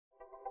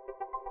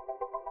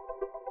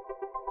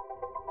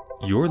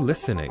You're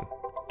listening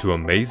to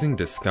Amazing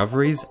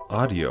Discoveries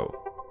Audio.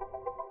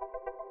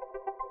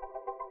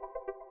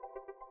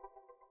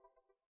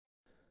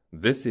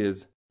 This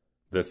is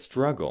The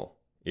Struggle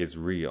is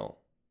Real,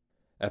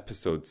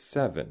 Episode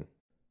 7,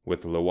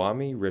 with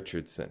Lawami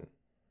Richardson.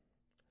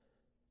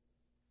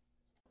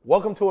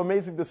 Welcome to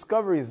Amazing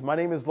Discoveries. My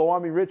name is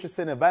Lawami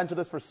Richardson,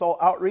 evangelist for Soul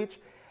Outreach,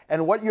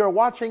 and what you're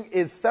watching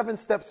is 7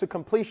 Steps to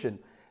Completion.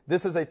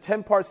 This is a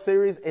 10-part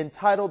series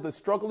entitled The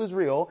Struggle is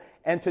Real,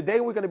 and today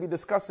we're going to be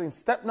discussing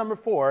step number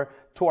 4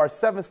 to our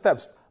 7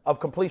 steps of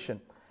completion.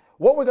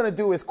 What we're going to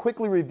do is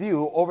quickly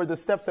review over the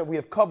steps that we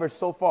have covered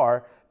so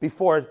far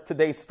before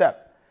today's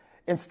step.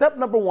 In step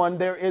number 1,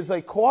 there is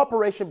a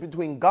cooperation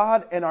between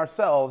God and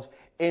ourselves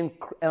in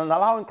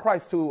allowing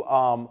Christ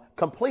to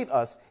complete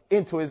us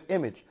into his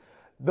image.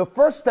 The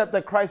first step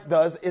that Christ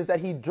does is that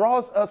he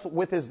draws us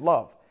with his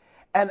love.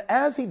 And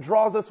as he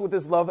draws us with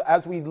his love,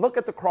 as we look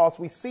at the cross,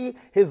 we see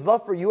his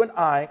love for you and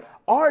I.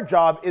 Our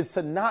job is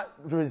to not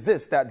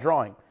resist that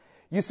drawing.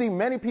 You see,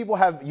 many people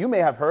you may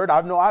have heard,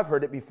 I've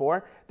heard it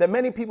before, that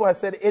many people have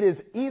said it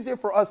is easier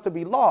for us to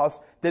be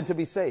lost than to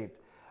be saved.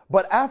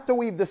 But after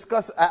we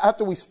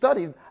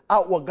studied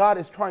out what God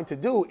is trying to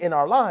do in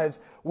our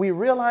lives, we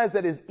realize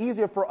that it's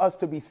easier for us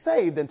to be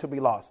saved than to be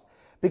lost.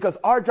 Because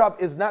our job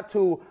is not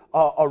to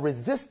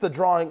resist the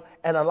drawing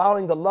and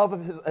allowing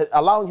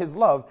his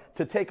love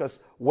to take us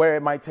where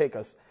it might take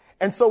us.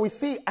 And so we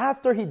see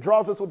after he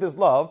draws us with his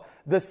love,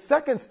 the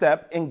second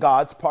step in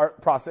God's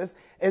process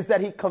is that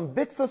he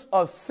convicts us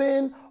of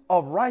sin,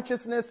 of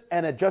righteousness,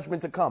 and a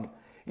judgment to come.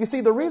 You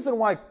see, the reason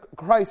why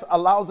Christ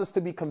allows us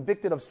to be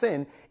convicted of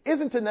sin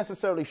isn't to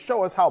necessarily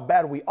show us how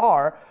bad we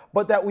are,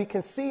 but that we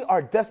can see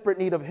our desperate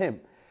need of him.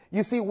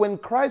 You see, when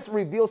Christ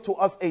reveals to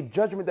us a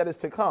judgment that is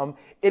to come,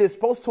 it is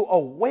supposed to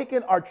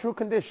awaken our true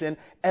condition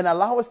and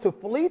allow us to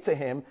flee to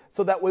him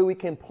so that way we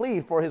can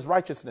plead for his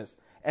righteousness.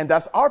 And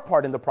that's our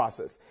part in the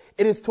process.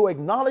 It is to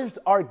acknowledge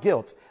our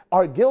guilt.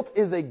 Our guilt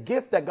is a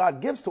gift that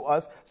God gives to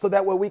us so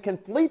that way we can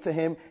flee to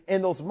him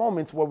in those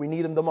moments where we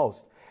need him the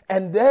most.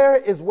 And there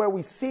is where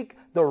we seek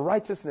the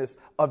righteousness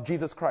of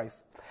Jesus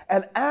Christ.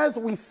 And as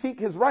we seek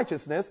his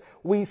righteousness,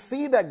 we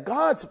see that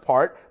God's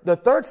part, the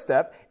third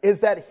step, is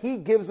that he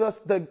gives us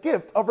the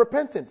gift of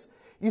repentance.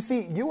 You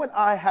see, you and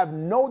I have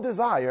no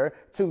desire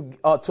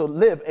to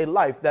live a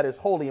life that is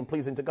holy and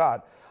pleasing to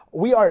God.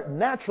 We are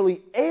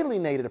naturally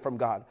alienated from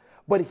God.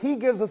 But he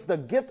gives us the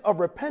gift of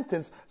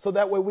repentance so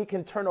that way we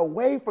can turn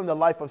away from the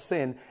life of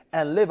sin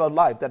and live a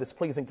life that is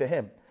pleasing to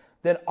him.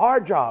 Then our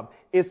job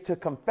is to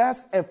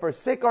confess and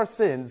forsake our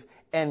sins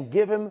and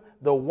give him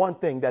the one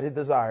thing that he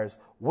desires,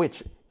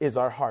 which is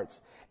our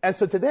hearts. And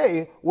so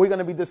today we're going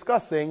to be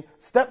discussing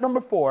step number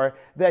 4,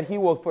 that he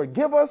will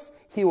forgive us,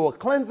 he will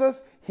cleanse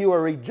us, he will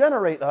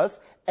regenerate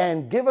us,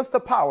 and give us the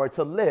power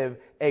to live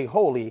a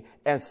holy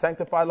and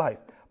sanctified life.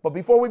 But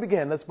before we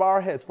begin, let's bow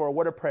our heads for a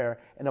word of prayer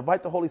and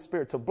invite the Holy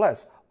Spirit to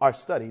bless our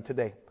study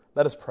today.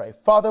 Let us pray.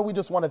 Father, we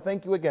just want to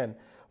thank you again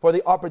for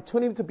the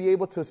opportunity to be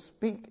able to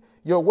speak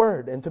your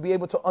word and to be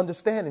able to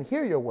understand and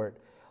hear your word.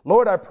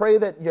 Lord, I pray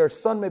that your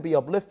son may be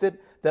uplifted,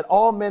 that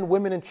all men,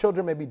 women, and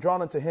children may be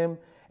drawn unto him,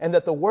 and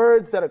that the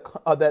words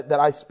that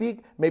I speak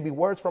may be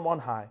words from on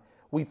high.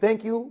 We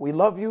thank you, we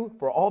love you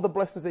for all the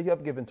blessings that you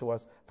have given to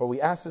us, for we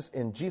ask this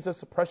in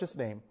Jesus' precious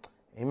name.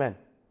 Amen.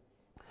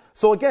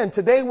 So again,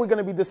 today we're going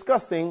to be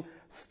discussing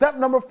step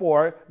number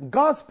 4,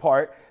 God's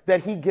part,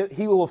 that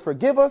he will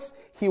forgive us,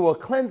 he will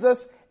cleanse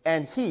us,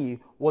 and he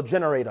will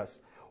generate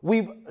us.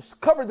 We've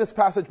covered this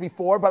passage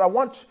before, but I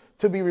want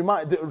to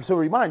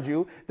remind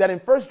you that in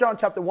 1 John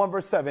chapter 1,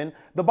 verse 7,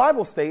 the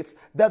Bible states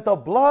that the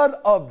blood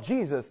of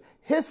Jesus,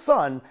 his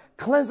son,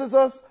 cleanses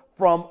us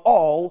from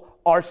all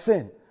our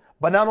sin.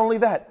 But not only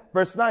that,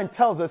 verse 9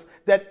 tells us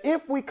that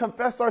if we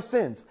confess our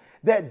sins,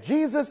 that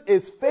Jesus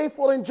is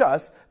faithful and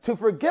just to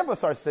forgive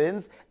us our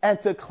sins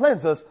and to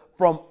cleanse us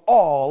from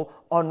all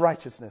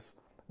unrighteousness.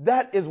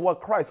 That is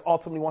what Christ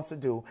ultimately wants to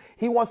do.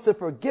 He wants to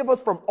forgive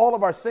us from all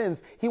of our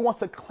sins. He wants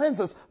to cleanse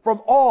us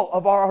from all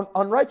of our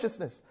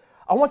unrighteousness.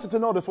 I want you to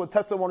notice what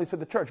Testimonies to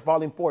the Church,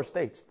 volume 4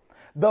 states.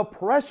 The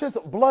precious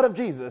blood of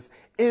Jesus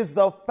is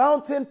the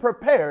fountain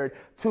prepared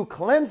to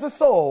cleanse the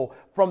soul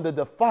from the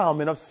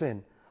defilement of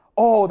sin.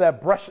 Oh,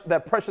 that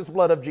precious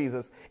blood of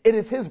Jesus. It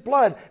is his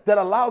blood that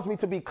allows me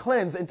to be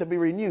cleansed and to be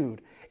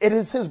renewed. It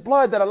is his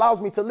blood that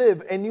allows me to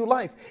live a new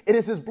life. It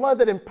is his blood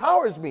that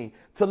empowers me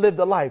to live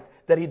the life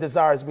that he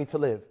desires me to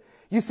live.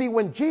 You see,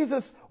 when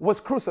Jesus was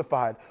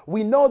crucified,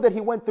 we know that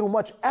he went through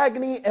much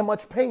agony and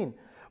much pain.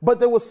 But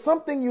there was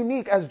something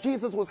unique as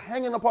Jesus was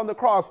hanging upon the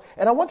cross.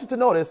 And I want you to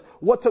notice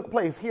what took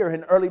place here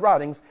in Early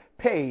Writings,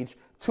 page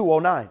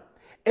 209.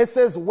 It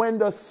says, when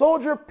the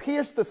soldier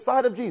pierced the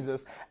side of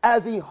Jesus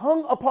as he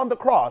hung upon the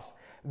cross,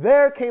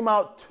 there came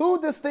out 2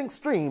 distinct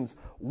streams,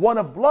 one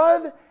of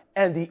blood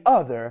and the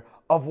other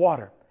of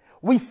water.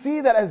 We see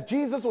that as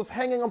Jesus was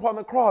hanging upon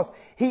the cross,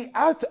 he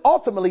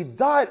ultimately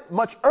died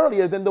much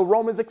earlier than the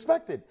Romans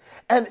expected.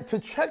 And to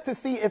check to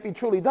see if he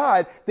truly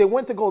died, they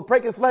went to go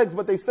break his legs,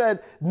 but they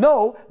said,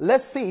 no,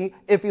 let's see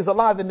if he's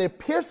alive. And they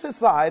pierced his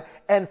side,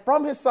 and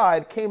from his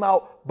side came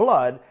out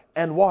blood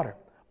and water.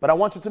 But I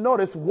want you to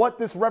notice what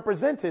this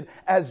represented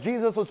as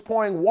Jesus was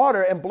pouring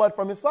water and blood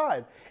from his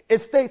side. It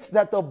states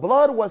that the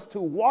blood was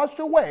to wash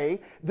away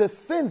the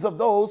sins of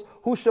those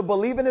who should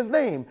believe in his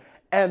name.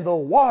 And the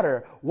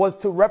water was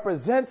to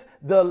represent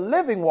the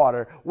living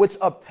water, which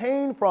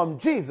obtained from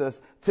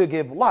Jesus to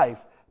give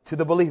life to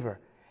the believer.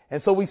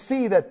 And so we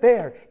see that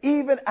there,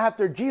 even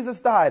after Jesus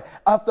died,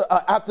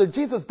 after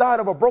Jesus died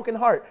of a broken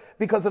heart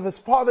because of his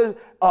Father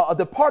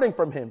departing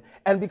from him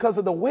and because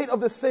of the weight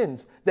of the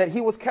sins that he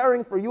was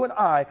carrying for you and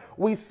I,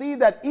 we see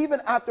that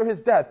even after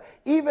his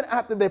death, even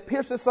after they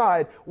pierced his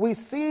side, we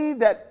see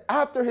that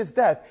after his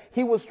death,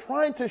 he was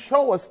trying to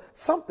show us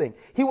something.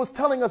 He was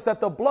telling us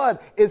that the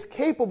blood is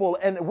capable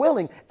and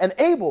willing and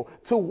able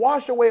to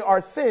wash away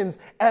our sins,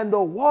 and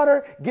the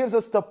water gives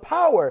us the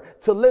power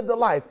to live the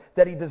life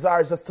that he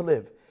desires us to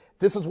live.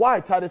 This is why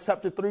Titus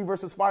chapter 3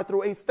 verses 5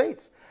 through 8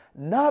 states,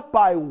 not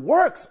by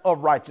works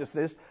of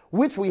righteousness,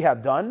 which we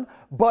have done,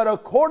 but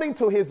according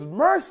to his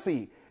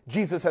mercy,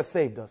 Jesus has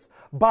saved us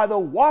by the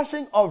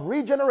washing of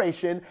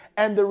regeneration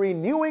and the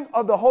renewing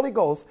of the Holy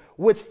Ghost,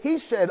 which he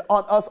shed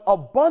on us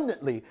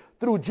abundantly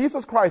through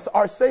Jesus Christ,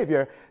 our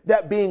Savior,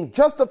 that being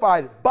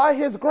justified by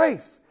his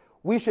grace,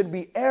 we should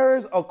be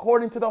heirs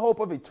according to the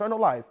hope of eternal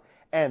life.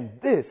 And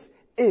this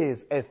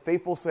is a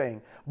faithful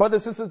saying.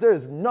 Brothers and sisters, there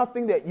is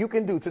nothing that you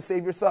can do to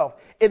save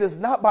yourself. It is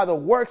not by the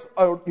works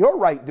of your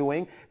right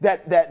doing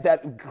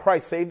that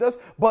Christ saved us,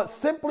 but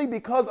simply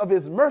because of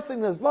his mercy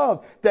and his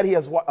love that he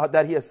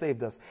has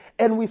saved us.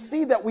 And we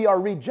see that we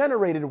are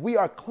regenerated, we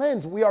are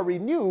cleansed, we are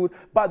renewed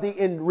by the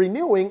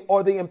renewing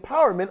or the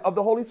empowerment of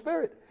the Holy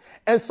Spirit.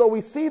 And so we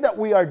see that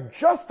we are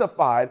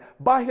justified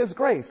by his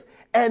grace.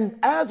 And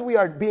as we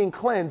are being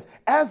cleansed,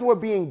 as we're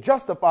being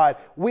justified,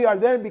 we are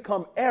then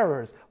become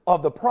heirs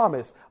of the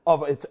promise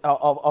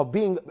of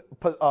being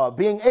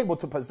able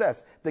to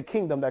possess the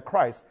kingdom that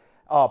Christ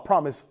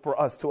promised for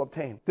us to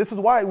obtain. This is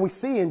why we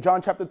see in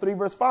John chapter 3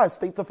 verse 5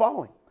 state the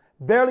following.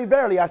 Verily,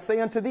 verily, I say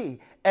unto thee,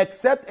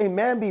 except a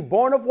man be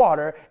born of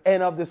water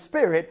and of the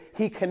Spirit,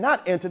 he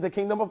cannot enter the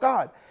kingdom of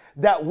God.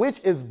 That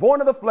which is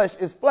born of the flesh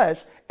is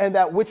flesh, and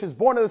that which is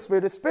born of the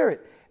Spirit is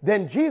spirit.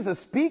 Then Jesus,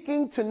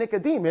 speaking to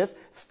Nicodemus,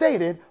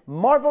 stated,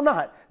 marvel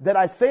not that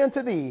I say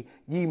unto thee,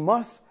 ye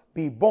must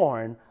be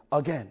born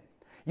again.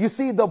 You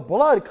see, the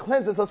blood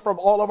cleanses us from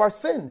all of our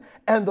sin,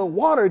 and the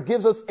water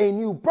gives us a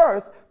new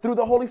birth through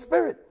the Holy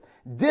Spirit.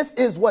 This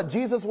is what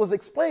Jesus was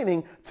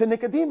explaining to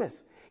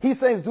Nicodemus. He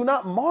says, do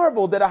not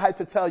marvel that I had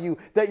to tell you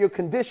that your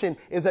condition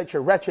is that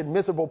you're wretched,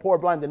 miserable, poor,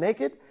 blind, and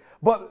naked,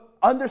 but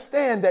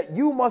understand that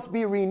you must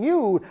be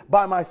renewed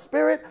by my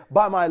Spirit,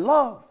 by my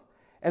love.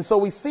 And so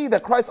we see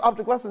that Christ's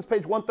Object Lessons,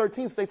 page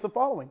 113, states the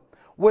following.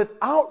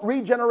 Without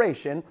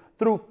regeneration,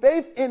 through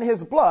faith in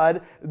his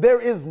blood, there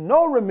is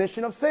no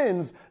remission of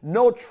sins,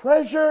 no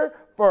treasure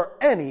for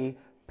any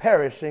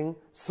perishing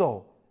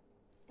soul.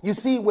 You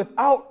see,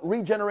 without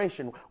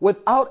regeneration,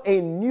 without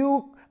a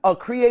new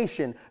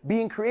creation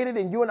being created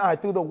in you and I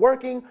through the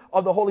working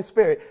of the Holy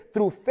Spirit,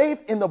 through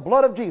faith in the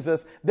blood of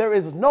Jesus, there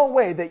is no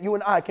way that you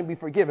and I can be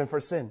forgiven for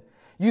sin.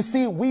 You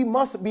see, we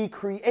must be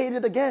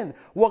created again.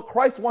 What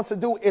Christ wants to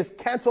do is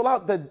cancel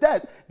out the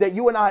debt that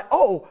you and I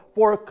owe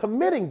for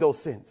committing those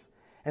sins.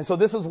 And so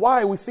this is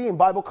why we see in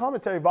Bible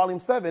Commentary, volume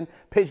 7,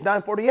 page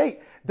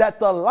 948, that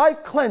the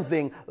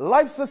life-cleansing,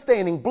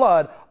 life-sustaining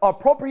blood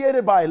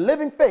appropriated by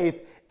living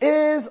faith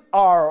is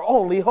our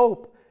only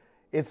hope.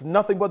 It's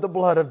nothing but the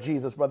blood of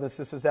Jesus, brothers and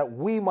sisters, that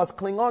we must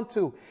cling on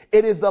to.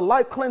 It is the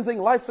life-cleansing,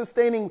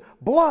 life-sustaining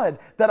blood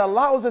that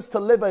allows us to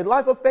live a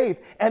life of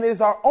faith, and is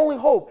our only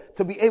hope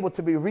to be able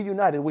to be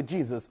reunited with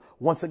Jesus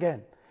once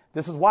again.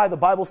 This is why the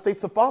Bible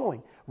states the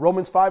following.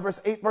 Romans 5 verse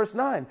 8 verse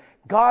 9.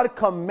 God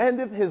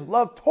commendeth his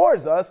love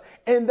towards us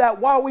in that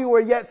while we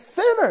were yet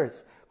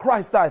sinners,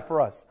 Christ died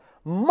for us.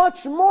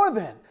 Much more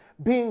than,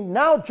 being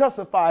now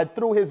justified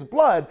through his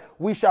blood,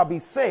 we shall be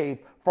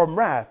saved from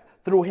wrath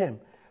through him.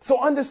 So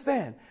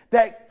understand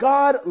that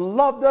God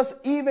loved us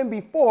even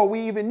before we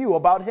even knew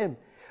about him.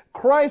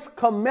 Christ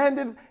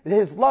commanded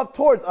his love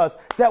towards us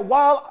that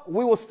while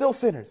we were still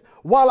sinners,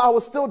 while I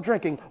was still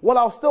drinking, while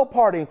I was still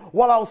partying,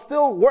 while I was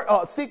still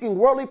seeking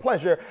worldly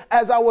pleasure,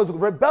 as I was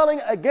rebelling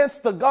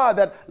against the God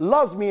that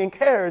loves me and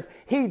cares,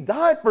 he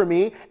died for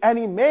me, and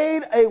he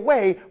made a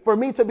way for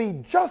me to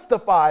be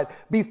justified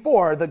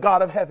before the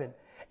God of heaven.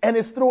 And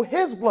it's through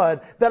his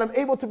blood that I'm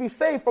able to be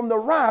saved from the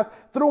wrath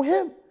through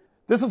him.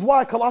 This is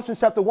why Colossians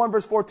chapter 1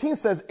 verse 14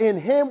 says, in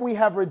him we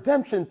have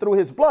redemption through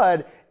his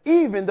blood,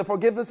 even the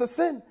forgiveness of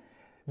sin.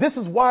 This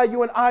is why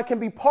you and I can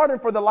be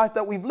pardoned for the life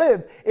that we've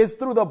lived, is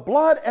through the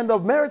blood and the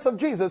merits of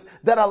Jesus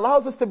that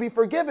allows us to be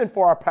forgiven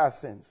for our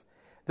past sins.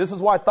 This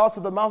is why Thoughts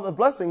of the Mountain of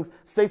Blessings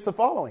states the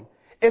following.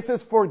 It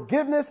says,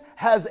 forgiveness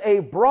has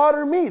a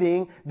broader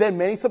meaning than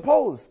many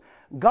suppose.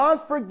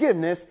 God's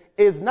forgiveness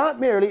is not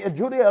merely a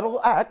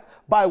judicial act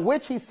by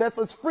which he sets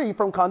us free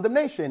from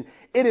condemnation.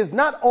 It is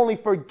not only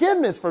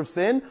forgiveness for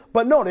sin,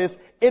 but notice,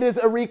 it is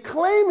a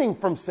reclaiming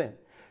from sin.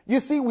 You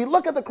see, we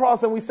look at the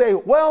cross and we say,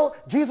 well,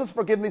 Jesus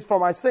forgive me for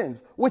my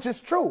sins, which is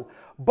true.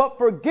 But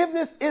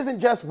forgiveness isn't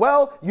just,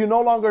 well, you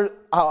no longer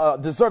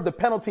deserve the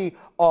penalty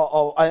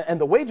and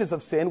the wages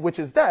of sin, which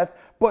is death,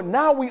 but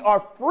now we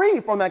are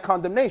free from that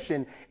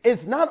condemnation.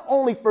 It's not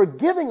only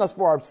forgiving us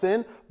for our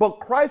sin, but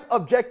Christ's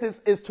objective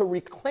is to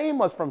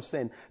reclaim us from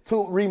sin,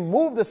 to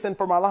remove the sin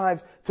from our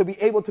lives, to be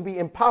able to be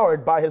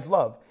empowered by his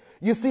love.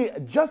 You see,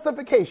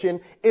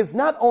 justification is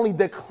not only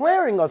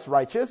declaring us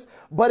righteous,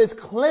 but is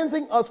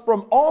cleansing us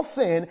from all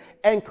sin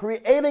and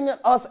creating in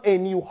us a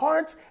new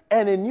heart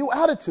and a new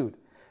attitude.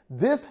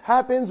 This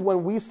happens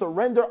when we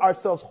surrender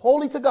ourselves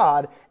wholly to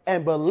God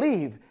and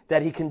believe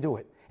that he can do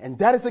it. And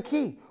that is the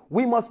key.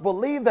 We must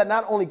believe that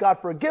not only God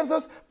forgives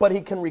us, but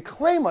he can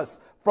reclaim us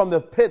from the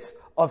pits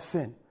of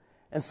sin.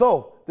 And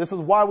so this is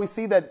why we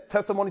see that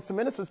Testimonies to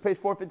Ministers, page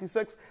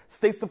 456,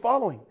 states the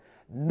following.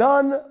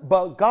 None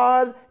but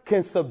God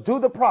can subdue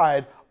the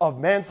pride of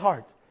man's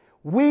heart.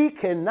 We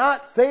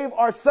cannot save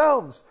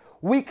ourselves.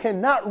 We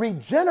cannot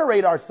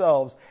regenerate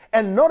ourselves.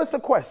 And notice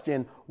the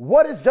question,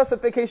 what is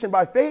justification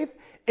by faith?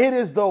 It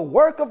is the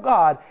work of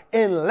God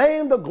in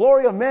laying the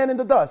glory of man in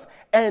the dust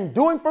and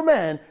doing for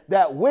man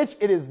that which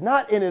it is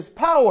not in his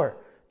power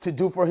to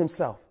do for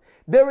himself.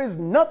 There is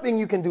nothing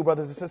you can do,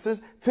 brothers and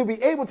sisters, to be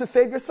able to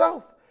save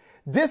yourself.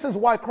 This is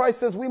why Christ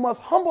says we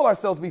must humble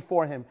ourselves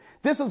before him.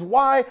 This is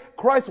why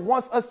Christ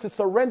wants us to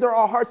surrender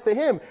our hearts to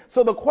him.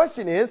 So the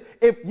question is,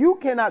 if you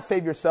cannot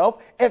save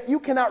yourself, if you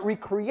cannot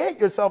recreate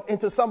yourself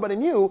into somebody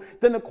new,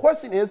 then the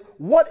question is,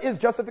 what is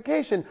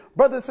justification?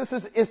 Brothers and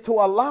sisters, is to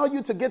allow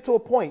you to get to a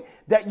point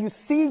that you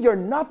see your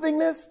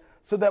nothingness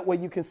so that way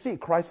you can see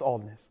Christ's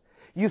allness.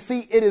 You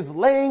see, it is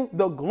laying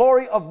the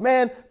glory of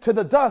man to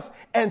the dust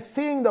and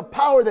seeing the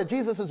power that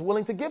Jesus is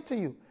willing to give to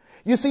you.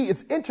 You see,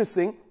 it's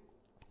interesting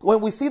when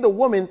we see the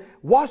woman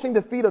washing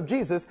the feet of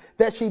Jesus,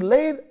 that she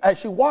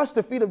washed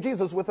the feet of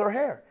Jesus with her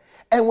hair.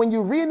 And when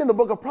you read in the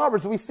book of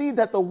Proverbs, we see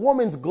that the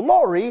woman's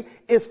glory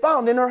is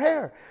found in her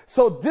hair.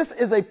 So this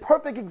is a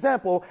perfect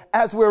example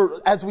as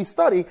we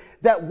study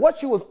that what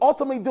she was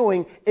ultimately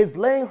doing is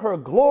laying her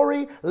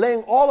glory,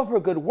 laying all of her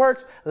good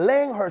works,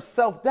 laying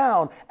herself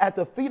down at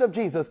the feet of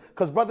Jesus.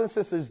 Because brothers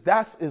and sisters,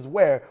 that is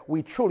where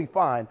we truly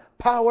find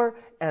power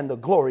and the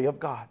glory of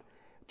God.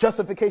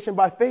 Justification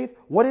by faith,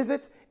 what is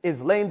it?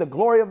 Is laying the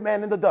glory of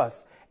man in the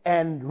dust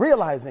and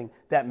realizing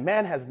that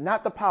man has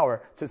not the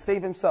power to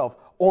save himself.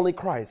 Only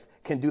Christ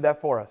can do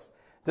that for us.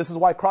 This is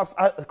why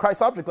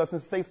Christ's object lesson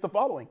states the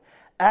following.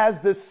 As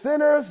the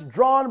sinners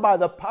drawn by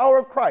the power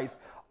of Christ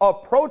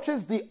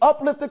approaches the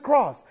uplifted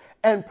cross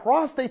and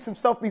prostrates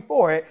himself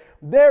before it,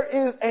 there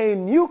is a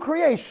new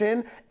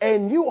creation, a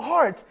new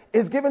heart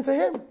is given to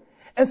him.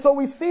 And so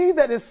we see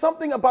that it's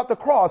something about the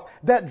cross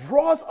that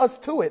draws us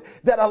to it,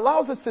 that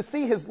allows us to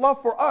see his love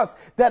for us,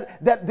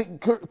 that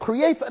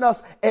creates in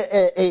us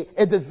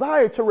a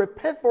desire to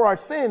repent for our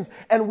sins.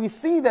 And we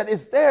see that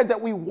it's there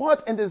that we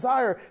want and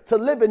desire to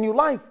live a new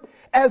life.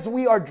 As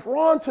we are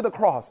drawn to the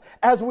cross,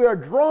 as we are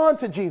drawn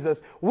to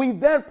Jesus, we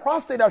then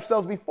prostrate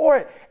ourselves before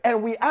it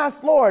and we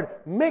ask, Lord,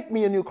 make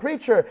me a new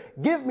creature.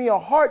 Give me a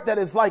heart that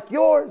is like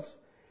yours.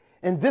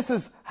 And this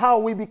is how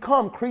we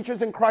become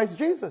creatures in Christ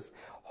Jesus.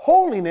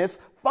 Holiness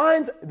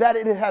finds that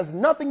it has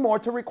nothing more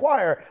to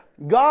require.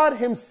 God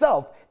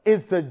himself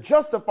is the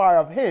justifier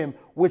of him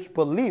which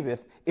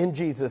believeth in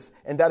Jesus.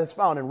 And that is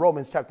found in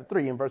Romans chapter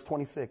 3 and verse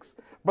 26.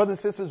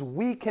 Brothers and sisters,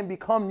 we can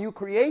become new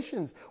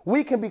creations.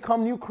 We can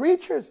become new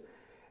creatures.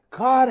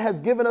 God has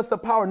given us the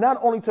power not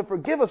only to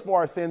forgive us for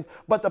our sins,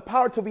 but the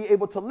power to be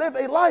able to live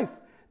a life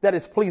that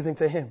is pleasing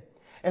to him.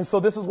 And so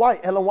this is why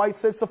Ellen White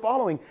says the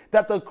following,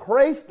 that the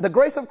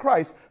grace of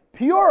Christ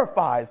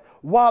purifies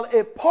while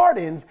it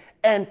pardons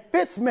and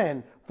fits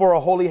men for a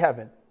holy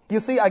heaven.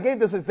 You see, I gave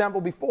this example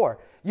before.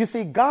 You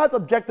see, God's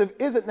objective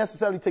isn't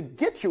necessarily to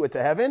get you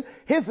into heaven.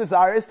 His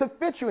desire is to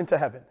fit you into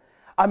heaven.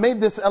 I made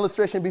this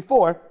illustration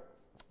before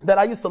that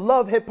I used to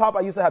love hip hop.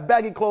 I used to have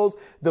baggy clothes,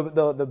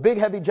 the big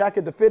heavy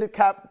jacket, the fitted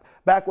cap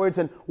backwards.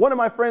 And one of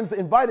my friends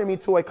invited me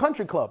to a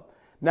country club.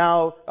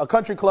 Now, a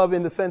country club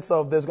in the sense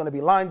of there's going to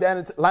be line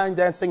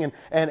dancing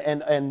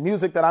and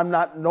music that I'm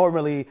not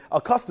normally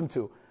accustomed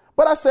to.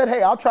 But I said,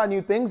 hey, I'll try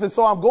new things. And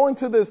so I'm going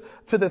to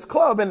this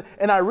club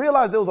and I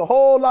realized there was a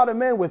whole lot of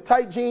men with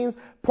tight jeans,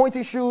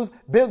 pointy shoes,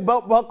 big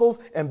belt buckles,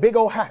 and big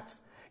old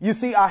hats. You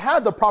see, I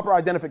had the proper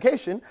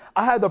identification.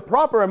 I had the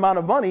proper amount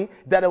of money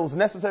that it was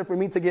necessary for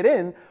me to get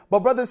in. But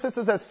brothers and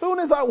sisters, as soon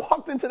as I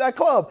walked into that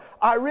club,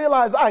 I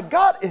realized I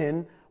got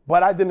in,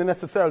 but I didn't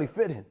necessarily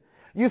fit in.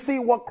 You see,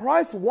 what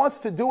Christ wants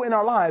to do in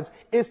our lives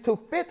is to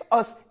fit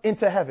us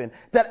into heaven.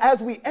 That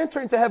as we enter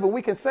into heaven,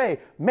 we can say,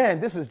 man,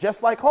 this is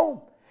just like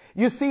home.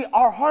 You see,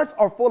 our hearts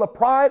are full of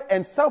pride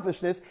and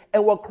selfishness.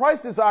 And what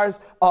Christ desires,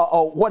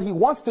 what he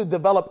wants to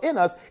develop in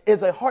us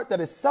is a heart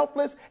that is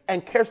selfless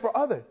and cares for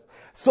others.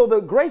 So the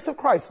grace of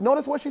Christ,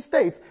 notice what she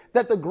states,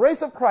 that the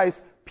grace of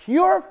Christ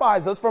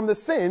purifies us from the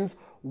sins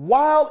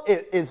while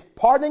it is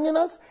pardoning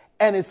us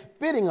and is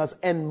fitting us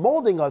and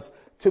molding us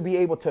to be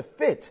able to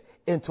fit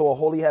into a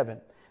holy heaven.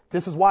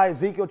 This is why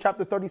Ezekiel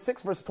chapter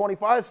 36 verse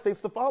 25 states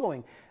the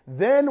following: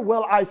 then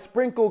will I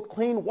sprinkle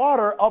clean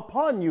water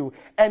upon you,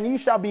 and ye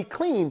shall be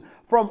clean.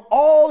 From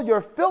all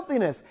your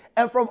filthiness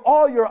and from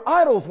all your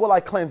idols will I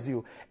cleanse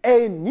you.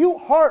 A new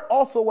heart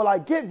also will I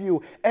give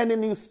you, and a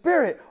new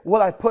spirit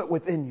will I put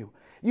within you.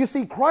 You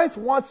see, Christ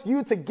wants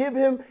you to give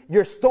him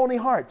your stony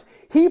heart.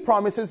 He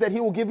promises that he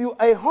will give you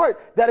a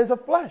heart that is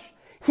of flesh.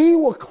 He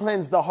will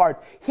cleanse the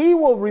heart. He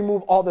will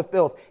remove all the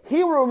filth.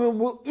 He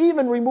will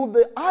even remove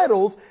the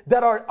idols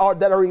that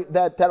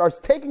are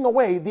taking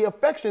away the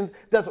affections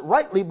that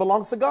rightly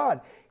belongs to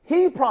God.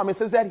 He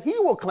promises that he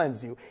will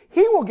cleanse you.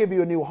 He will give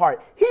you a new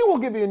heart. He will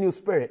give you a new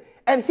spirit,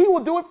 and he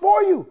will do it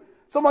for you.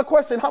 So my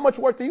question, how much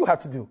work do you have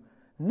to do?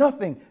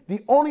 Nothing.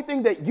 The only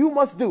thing that you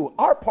must do,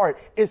 our part,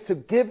 is to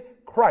give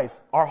Christ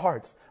our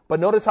hearts.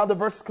 But notice how the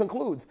verse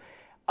concludes.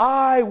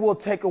 I will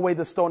take away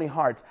the stony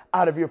heart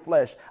out of your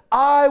flesh.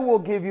 I will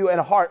give you a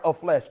heart of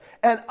flesh,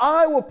 and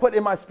I will put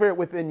in my spirit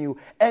within you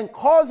and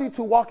cause you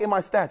to walk in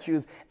my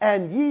statutes,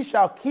 and ye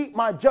shall keep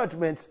my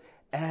judgments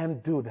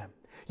and do them.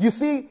 You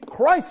see,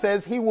 Christ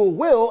says he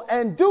will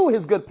and do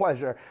his good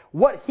pleasure.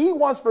 What he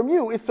wants from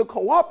you is to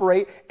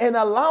cooperate in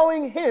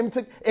allowing him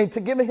to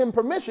give him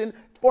permission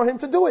for him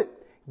to do it.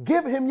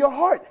 Give him your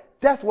heart.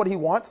 That's what he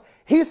wants.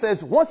 He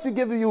says, once you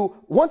give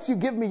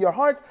me your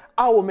heart,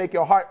 I will make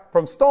your heart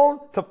from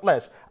stone to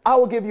flesh. I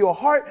will give you a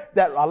heart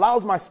that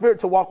allows my spirit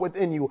to walk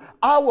within you.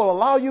 I will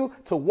allow you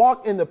to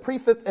walk in the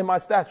precepts and my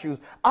statutes.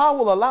 I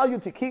will allow you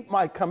to keep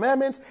my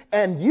commandments,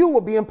 and you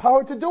will be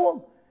empowered to do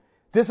them.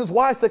 This is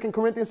why 2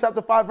 Corinthians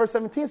chapter 5 verse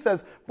 17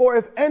 says, for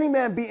if any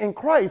man be in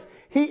Christ,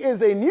 he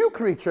is a new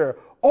creature.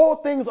 All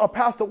things are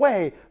passed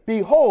away.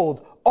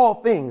 Behold, all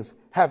things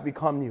have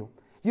become new.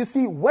 You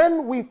see,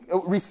 when we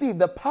receive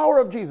the power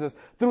of Jesus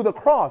through the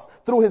cross,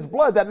 through his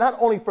blood that not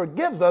only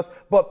forgives us,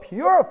 but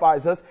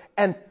purifies us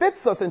and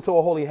fits us into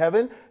a holy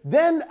heaven,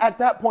 then at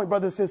that point,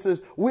 brothers and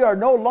sisters, we are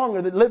no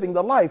longer living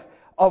the life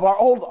of our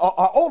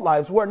old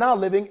lives. We're now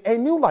living a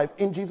new life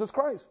in Jesus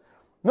Christ.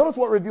 Notice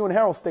what Review and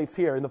Herald states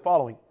here in the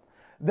following.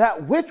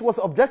 That which was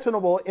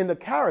objectionable in the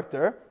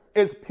character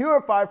is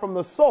purified from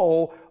the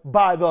soul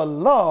by the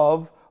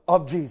love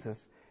of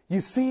Jesus.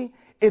 You see,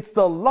 it's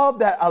the love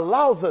that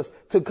allows us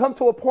to come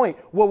to a point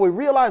where we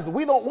realize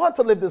we don't want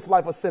to live this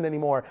life of sin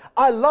anymore.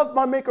 I love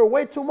my maker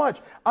way too much.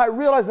 I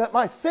realize that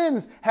my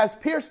sins has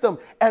pierced him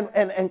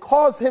and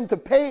caused him to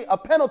pay a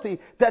penalty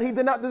that he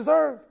did not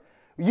deserve.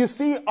 You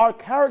see, our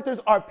characters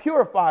are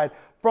purified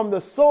from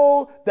the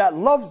soul that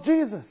loves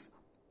Jesus.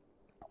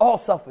 All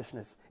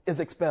selfishness is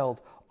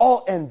expelled.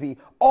 All envy,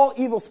 all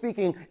evil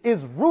speaking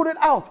is rooted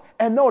out.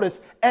 And notice,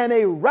 and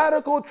a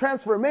radical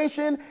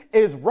transformation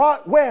is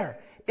wrought where?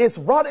 It's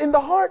wrought in the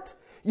heart.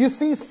 You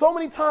see, so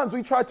many times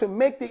we try to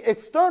make the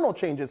external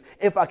changes.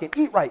 If I can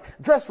eat right,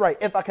 dress right,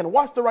 if I can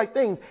watch the right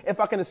things, if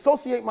I can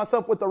associate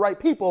myself with the right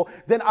people,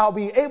 then I'll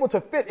be able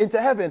to fit into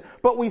heaven.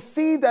 But we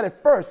see that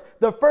at first,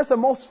 the first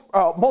and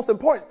most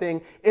important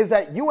thing is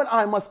that you and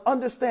I must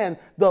understand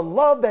the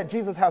love that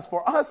Jesus has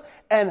for us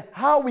and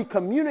how we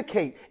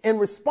communicate in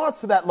response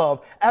to that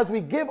love as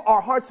we give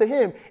our hearts to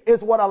him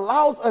is what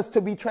allows us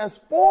to be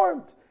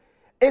transformed.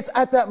 It's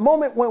at that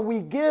moment when we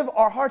give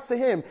our hearts to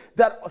him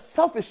that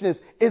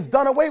selfishness is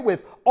done away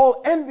with.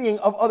 All envying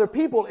of other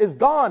people is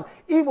gone.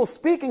 Evil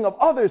speaking of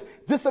others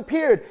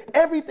disappeared.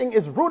 Everything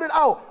is rooted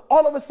out.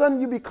 All of a sudden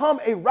you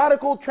become a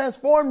radical,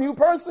 transformed new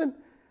person.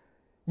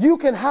 You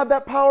can have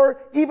that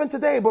power even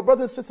today. But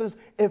brothers and sisters,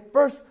 it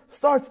first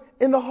starts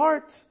in the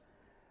heart.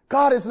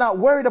 God is not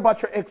worried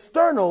about your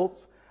external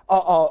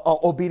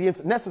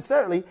obedience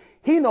necessarily.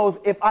 He knows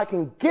if I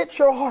can get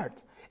your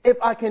heart, if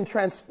I can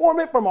transform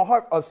it from a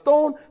heart of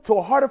stone to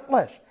a heart of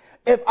flesh,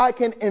 if I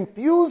can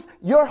infuse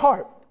your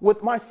heart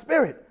with my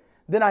spirit,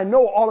 then I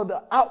know all of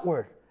the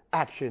outward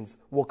actions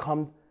will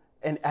come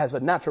and as a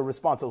natural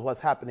response of what's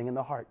happening in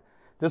the heart.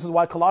 This is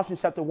why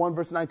Colossians chapter 1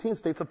 verse 19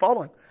 states the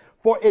following.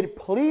 For it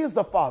pleased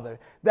the Father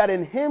that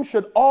in him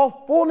should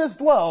all fullness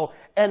dwell,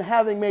 and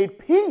having made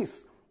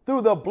peace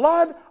through the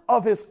blood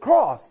of his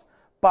cross,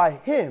 by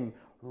him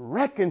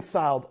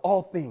reconciled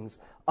all things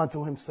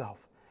unto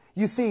himself.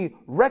 You see,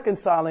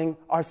 reconciling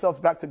ourselves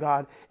back to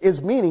God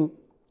is meaning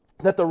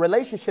that the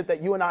relationship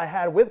that you and I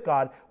had with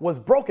God was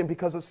broken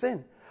because of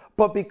sin.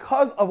 But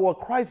because of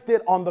what Christ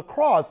did on the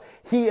cross,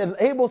 he is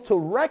able to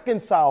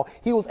reconcile.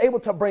 He was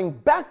able to bring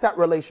back that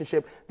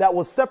relationship that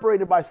was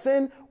separated by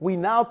sin. We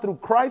now, through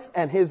Christ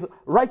and his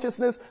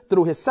righteousness,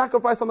 through his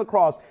sacrifice on the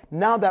cross,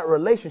 now that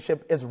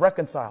relationship is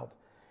reconciled.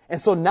 And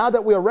so now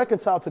that we are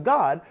reconciled to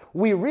God,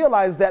 we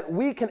realize that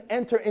we can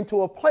enter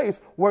into a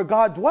place where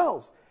God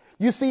dwells.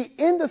 You see,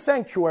 in the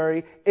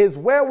sanctuary is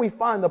where we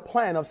find the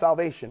plan of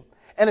salvation.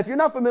 And if you're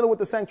not familiar with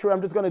the sanctuary,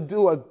 I'm just going to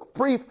do a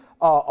brief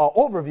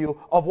overview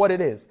of what it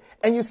is.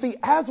 And you see,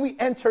 as we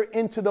enter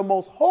into the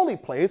most holy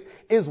place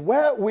is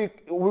where we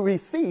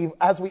receive,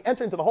 as we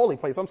enter into the holy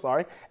place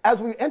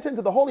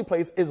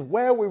is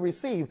where we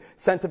receive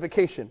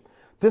sanctification.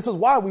 This is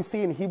why we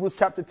see in Hebrews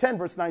chapter 10,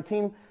 verse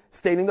 19,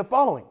 stating the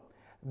following.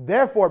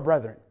 Therefore,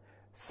 brethren,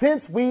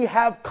 since we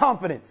have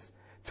confidence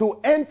to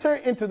enter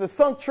into the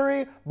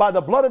sanctuary by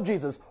the blood of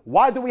Jesus.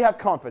 Why do we have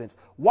confidence?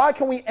 Why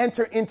can we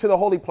enter into the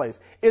holy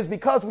place? It's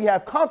because we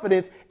have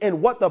confidence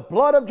in what the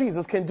blood of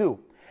Jesus can do.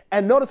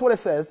 And notice what it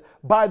says,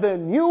 by the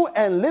new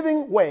and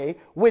living way,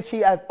 which he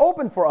hath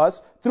opened for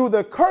us through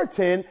the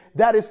curtain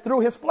that is through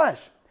his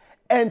flesh.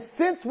 And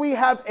since we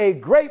have a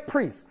great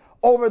priest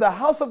over the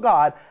house of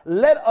God,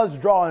 let us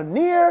draw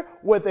near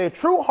with a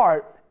true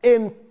heart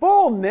in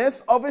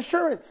fullness of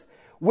assurance,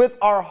 with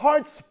our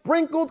hearts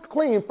sprinkled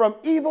clean from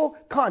evil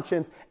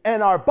conscience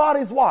and our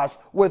bodies washed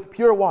with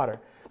pure water.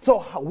 So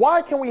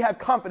why can we have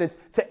confidence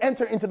to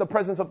enter into the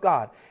presence of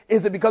God?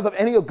 Is it because of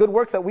any of good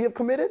works that we have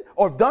committed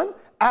or done?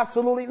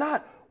 Absolutely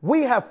not.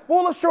 We have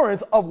full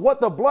assurance of what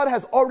the blood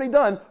has already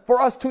done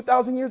for us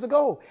 2,000 years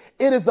ago.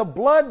 It is the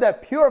blood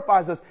that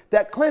purifies us,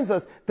 that cleanses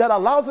us, that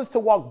allows us to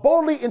walk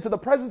boldly into the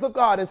presence of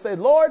God and say,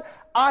 Lord,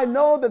 I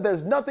know that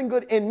there's nothing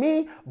good in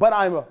me, but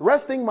I'm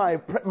resting my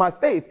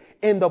faith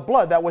in the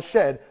blood that was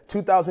shed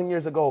 2,000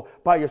 years ago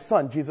by your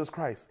son, Jesus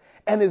Christ.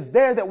 And it's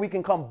there that we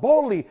can come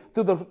boldly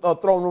to the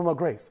throne room of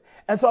grace.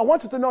 And so I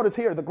want you to notice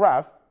here, the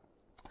graph,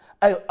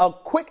 a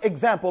quick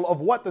example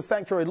of what the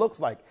sanctuary looks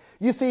like.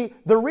 You see,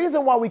 the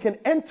reason why we can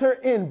enter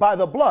in by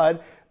the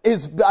blood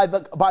is by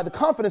the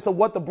confidence of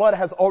what the blood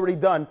has already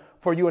done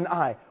for you and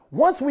I.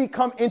 Once we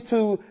come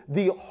into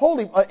the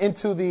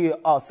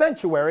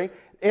sanctuary,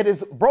 it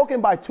is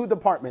broken by two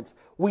departments.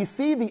 We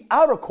see the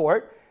outer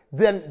court,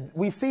 then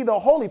we see the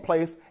holy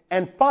place,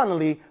 and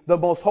finally the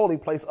most holy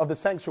place of the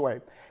sanctuary.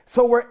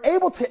 So we're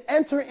able to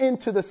enter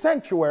into the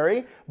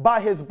sanctuary by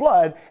his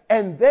blood,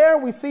 and there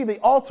we see the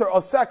altar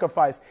of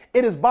sacrifice.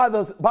 It is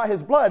by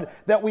his blood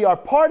that we are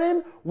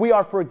pardoned, we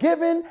are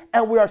forgiven,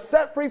 and we are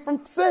set free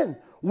from sin.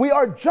 We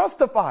are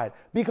justified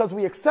because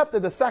we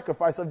accepted the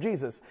sacrifice of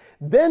Jesus.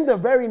 Then the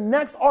very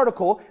next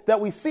article that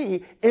we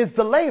see is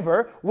the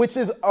laver, which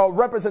is a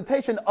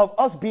representation of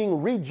us being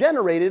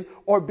regenerated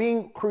or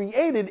being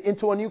created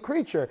into a new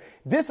creature.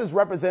 This is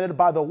represented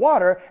by the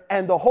water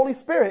and the Holy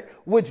Spirit,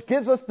 which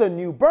gives us the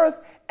new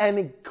birth,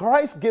 and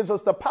Christ gives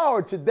us the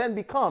power to then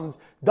become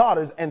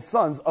daughters and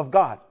sons of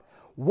God.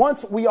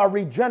 Once we are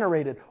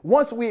regenerated,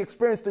 once we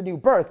experience the new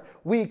birth,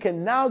 we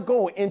can now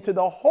go into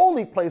the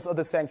holy place of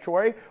the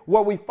sanctuary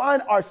where we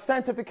find our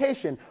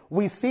sanctification.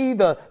 We see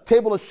the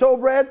table of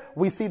showbread,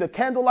 we see the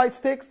candlelight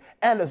sticks,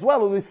 and as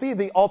well as we see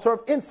the altar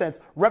of incense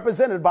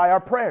represented by our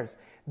prayers.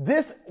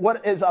 This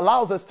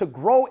allows us to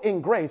grow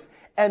in grace,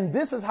 and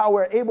this is how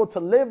we're able to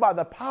live by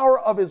the power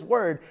of his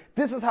word.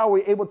 This is how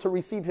we're able to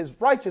receive his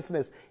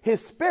righteousness,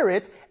 his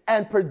spirit,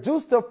 and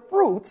produce the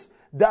fruits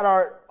that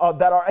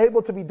are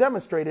able to be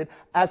demonstrated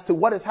as to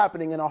what is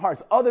happening in our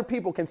hearts. Other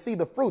people can see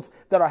the fruits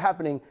that are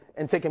happening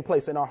and taking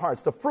place in our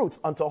hearts, the fruits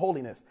unto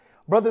holiness.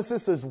 Brothers and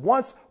sisters,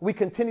 once we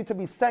continue to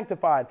be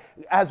sanctified,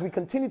 as we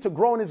continue to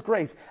grow in his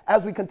grace,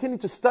 as we continue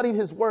to study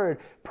his word,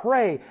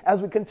 pray,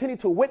 as we continue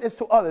to witness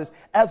to others,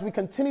 as we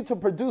continue to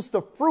produce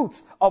the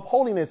fruits of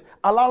holiness,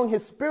 allowing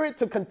his spirit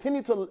to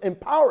continue to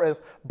empower us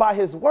by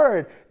his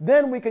word,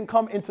 then we can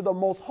come into the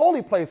most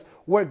holy place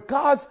where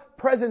God's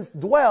presence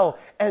dwell.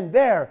 And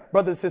there,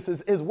 brothers and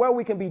sisters, is where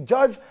we can be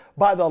judged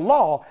by the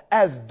law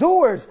as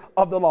doers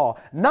of the law.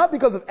 Not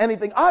because of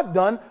anything I've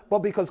done, but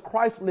because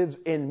Christ lives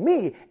in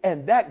me,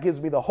 and that gives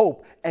me the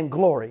hope and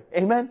glory.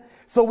 Amen.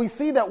 So we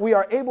see that we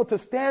are able to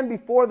stand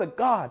before the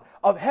God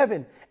of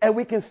heaven, and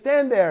we can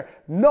stand there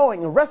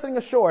knowing and resting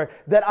assured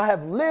that I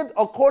have lived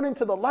according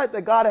to the life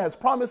that God has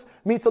promised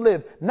me to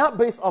live, not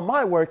based on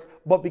my works,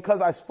 but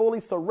because I fully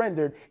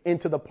surrendered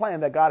into the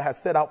plan that God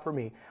has set out for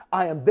me.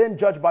 I am then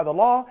judged by the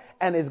law,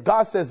 and as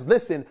God says,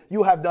 listen,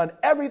 you have done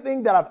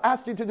everything that I've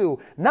asked you to do,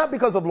 not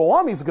because of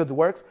Loami's good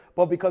works,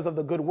 but because of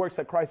the good works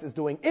that Christ is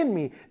doing in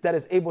me that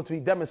is able to be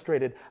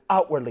demonstrated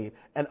outwardly,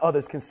 and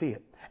others can see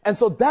it. And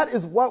so that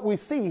is what we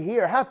see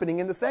here happening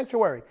in the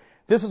sanctuary.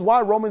 This is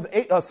why Romans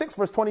 6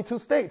 verse 22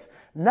 states,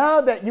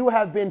 now that you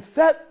have been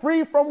set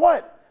free from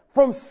what?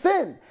 From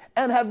sin,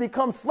 and have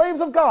become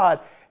slaves of God,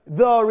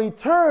 the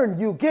return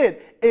you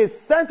get is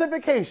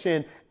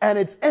sanctification, and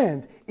its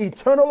end,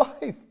 eternal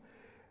life.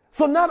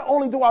 So not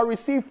only do I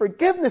receive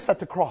forgiveness at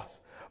the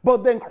cross,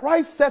 but then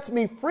Christ sets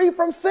me free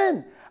from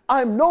sin.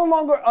 I'm no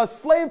longer a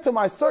slave to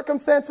my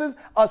circumstances,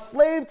 a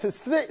slave to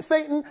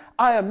Satan.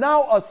 I am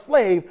now a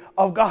slave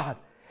of God.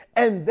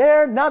 And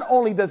there, not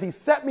only does he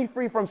set me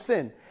free from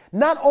sin,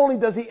 not only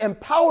does he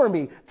empower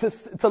me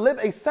to live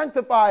a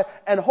sanctified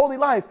and holy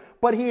life,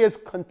 but he is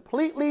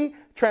completely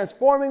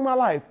transforming my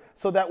life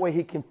so that way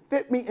he can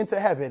fit me into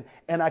heaven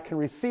and I can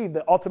receive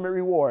the ultimate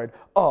reward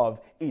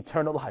of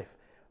eternal life.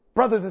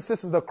 Brothers and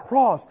sisters, the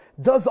cross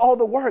does all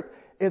the work.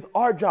 It's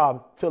our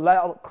job to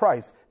allow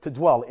Christ to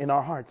dwell in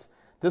our hearts.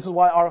 This is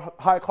why our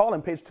high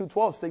calling, page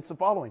 212, states the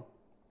following.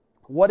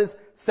 What is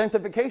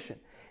sanctification?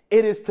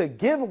 It is to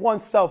give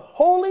oneself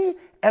wholly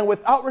and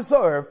without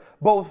reserve,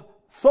 both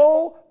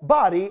soul,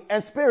 body,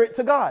 and spirit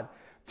to God.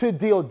 to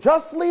deal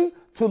justly,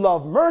 to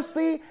love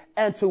mercy,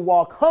 and to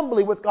walk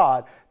humbly with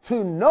God,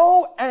 to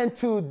know and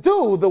to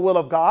do the will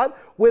of God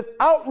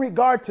without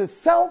regard to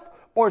self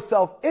or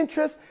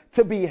self-interest,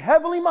 to be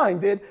heavenly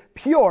minded,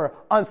 pure,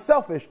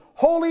 unselfish,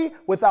 holy,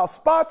 without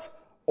spot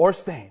or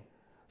stain.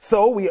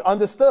 So we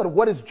understood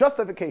what is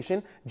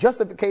justification.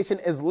 Justification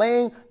is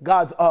laying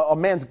a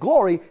man's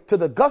glory to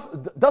the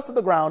dust of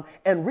the ground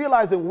and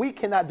realizing we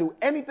cannot do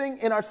anything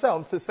in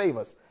ourselves to save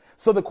us.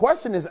 So the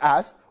question is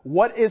asked,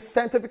 what is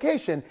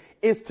sanctification?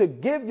 Is to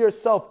give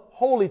yourself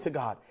wholly to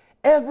God.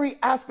 Every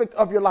aspect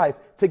of your life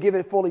to give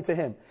it fully to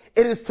him.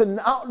 It is to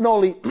not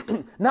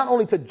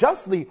only to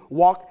justly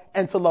walk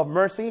and to love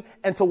mercy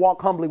and to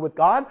walk humbly with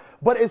God,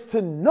 but is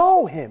to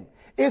know him.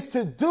 Is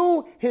to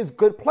do his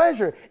good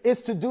pleasure,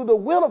 is to do the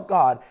will of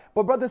God.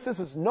 But brothers and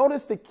sisters,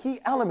 notice the key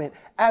element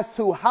as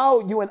to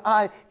how you and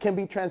I can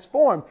be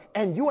transformed.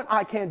 And you and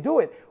I can't do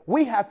it.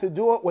 We have to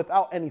do it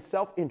without any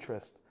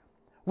self-interest.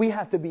 We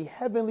have to be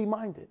heavenly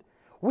minded.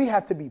 We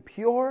have to be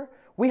pure.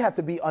 We have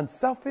to be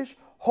unselfish,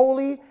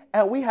 holy,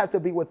 and we have to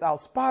be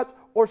without spot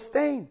or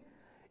stain.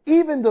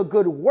 Even the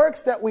good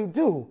works that we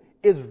do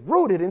is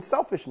rooted in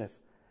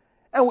selfishness.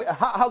 And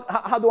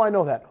how do I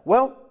know that?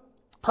 Well,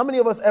 how many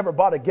of us ever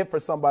bought a gift for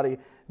somebody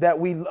that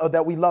we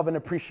love and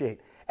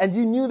appreciate? And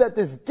you knew that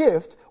this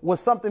gift was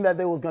something that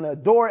they was going to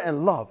adore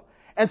and love.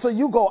 And so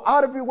you go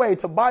out of your way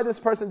to buy this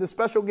person this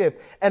special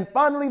gift. And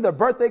finally, their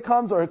birthday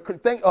comes or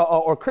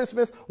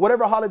Christmas,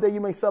 whatever holiday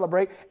you may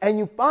celebrate. And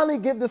you finally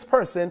give this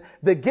person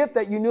the gift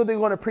that you knew they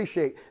were going to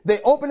appreciate. They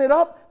open it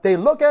up, they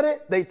look at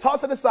it, they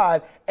toss it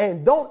aside,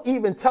 and don't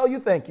even tell you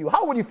thank you.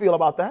 How would you feel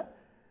about that?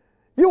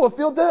 You will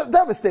feel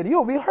devastated.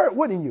 You'll be hurt,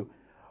 wouldn't you?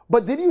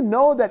 But did you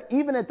know that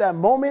even at that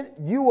moment,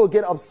 you will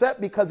get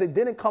upset because it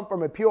didn't come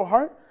from a pure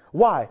heart?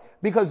 Why?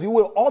 Because you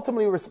will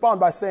ultimately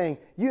respond by saying,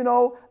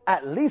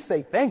 at least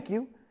say thank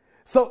you.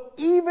 So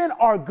even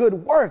our good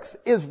works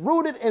is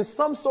rooted in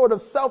some sort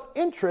of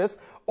self-interest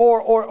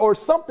or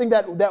something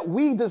that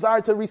we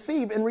desire to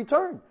receive in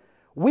return.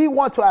 We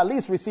want to at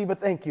least receive a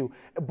thank you,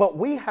 but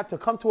we have to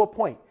come to a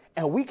point,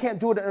 and we can't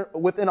do it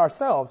within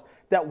ourselves,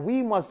 that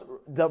we must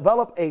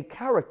develop a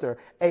character,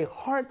 a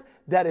heart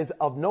that is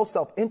of no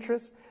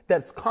self-interest,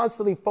 that's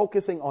constantly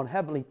focusing on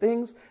heavenly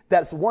things,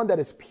 that's one that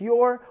is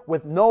pure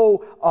with no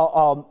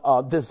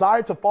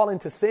desire to fall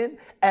into sin,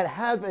 and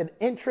have an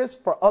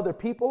interest for other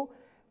people,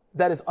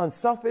 that is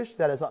unselfish,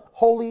 that is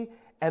holy,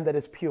 and that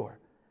is pure.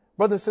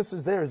 Brothers and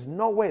sisters, there is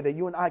no way that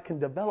you and I can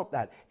develop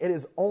that. It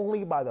is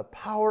only by the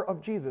power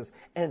of Jesus.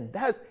 And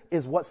that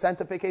is what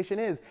sanctification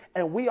is.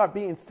 And we are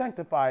being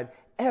sanctified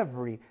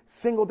every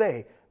single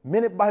day,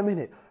 minute by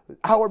minute,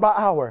 hour by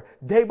hour,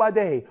 day by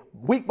day,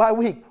 week by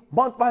week,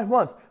 month by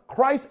month.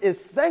 Christ is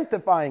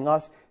sanctifying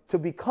us to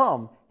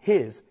become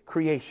his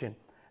creation.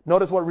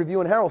 Notice what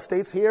Review and Herald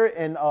states here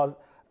in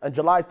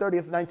July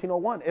 30th,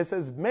 1901. It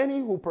says, many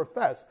who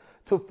profess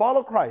to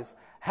follow Christ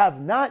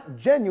have not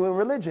genuine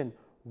religion.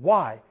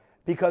 Why?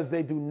 Because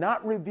they do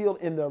not reveal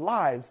in their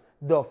lives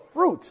the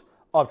fruit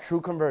of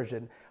true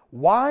conversion.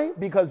 Why?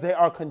 Because they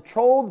are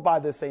controlled by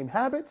the same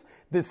habits,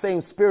 the same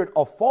spirit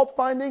of fault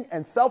finding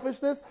and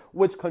selfishness,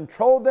 which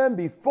controlled them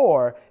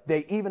before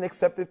they even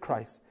accepted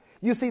Christ.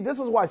 You see, this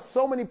is why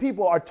so many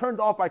people are turned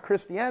off by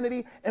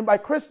Christianity and by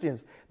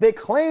Christians. They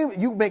claim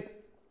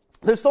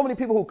there's so many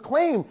people who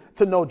claim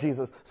to know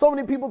Jesus, so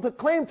many people to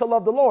claim to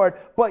love the Lord,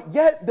 but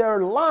yet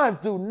their lives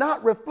do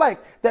not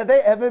reflect that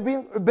they ever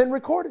been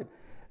recorded,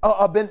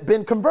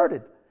 been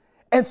converted.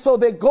 And so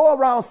they go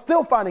around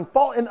still finding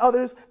fault in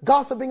others,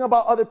 gossiping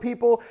about other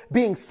people,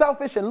 being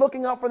selfish and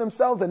looking out for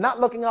themselves and not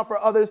looking out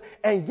for others.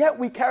 And yet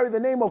we carry the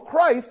name of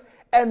Christ,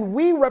 and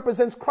we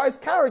represent Christ's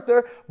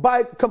character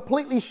by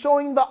completely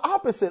showing the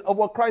opposite of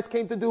what Christ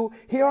came to do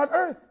here on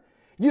earth.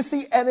 You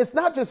see, and it's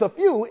not just a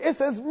few, it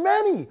says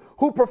many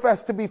who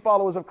profess to be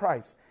followers of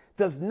Christ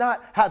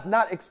have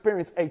not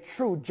experienced a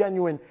true,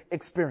 genuine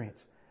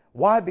experience.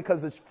 Why?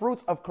 Because the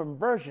fruits of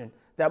conversion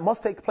that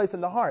must take place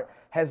in the heart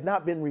has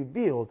not been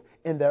revealed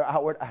in their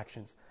outward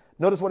actions.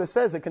 Notice what it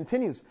says. It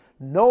continues.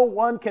 No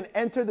one can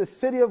enter the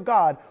city of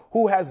God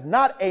who has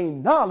not a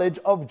knowledge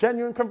of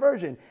genuine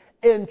conversion.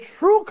 In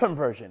true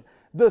conversion,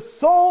 the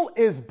soul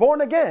is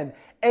born again.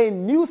 A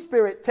new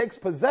spirit takes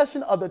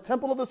possession of the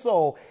temple of the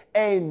soul.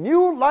 A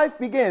new life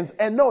begins.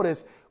 And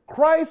notice,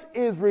 Christ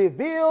is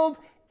revealed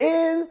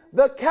in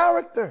the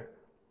character.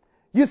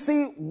 You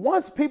see,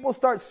 once people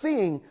start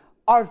seeing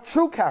our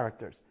true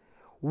characters,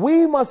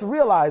 we must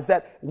realize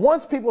that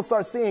once people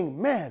start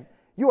seeing, man,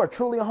 you are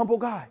truly a humble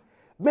guy.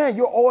 Man,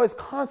 you're always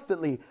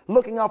constantly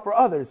looking out for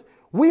others.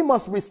 We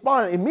must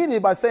respond immediately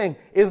by saying,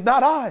 it's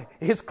not I,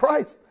 it's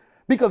Christ.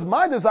 Because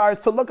my desire is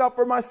to look out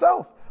for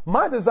myself.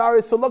 My desire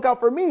is to look out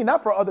for me,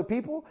 not for other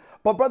people.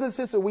 But brothers and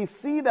sisters, we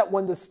see that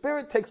when the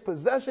Spirit takes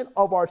possession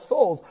of our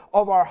souls,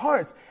 of our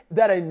hearts,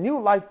 that a new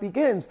life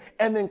begins.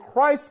 And then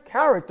Christ's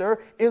character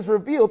is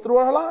revealed through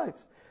our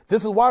lives.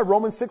 This is why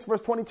Romans 6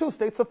 verse 22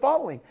 states the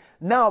following.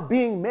 Now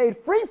being made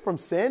free from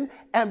sin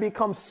and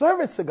become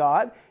servants to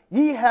God,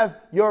 ye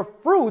have your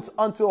fruits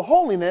unto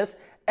holiness,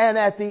 and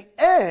at the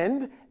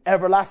end,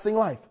 everlasting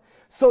life.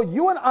 So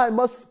you and I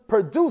must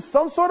produce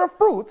some sort of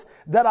fruit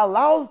that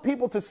allows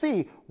people to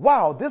see,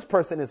 wow, this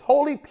person is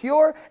holy,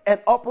 pure,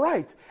 and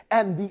upright.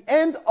 And the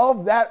end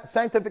of that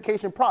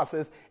sanctification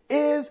process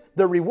is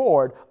the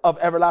reward of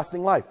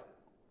everlasting life.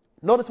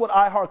 Notice what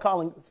Our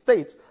Calling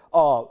states,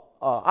 our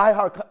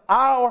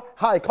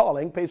High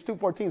Calling, page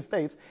 214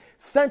 states,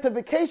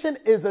 sanctification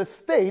is a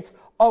state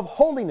of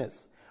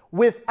holiness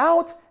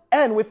without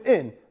and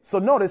within. So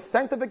notice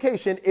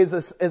sanctification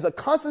is a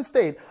constant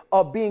state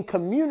of being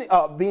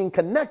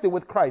connected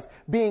with Christ,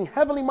 being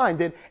heavenly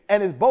minded,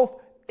 and is both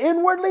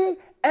inwardly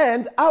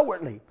and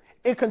outwardly.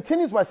 It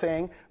continues by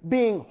saying,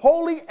 being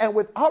holy and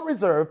without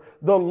reserve,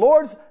 the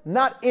Lord's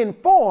not in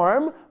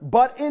form,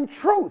 but in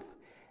truth.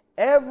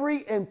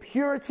 Every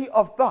impurity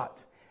of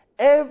thought,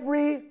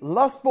 every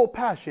lustful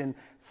passion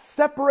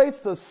separates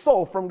the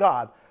soul from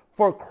God.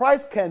 For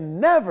Christ can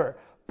never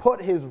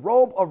put his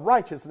robe of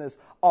righteousness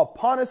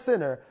upon a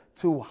sinner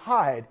to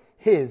hide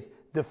his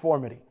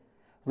deformity.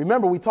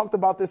 Remember, we talked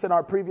about this in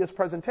our previous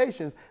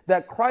presentations,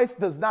 that Christ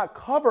does not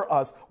cover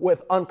us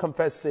with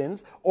unconfessed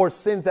sins or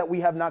sins that we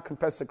have not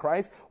confessed to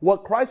Christ.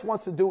 What Christ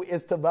wants to do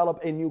is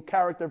develop a new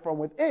character from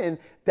within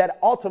that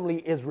ultimately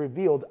is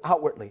revealed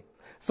outwardly.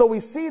 So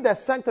we see that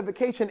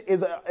sanctification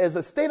is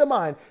a state of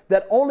mind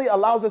that only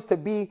allows us to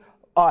be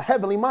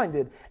heavenly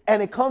minded,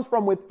 and it comes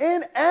from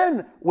within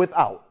and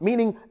without,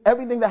 meaning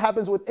everything that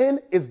happens within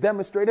is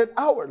demonstrated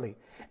outwardly.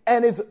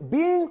 And it's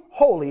being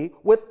holy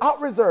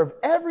without reserve.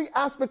 Every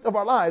aspect of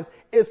our lives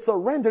is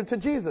surrendered to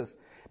Jesus.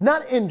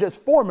 Not in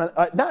just form,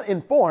 not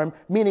in form,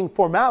 meaning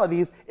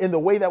formalities in the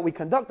way that we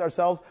conduct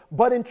ourselves,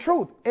 but in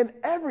truth, in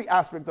every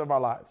aspect of our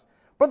lives.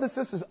 Brothers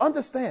and sisters,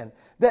 understand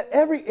that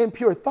every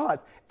impure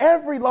thought,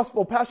 every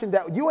lustful passion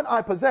that you and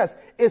I possess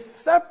is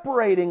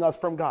separating us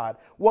from God.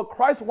 What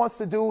Christ wants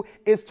to do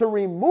is to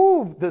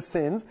remove the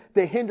sins,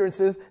 the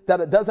hindrances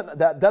that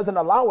doesn't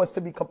allow us to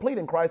be complete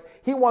in Christ.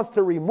 He wants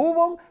to remove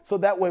them so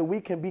that way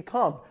we can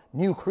become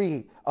new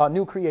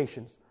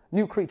creations,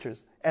 new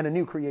creatures, and a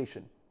new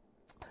creation.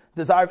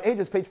 Desire of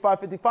Ages, page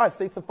 555,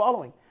 states the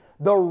following.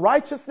 The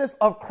righteousness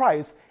of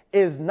Christ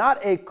is not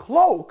a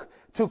cloak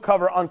to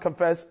cover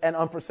unconfessed and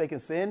unforsaken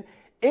sin.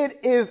 It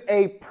is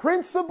a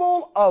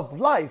principle of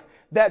life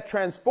that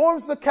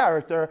transforms the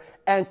character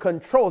and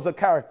controls the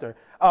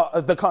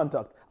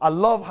conduct. I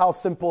love how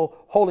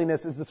simple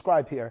holiness is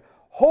described here.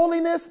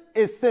 Holiness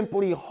is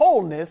simply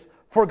wholeness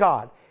for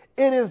God.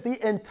 It is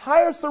the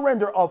entire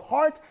surrender of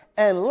heart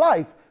and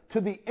life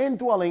to the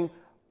indwelling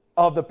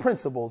of the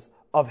principles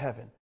of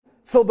heaven.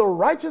 So the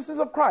righteousness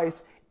of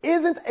Christ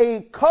isn't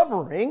a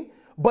covering,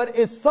 but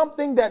it's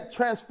something that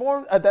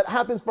transforms, that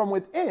happens from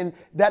within,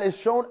 that is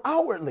shown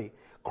outwardly.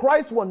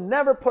 Christ will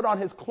never put on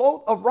his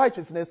cloth of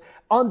righteousness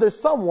under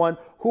someone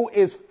who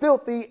is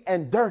filthy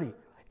and dirty.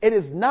 It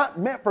is not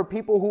meant for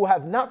people who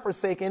have not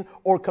forsaken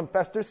or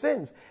confessed their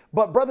sins.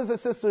 But brothers and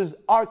sisters,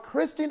 our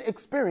Christian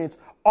experience,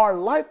 our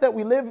life that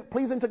we live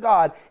pleasing to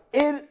God,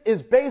 it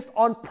is based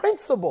on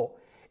principle.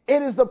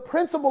 It is the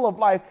principle of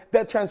life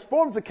that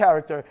transforms the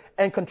character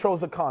and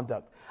controls the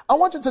conduct. I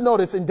want you to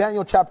notice in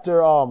Daniel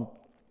chapter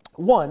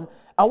 1,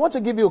 I want to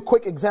give you a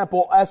quick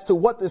example as to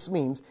what this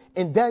means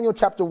in Daniel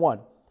chapter 1.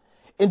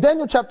 In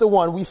Daniel chapter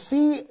 1, we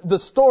see the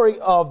story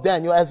of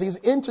Daniel as he's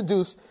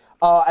introduced.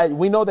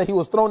 We know that he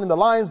was thrown in the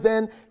lion's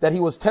den, that he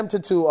was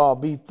tempted to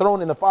be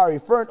thrown in the fiery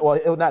furnace,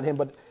 or not him,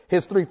 but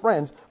his three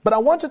friends. But I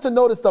want you to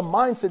notice the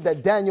mindset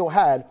that Daniel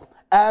had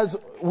as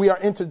we are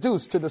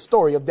introduced to the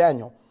story of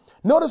Daniel.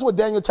 Notice what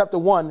Daniel chapter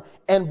 1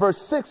 and verse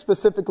 6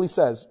 specifically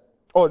says,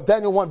 or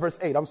Daniel 1 verse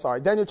 8, I'm sorry,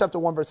 Daniel chapter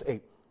 1 verse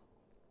 8.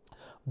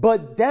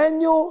 But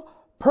Daniel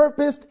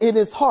purposed in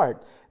his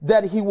heart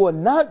that he would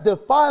not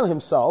defile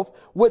himself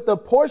with the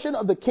portion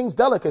of the king's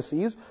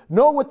delicacies,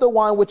 nor with the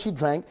wine which he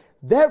drank.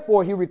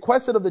 Therefore he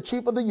requested of the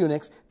chief of the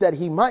eunuchs that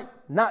he might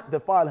not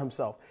defile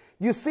himself.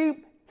 You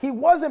see, he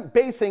wasn't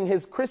basing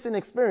his Christian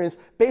experience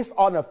based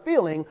on a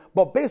feeling,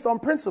 but based on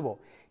principle.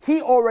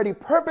 He already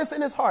purposed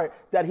in his heart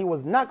that he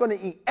was not going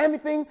to eat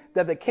anything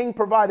that the king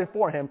provided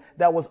for him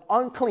that was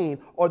unclean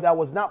or that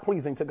was not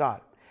pleasing to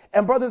God.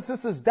 And brothers and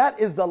sisters, that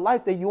is the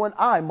life that you and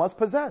I must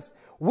possess.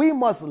 We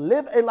must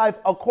live a life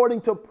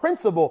according to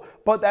principle,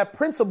 but that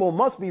principle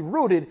must be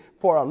rooted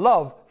for a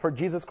love for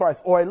Jesus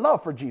Christ, or a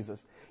love for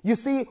Jesus. You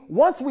see,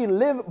 once we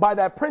live by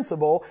that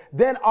principle,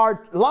 then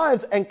our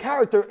lives and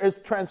character is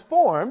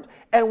transformed,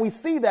 and we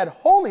see that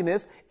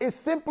holiness is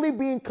simply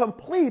being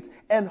complete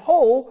and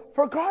whole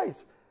for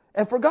Christ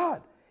and for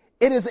God.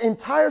 It is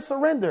entire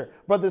surrender,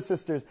 brothers and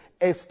sisters.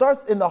 It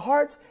starts in the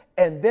heart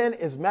and then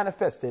is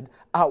manifested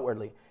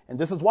outwardly. And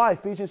this is why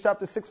Ephesians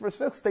chapter 6 verse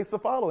 6 states the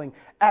following: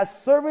 as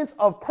servants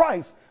of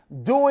Christ,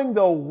 doing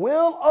the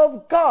will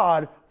of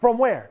God from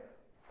where?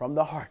 From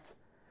the heart.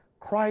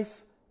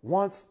 Christ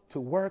wants to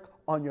work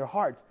on your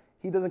heart.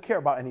 He doesn't care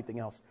about anything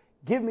else.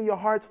 Give me your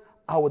heart,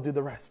 I will do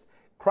the rest.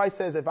 Christ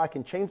says if I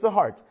can change the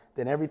heart,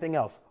 then everything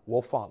else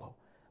will follow.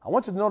 I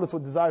want you to notice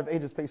what Desire of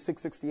Ages, page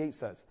 668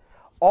 says.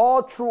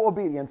 All true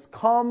obedience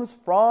comes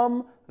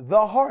from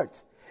the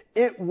heart.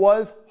 It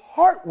was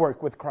heart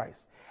work with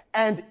Christ.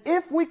 And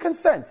if we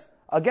consent,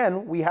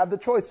 again, we have the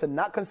choice to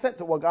not consent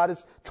to what God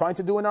is trying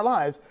to do in our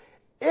lives.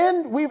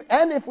 And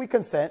if we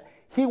consent,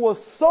 he will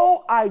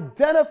so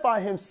identify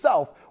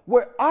himself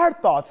with our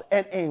thoughts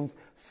and aims,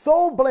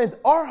 so blend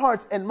our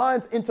hearts and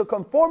minds into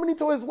conformity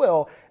to his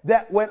will,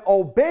 that when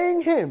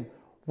obeying him,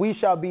 we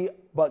shall be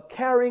but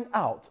carrying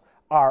out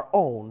our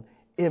own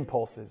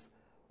impulses.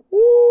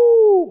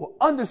 Woo!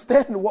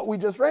 Understand what we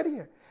just read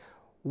here.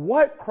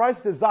 What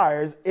Christ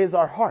desires is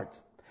our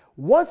heart.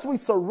 Once we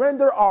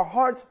surrender our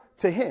hearts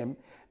to him,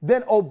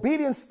 then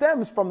obedience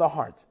stems from the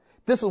heart.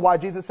 This is why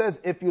Jesus says,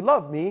 if you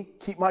love me,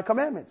 keep my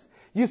commandments.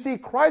 You see,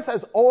 Christ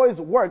has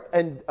always worked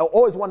and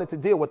always wanted to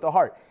deal with the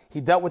heart.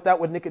 He dealt with that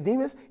with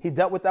Nicodemus. He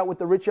dealt with that with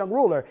the rich young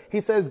ruler.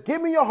 He says,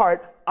 give me your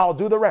heart, I'll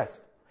do the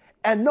rest.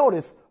 And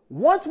notice,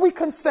 once we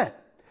consent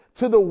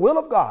to the will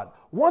of God,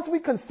 once we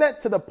consent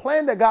to the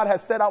plan that God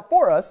has set out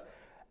for us,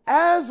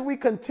 as we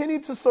continue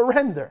to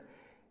surrender,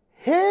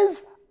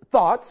 his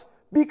thoughts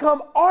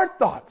become our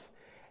thoughts.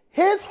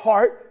 His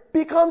heart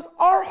becomes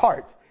our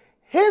heart.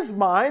 His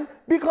mind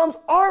becomes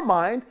our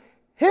mind.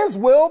 His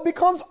will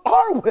becomes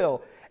our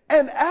will.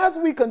 And as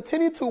we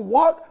continue to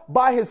walk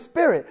by his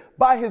Spirit,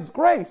 by his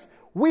grace,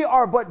 we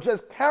are but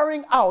just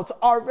carrying out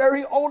our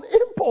very own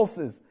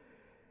impulses.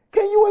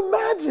 Can you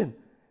imagine?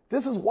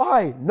 This is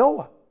why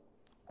Noah,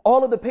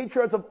 all of the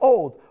patriarchs of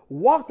old,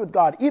 walked with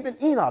God. Even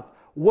Enoch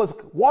was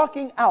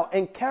walking out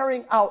and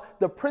carrying out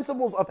the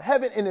principles of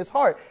heaven in his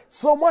heart,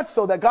 so much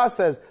so that God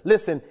says,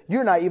 listen,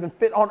 you're not even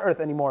fit on earth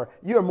anymore.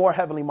 You're more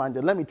heavenly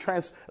minded. Let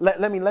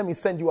me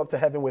send you up to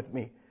heaven with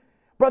me.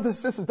 Brothers and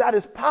sisters, that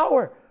is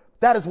power.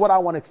 That is what I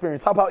want to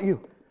experience. How about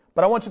you?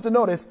 But I want you to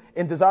notice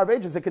in Desire of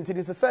Ages, it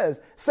continues to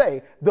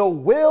say, the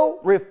will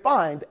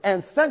refined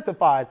and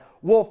sanctified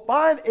will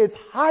find its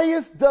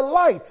highest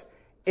delight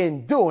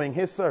in doing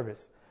his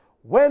service.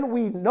 When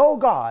we know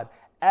God,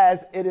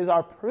 as it is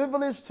our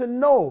privilege to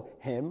know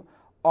him,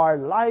 our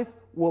life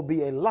will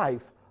be a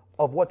life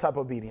of what type of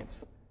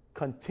obedience?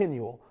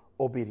 Continual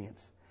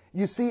obedience.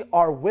 You see,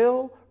 our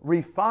will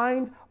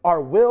refined,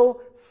 our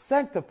will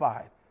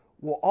sanctified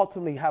will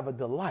ultimately have a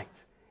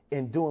delight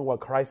in doing what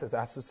Christ has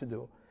asked us to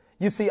do.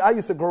 You see, I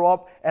used to grow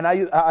up and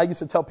I used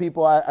to tell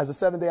people, as a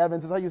Seventh-day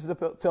Adventist, I used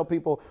to tell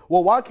people,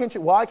 well, why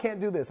can't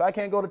do this? I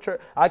can't go to church.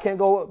 I can't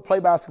go play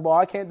basketball.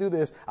 I can't do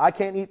this. I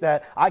can't eat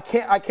that. I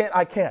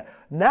can't.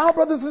 Now,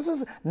 brothers and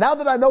sisters, now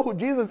that I know who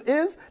Jesus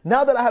is,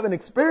 now that I have an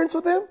experience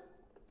with him,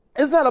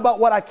 it's not about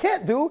what I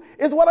can't do.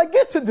 It's what I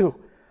get to do.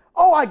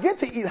 Oh, I get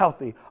to eat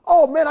healthy.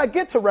 Oh, man, I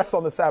get to rest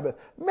on the Sabbath.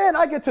 Man,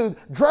 I get to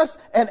dress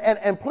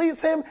and please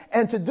him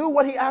and to do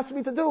what he asked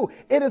me to do.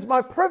 It is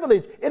my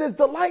privilege. It is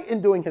delight in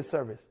doing his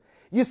service.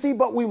 You see,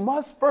 but we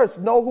must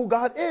first know who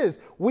God is.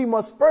 We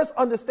must first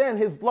understand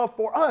his love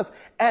for us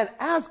and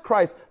ask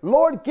Christ,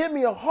 Lord, give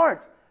me a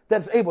heart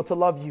that's able to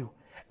love you.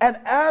 And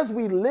as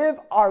we live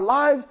our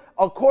lives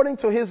according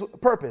to his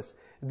purpose,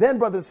 then,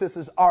 brothers and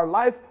sisters, our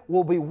life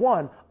will be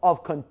one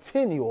of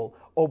continual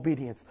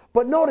obedience.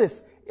 But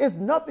notice, it's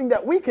nothing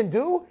that we can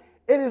do.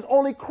 It is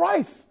only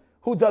Christ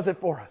who does it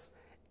for us.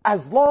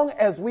 As long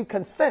as we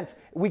consent,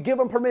 we give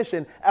him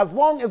permission. As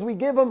long as we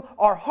give him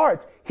our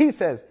heart, he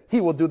says he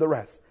will do the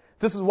rest.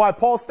 This is why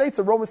Paul states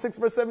in Romans 6,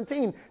 verse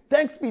 17,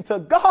 thanks be to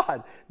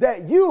God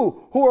that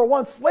you who were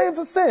once slaves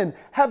of sin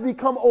have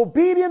become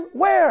obedient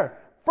where?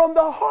 From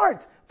the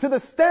heart to the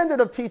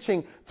standard of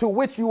teaching to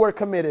which you were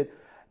committed.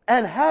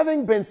 And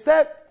having been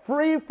set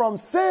free from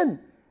sin,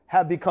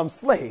 have become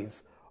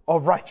slaves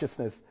of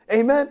righteousness.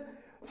 Amen.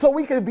 So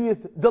we can be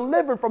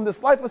delivered from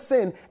this life of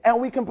sin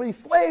and we can be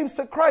slaves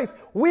to Christ.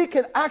 We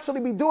can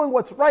actually be doing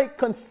what's right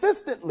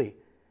consistently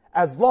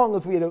as long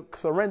as we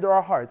surrender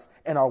our hearts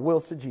and our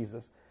wills to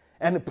Jesus.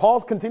 And Paul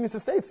continues to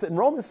state in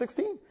Romans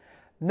 16,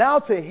 now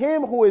to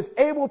him who is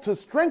able to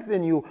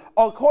strengthen you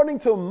according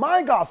to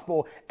my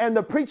gospel and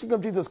the preaching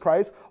of Jesus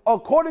Christ,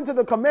 according to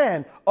the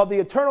command of the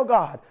eternal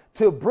God,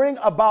 to bring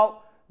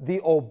about the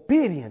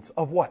obedience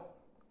of what?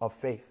 Of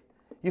faith.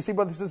 You see,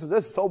 brothers and sisters,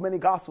 there's so many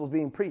gospels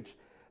being preached.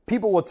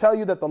 People will tell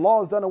you that the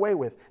law is done away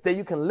with, that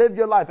you can live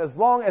your life as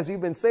long as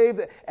you've been saved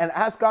and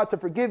ask God to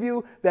forgive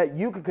you, that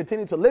you can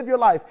continue to live your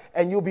life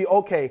and you'll be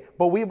okay.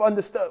 But we've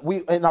understood,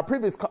 in our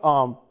previous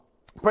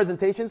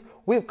presentations,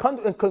 we've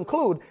come to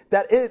conclude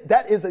that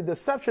that is a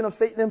deception of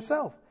Satan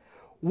himself.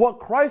 What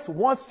Christ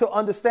wants to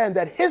understand,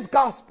 that his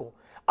gospel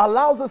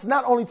allows us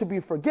not only to be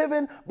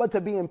forgiven, but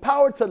to be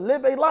empowered to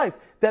live a life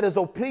that is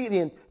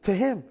obedient to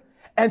him.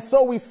 And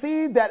so we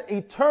see that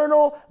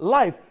eternal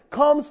life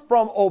comes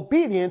from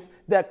obedience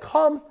that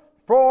comes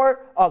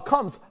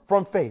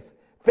from faith.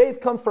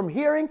 Faith comes from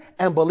hearing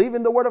and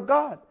believing the word of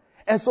God.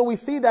 And so we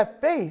see that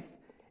faith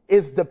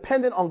is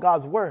dependent on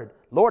God's word.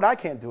 Lord, I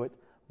can't do it,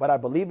 but I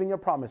believe in your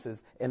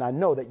promises, and I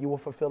know that you will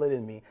fulfill it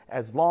in me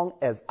as long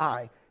as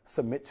I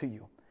submit to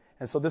you.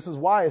 And so this is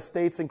why it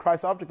states in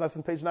Christ's Object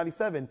Lesson, page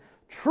 97,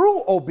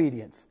 true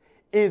obedience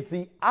is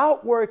the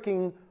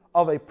outworking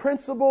of a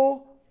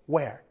principle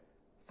where?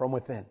 From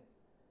within.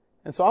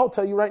 And so I'll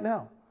tell you right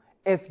now,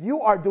 if you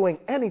are doing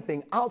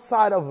anything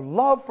outside of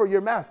love for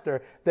your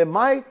master, then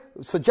my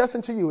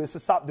suggestion to you is to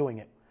stop doing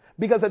it.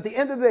 Because at the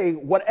end of the day,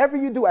 whatever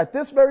you do at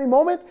this very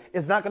moment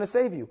is not going to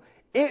save you.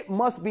 It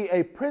must be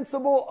a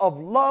principle of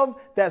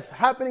love that's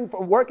happening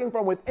from working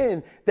from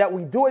within, that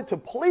we do it to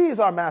please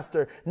our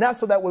master, not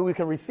so that way we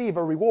can receive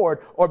a reward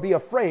or be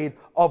afraid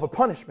of a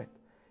punishment.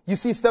 You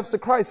see, Steps to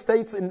Christ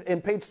states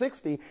in page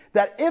 60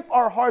 that if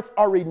our hearts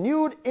are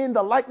renewed in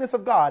the likeness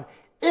of God,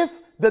 if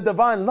the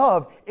divine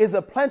love is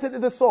implanted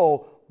in the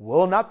soul,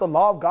 will not the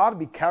law of God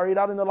be carried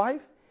out in the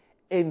life?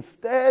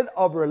 Instead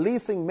of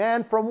releasing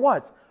man from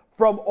what?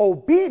 From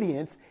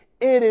obedience,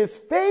 it is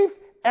faith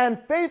and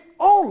faith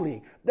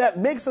only that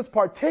makes us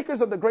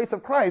partakers of the grace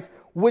of Christ,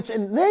 which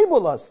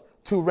enable us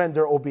to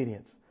render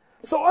obedience.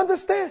 So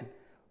understand,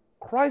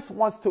 Christ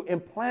wants to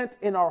implant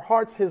in our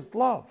hearts his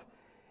love.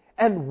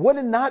 And would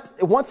it not,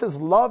 once his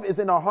love is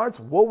in our hearts,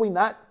 will we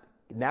not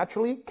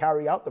naturally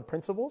carry out the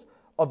principles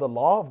of the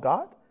law of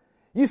God?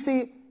 You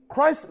see,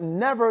 Christ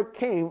never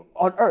came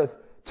on earth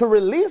to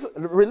release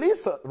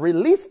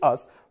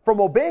us from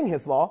obeying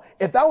his law.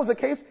 If that was the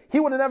case, he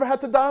would have never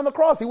had to die on the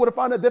cross. He would have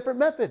found a different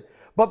method.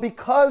 But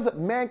because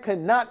man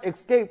cannot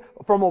escape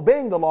from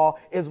obeying the law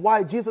is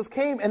why Jesus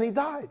came and he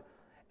died.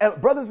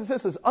 And brothers and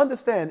sisters,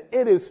 understand,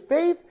 it is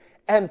faith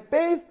and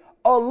faith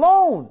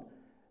alone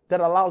that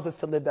allows us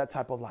to live that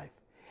type of life.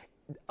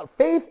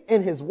 Faith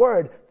in his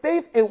word,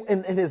 faith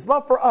in his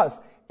love for us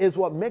is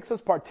what makes us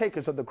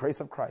partakers of the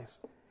grace of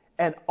Christ.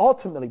 And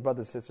ultimately,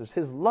 brothers and sisters,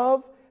 his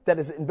love that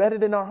is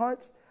embedded in our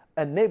hearts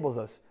enables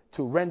us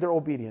to render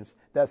obedience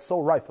that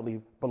so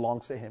rightfully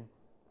belongs to him.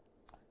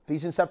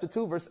 Ephesians chapter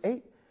 2, verse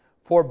 8.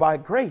 For by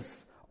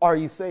grace are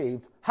ye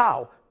saved.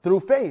 How?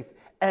 Through faith.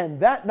 And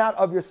that not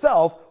of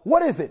yourself.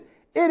 What is it?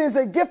 It is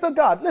a gift of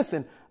God.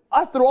 Listen,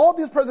 through all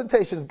these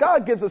presentations,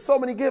 God gives us so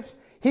many gifts.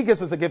 He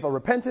gives us a gift of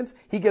repentance.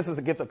 He gives us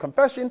a gift of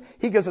confession.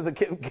 He gives us a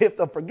gift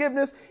of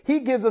forgiveness.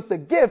 He gives us the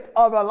gift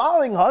of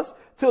allowing us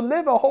to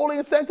live a holy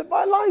and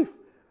sanctified life.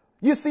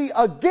 You see,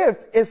 a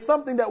gift is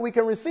something that we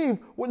can receive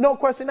with no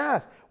question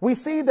asked. We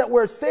see that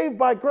we're saved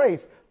by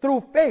grace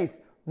through faith,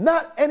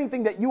 not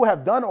anything that you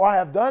have done or I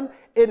have done.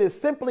 It is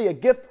simply a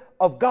gift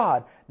of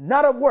God,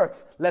 not of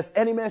works, lest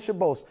any man should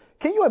boast.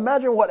 Can you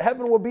imagine what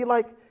heaven would be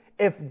like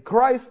if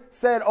Christ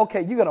said,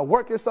 okay, you're going to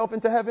work yourself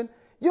into heaven?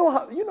 You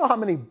know how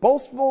many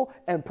boastful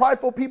and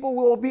prideful people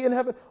will be in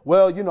heaven?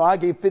 Well, I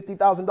gave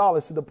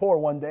 $50,000 to the poor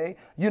one day.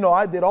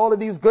 I did all of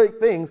these great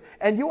things.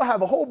 And you'll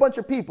have a whole bunch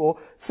of people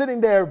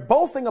sitting there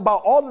boasting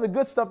about all of the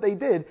good stuff they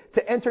did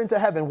to enter into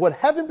heaven. Would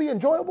heaven be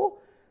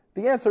enjoyable?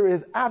 The answer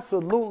is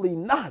absolutely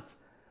not.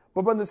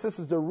 But brothers and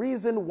sisters, the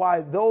reason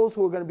why those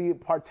who are going to be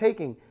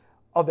partaking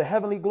of the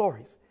heavenly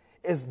glories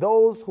is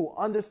those who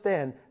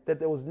understand that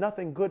there was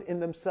nothing good in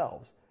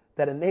themselves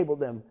that enabled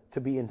them to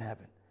be in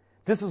heaven.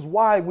 This is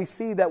why we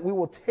see that we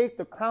will take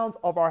the crowns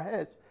of our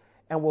heads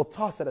and we'll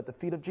toss it at the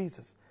feet of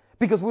Jesus.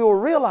 Because we will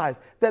realize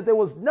that there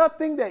was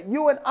nothing that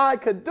you and I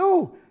could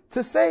do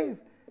to save.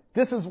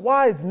 This is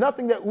why it's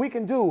nothing that we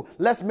can do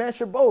lest man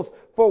should boast.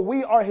 For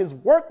we are his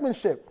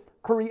workmanship,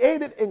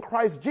 created in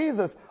Christ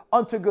Jesus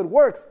unto good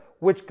works,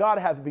 which God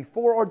hath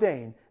before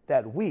ordained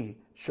that we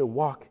should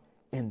walk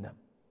in them.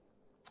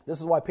 This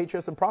is why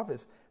Patriots and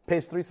Prophets,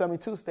 page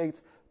 372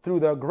 states, through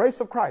the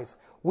grace of Christ,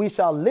 we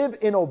shall live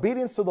in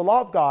obedience to the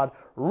law of God,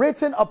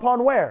 written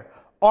upon where?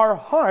 Our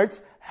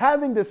hearts,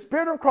 having the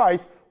Spirit of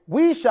Christ,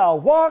 we shall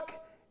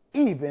walk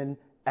even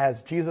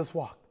as Jesus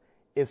walked.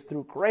 It's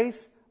through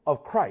grace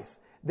of Christ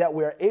that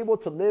we are able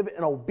to live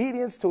in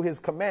obedience to his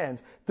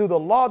commands, through the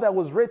law that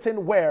was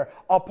written where?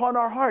 Upon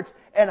our hearts.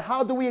 And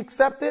how do we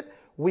accept it?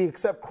 We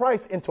accept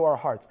Christ into our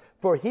hearts.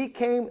 For he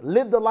came,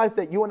 lived the life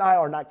that you and I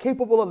are not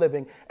capable of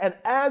living. And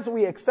as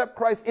we accept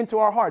Christ into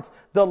our hearts,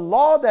 the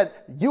law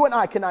that you and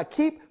I cannot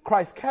keep,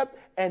 Christ kept.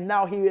 And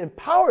now he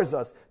empowers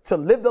us to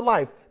live the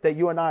life that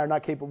you and I are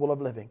not capable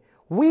of living.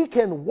 We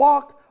can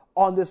walk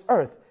on this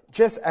earth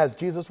just as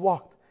Jesus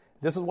walked.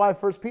 This is why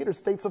 1 Peter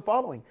states the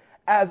following: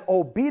 as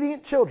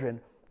obedient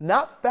children,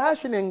 not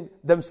fashioning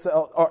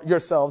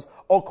yourselves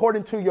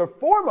according to your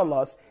former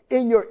lusts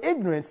in your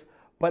ignorance,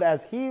 but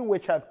as he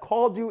which hath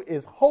called you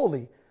is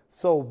holy,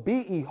 so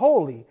be ye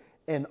holy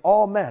in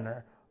all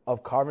manner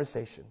of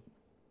conversation.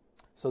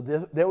 So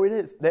there it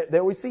is.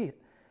 There we see it.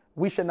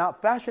 We should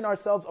not fashion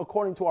ourselves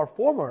according to our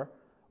former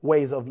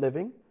ways of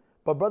living,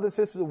 but brothers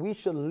and sisters, we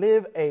should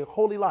live a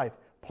holy life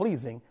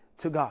pleasing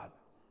to God.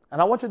 And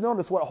I want you to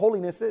notice what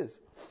holiness is.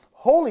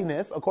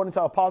 Holiness, according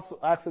to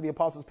Acts of the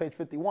Apostles, page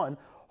 51,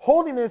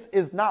 holiness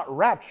is not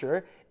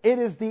rapture. It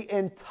is the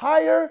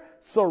entire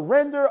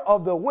surrender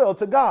of the will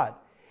to God.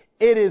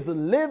 It is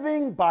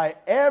living by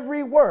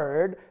every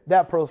word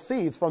that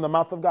proceeds from the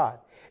mouth of God.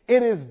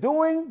 It is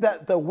doing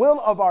that the will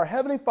of our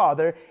Heavenly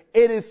Father.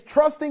 It is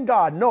trusting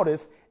God,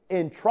 notice,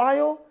 in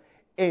trial,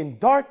 in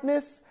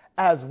darkness,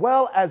 as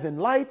well as in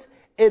light.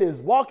 It is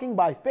walking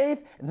by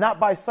faith, not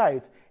by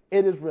sight.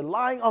 It is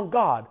relying on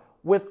God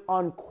with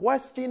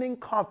unquestioning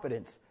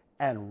confidence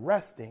and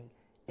resting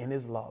in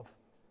his love.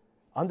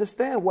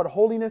 Understand what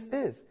holiness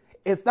is.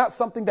 It's not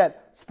something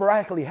that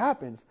sporadically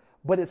happens,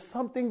 but it's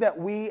something that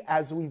we,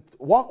 as we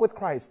walk with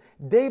Christ,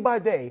 day by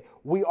day,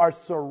 we are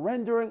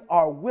surrendering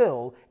our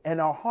will and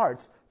our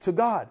hearts to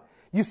God.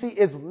 You see,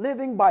 it's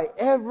living by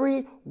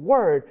every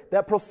word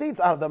that proceeds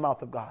out of the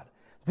mouth of God.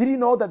 Did you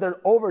know that there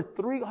are over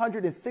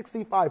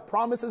 365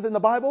 promises in the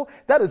Bible?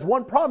 That is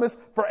one promise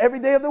for every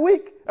day of the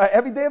week,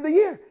 every day of the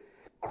year.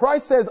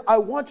 Christ says, I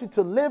want you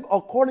to live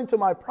according to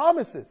my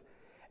promises.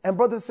 And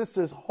brothers and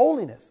sisters,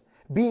 holiness,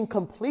 being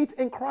complete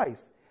in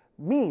Christ,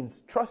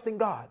 means trusting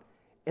God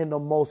in the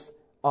most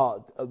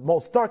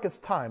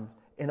darkest time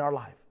in our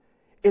life.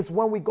 It's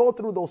when we go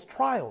through those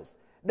trials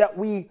that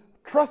we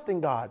trust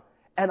in God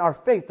and our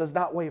faith does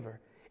not waver.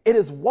 It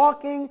is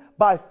walking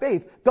by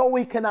faith. Though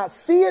we cannot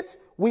see it,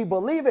 we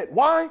believe it.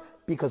 Why?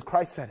 Because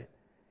Christ said it.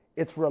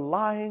 It's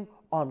relying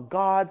on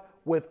God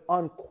with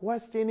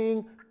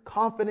unquestioning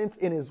confidence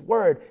in his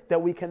word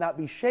that we cannot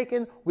be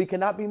shaken, we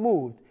cannot be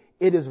moved.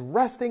 It is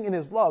resting in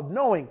his love,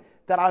 knowing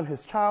that I'm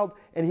his child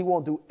and he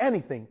won't do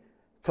anything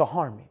to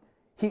harm me.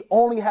 He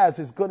only has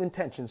his good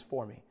intentions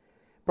for me.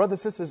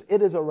 Brothers and sisters,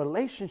 it is a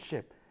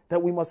relationship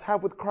that we must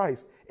have with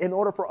Christ in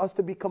order for us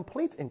to be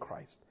complete in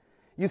Christ.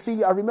 You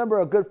see, I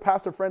remember a good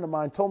pastor friend of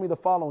mine told me the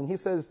following. He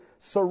says,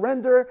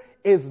 surrender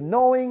is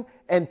knowing,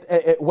 and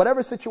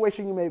whatever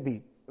situation you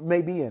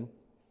may be in,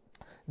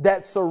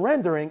 that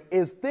surrendering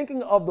is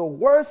thinking of the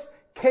worst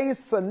case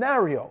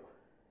scenario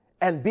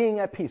and being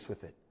at peace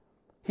with it.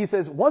 He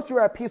says, once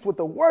you're at peace with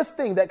the worst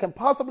thing that can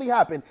possibly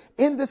happen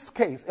in this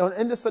case,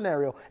 in this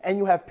scenario, and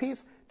you have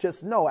peace,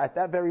 just know at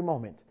that very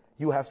moment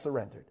you have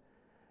surrendered.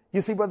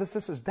 You see, brothers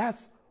and sisters,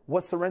 that's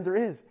what surrender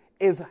is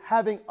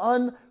having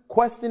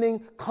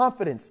unquestioning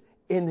confidence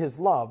in his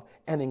love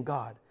and in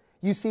God.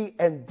 You see,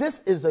 and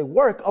this is a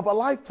work of a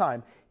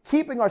lifetime.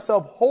 Keeping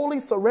ourselves wholly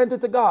surrendered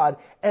to God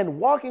and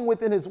walking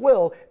within his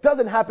will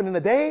doesn't happen in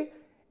a day.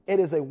 It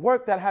is a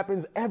work that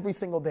happens every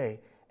single day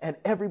and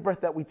every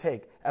breath that we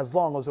take as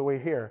long as we're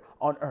here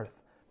on earth.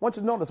 I want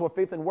you to notice what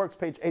Faith and Works,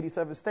 page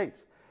 87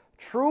 states.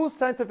 True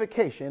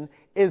sanctification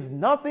is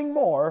nothing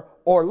more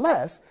or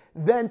less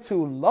than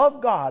to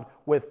love God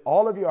with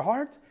all of your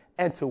heart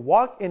and to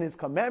walk in his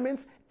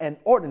commandments and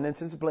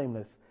ordinances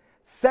blameless.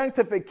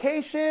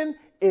 Sanctification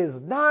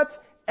is not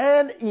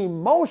an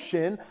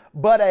emotion,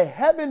 but a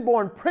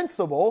heaven-born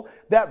principle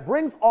that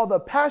brings all the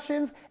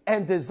passions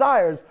and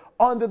desires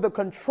under the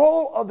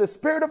control of the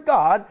Spirit of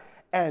God.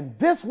 And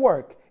this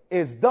work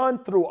is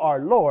done through our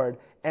Lord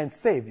and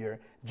Savior,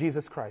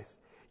 Jesus Christ.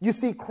 You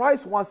see,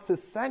 Christ wants to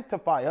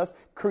sanctify us,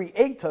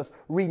 create us,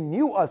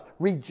 renew us,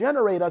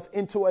 regenerate us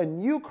into a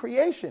new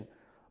creation.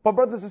 But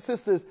brothers and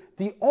sisters,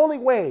 the only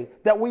way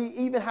that we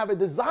even have a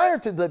desire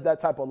to live that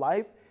type of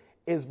life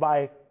is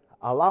by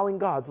allowing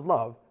God's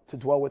love to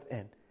dwell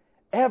within.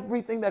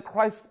 Everything that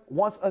Christ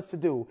wants us to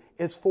do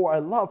is for a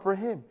love for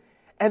him.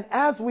 And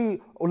as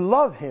we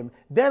love him,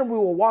 then we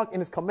will walk in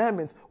his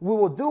commandments. We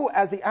will do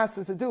as he asks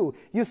us to do.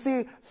 You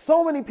see,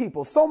 so many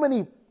people, so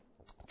many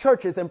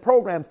churches and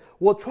programs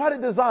will try to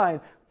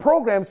design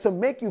programs to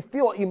make you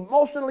feel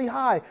emotionally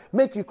high,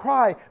 make you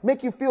cry,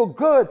 make you feel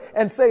good,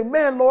 and say,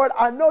 man, Lord,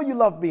 I know you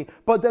love me.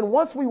 But then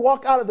once we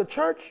walk out of the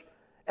church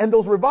and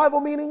those revival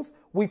meetings,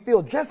 we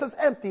feel just as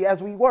empty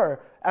as we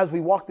were as we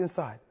walked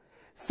inside.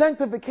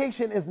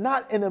 Sanctification is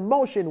not an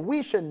emotion.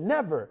 We should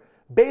never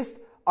base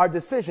our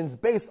decisions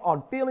based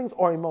on feelings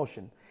or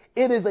emotion.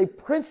 It is a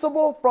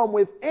principle from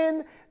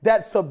within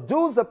that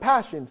subdues the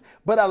passions,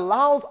 but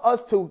allows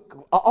us to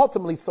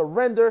ultimately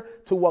surrender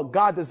to what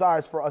God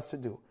desires for us to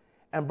do.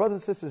 And brothers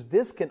and sisters,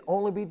 this can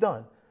only be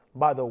done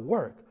by the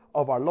work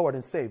of our Lord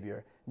and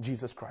Savior,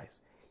 Jesus Christ.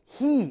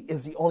 He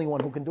is the only one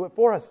who can do it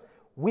for us.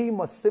 We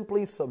must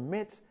simply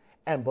submit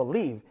and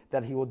believe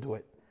that he will do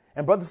it.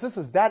 And brothers and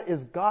sisters, that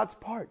is God's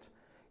part.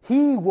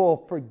 He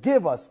will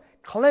forgive us,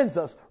 cleanse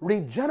us,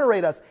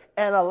 regenerate us,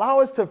 and allow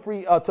us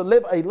to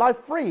live a life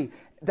free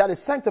that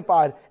is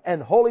sanctified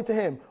and holy to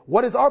him.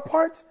 What is our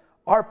part?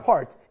 Our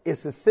part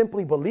is to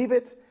simply believe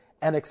it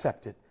and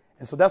accept it.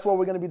 And so that's what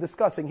we're going to be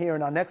discussing here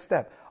in our next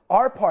step.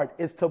 Our part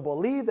is to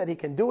believe that he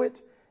can do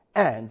it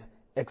and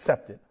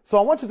accept it. So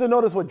I want you to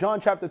notice what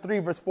John chapter 3,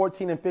 verse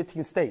 14 and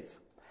 15 states.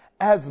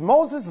 As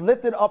Moses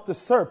lifted up the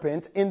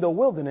serpent in the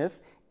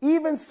wilderness,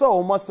 even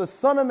so must the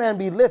Son of Man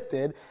be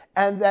lifted,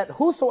 and that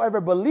whosoever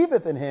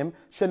believeth in him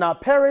should not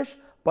perish,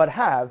 but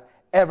have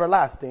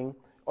everlasting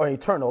or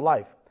eternal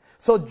life.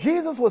 So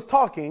Jesus was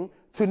talking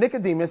to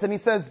Nicodemus, and he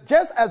says,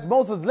 just as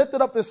Moses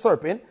lifted up the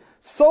serpent,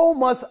 so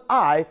must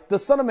I, the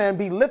Son of Man,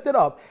 be lifted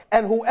up,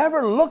 and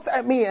whoever looks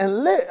at me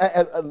and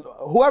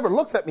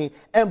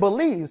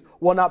believes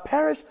will not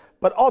perish,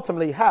 but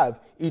ultimately have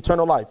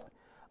eternal life.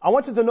 I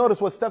want you to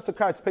notice what Steps to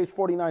Christ, page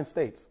 49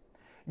 states.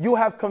 You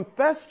have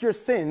confessed your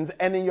sins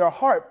and in your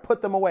heart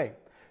put them away.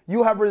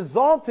 You have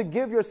resolved to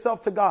give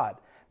yourself to God.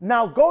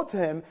 Now go to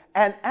him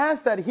and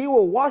ask that he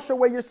will wash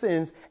away your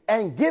sins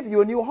and give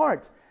you a new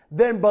heart.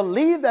 Then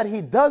believe that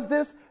he does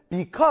this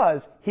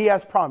because he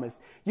has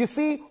promised. You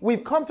see,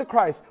 we've come to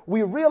Christ.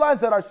 We realize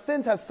that our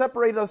sins have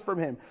separated us from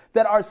him,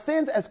 that our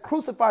sins has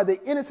crucified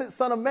the innocent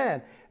Son of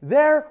Man.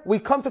 There we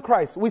come to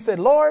Christ. We said,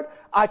 Lord,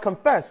 I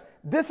confess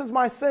this is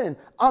my sin.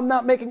 I'm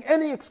not making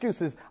any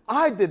excuses.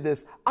 I did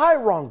this. I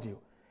wronged you.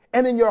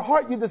 And in your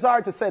heart, you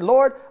desire to say,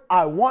 Lord,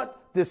 I want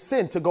this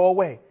sin to go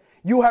away.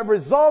 You have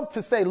resolved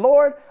to say,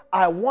 Lord,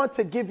 I want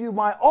to give you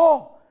my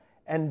all.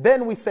 And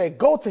then we say,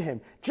 go to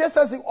him. Just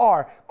as you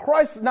are,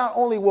 Christ not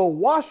only will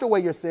wash away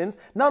your sins,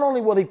 not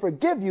only will he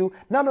forgive you,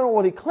 not only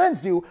will he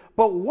cleanse you,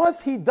 but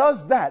once he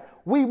does that,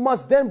 we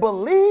must then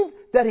believe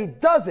that he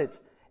does it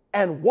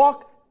and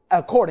walk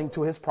according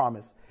to his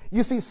promise.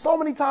 You see, so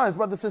many times,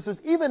 brothers and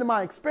sisters, even in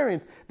my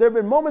experience, there have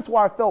been moments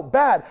where I felt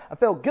bad. I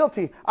felt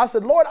guilty. I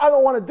said, Lord, I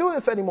don't want to do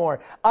this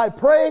anymore. I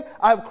pray.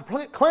 I've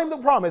claimed the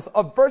promise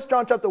of 1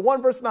 John chapter 1,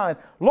 verse 9.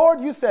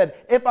 Lord, you said,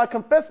 if I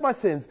confess my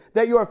sins,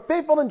 that you are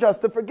faithful and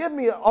just to forgive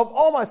me of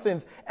all my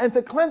sins and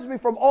to cleanse me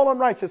from all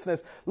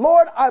unrighteousness.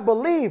 Lord, I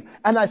believe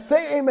and I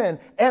say amen.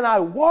 And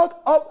I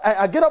walk up,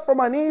 I get up from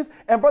my knees.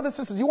 And brothers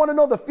and sisters, you want to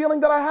know the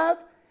feeling that I have?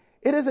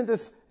 It isn't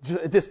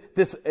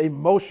this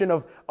emotion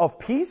of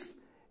peace.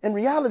 In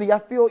reality, I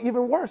feel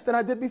even worse than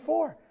I did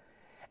before.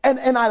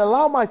 And I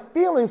allow my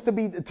feelings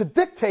to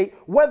dictate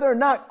whether or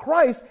not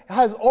Christ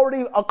has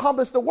already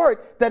accomplished the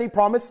work that he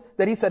promised,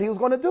 that he said he was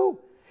going to do.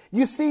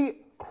 You see,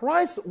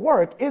 Christ's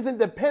work isn't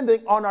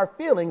dependent on our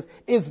feelings,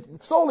 is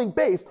solely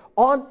based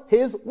on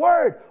his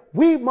word.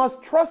 We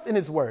must trust in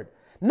his word,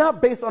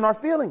 not based on our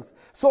feelings.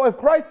 So if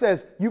Christ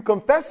says you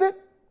confess it,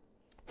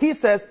 he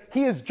says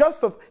he is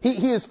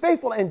he is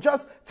faithful and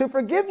just to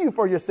forgive you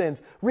for your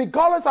sins,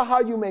 regardless of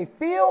how you may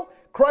feel.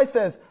 Christ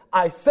says,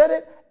 I said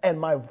it and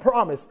my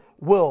promise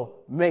will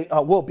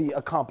be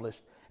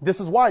accomplished. This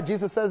is why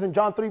Jesus says in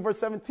John 3, verse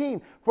 17,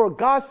 for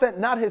God sent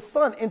not his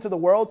son into the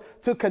world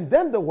to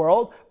condemn the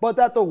world, but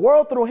that the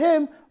world through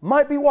him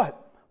might be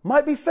what?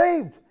 Might be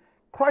saved.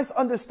 Christ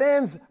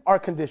understands our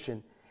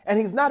condition, and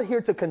he's not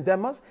here to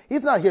condemn us.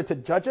 He's not here to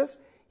judge us.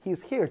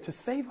 He's here to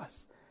save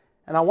us.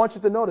 And I want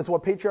you to notice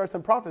what Patriarchs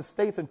and Prophets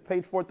states in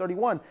page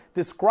 431,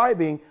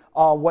 describing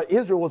what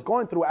Israel was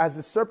going through as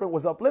the serpent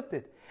was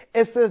uplifted.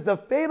 It says the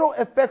fatal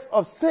effects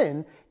of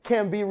sin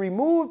can be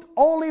removed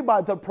only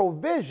by the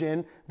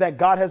provision that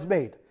God has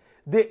made.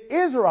 The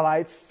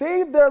Israelites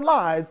saved their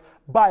lives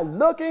by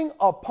looking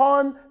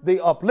upon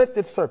the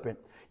uplifted serpent.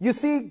 You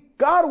see,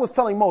 God was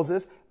telling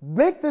Moses,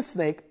 make this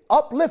snake,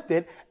 uplift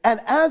it,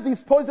 and as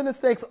these poisonous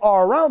snakes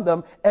are around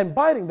them and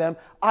biting them,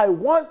 I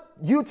want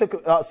you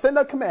to send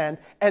a command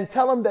and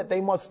tell them that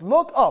they must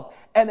look up.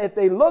 And if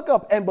they look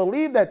up and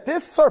believe that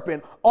this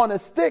serpent on a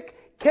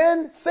stick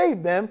can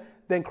save them,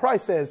 then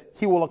Christ says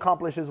he will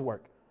accomplish his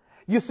work.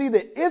 You see,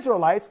 the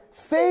Israelites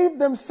saved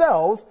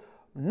themselves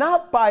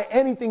not by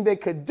anything they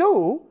could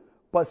do,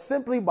 but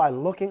simply by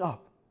looking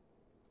up.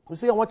 You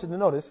see, I want you to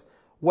notice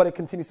what it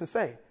continues to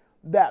say.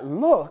 That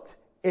looked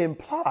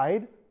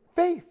implied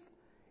faith.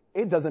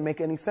 It doesn't make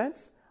any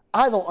sense.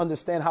 I don't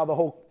understand how the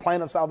whole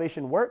plan of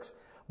salvation works.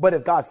 But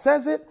if God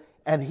says it,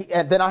 and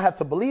then I have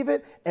to believe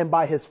it, and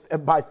by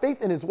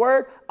faith in his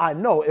word, I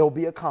know it will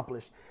be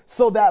accomplished.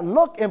 So that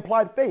look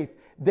implied faith.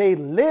 They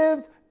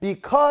lived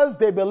because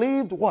they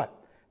believed what?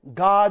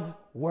 God's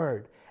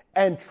word,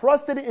 and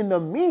trusted in the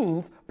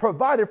means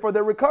provided for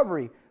their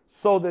recovery,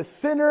 so the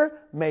sinner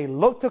may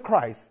look to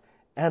Christ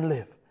and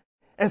live.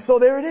 And so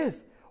there it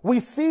is. We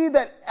see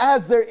that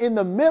as they're in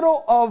the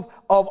middle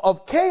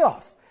of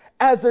chaos,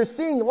 as they're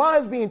seeing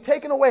lives being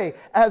taken away,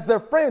 as their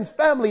friends,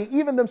 family,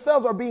 even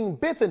themselves are being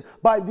bitten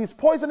by these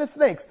poisonous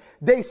snakes,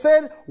 they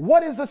said,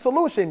 what is the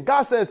solution?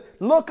 God says,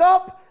 look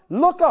up,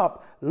 look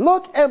up,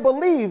 look and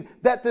believe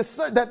that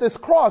this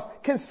cross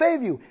can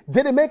save you.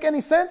 Did it make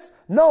any sense?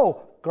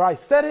 No.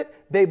 Christ said it.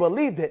 They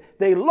believed it.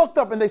 They looked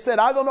up and they said,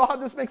 I don't know how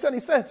this makes any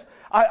sense.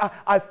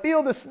 I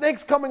feel the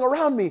snakes coming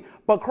around me.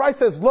 But Christ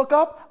says, look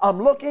up.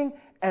 I'm looking.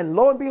 And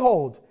lo and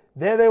behold,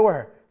 there they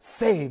were,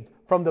 saved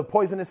from the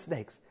poisonous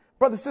snakes.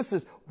 Brothers and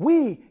sisters,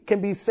 we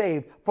can be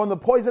saved from the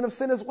poison of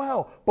sin as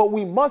well. But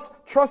we must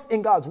trust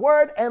in God's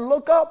word and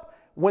look up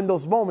when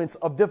those moments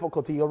of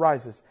difficulty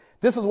arises.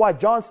 This is why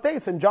John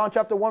states in John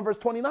chapter 1, verse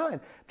 29,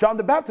 John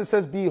the Baptist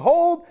says,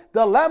 behold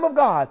the Lamb of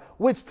God,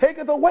 which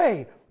taketh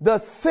away the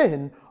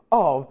sin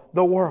of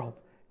the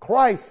world.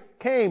 Christ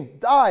came,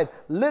 died,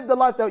 lived the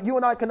life that you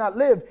and I cannot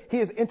live. He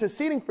is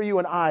interceding for you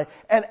and I.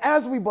 And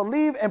as we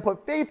believe and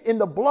put faith in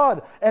the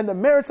blood and the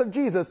merits of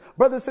Jesus,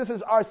 brothers and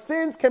sisters, our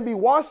sins can be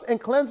washed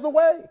and cleansed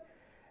away.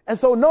 And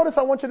so notice,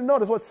 I want you to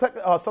notice what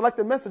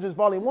Selected Messages,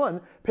 volume 1,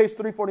 page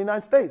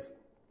 349 states.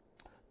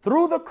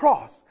 Through the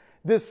cross,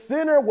 this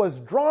sinner was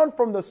drawn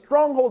from the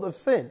stronghold of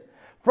sin,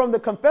 from the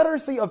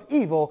confederacy of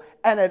evil,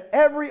 and at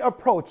every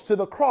approach to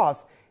the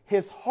cross,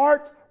 his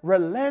heart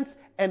relents,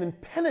 and in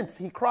penance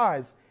he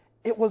cries,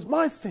 it was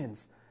my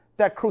sins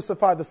that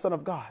crucified the Son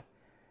of God.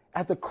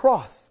 At the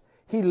cross,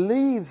 he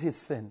leaves his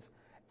sins,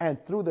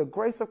 and through the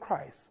grace of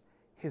Christ,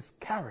 his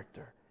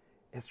character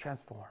is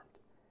transformed.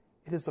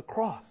 It is the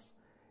cross.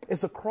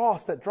 It's a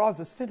cross that draws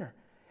the sinner.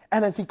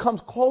 And as he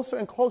comes closer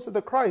and closer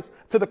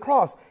to the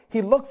cross,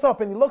 he looks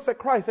up and he looks at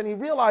Christ and he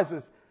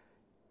realizes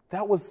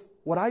that was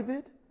what I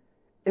did.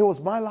 It was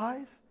my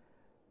lies,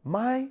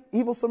 my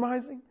evil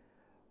surmising,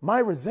 my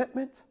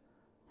resentment,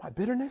 my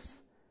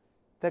bitterness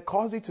that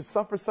caused you to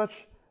suffer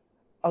such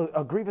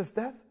a grievous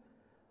death.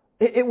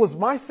 It was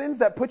my sins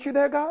that put you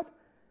there, God.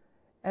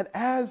 And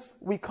as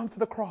we come to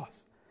the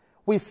cross,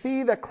 we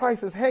see that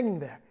Christ is hanging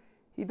there.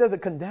 He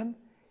doesn't condemn.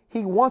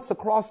 He wants the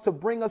cross to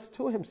bring us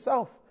to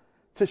himself,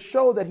 to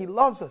show that he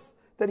loves us,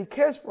 that he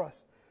cares for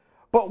us.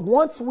 But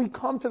once we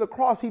come to the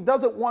cross, he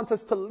doesn't want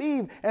us to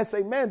leave and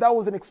say, man, that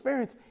was an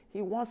experience.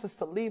 He wants us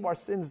to leave our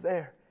sins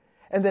there.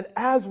 And then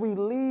as we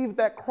leave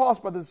that cross,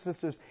 brothers and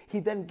sisters, he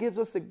then gives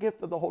us the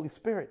gift of the Holy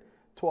Spirit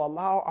to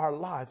allow our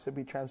lives to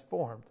be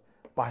transformed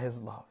by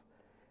his love.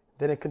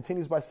 Then it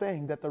continues by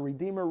saying that the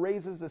Redeemer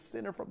raises the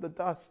sinner from the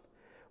dust,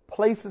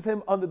 places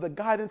him under the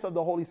guidance of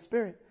the Holy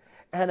Spirit.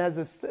 And as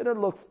the sinner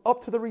looks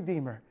up to the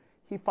Redeemer,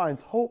 he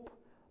finds hope,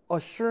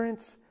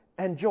 assurance,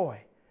 and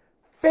joy.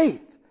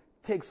 Faith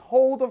takes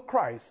hold of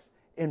Christ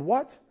in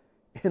what?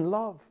 In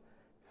love.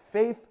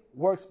 Faith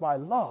works by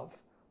love,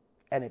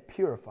 and it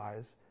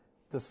purifies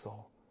the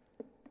soul.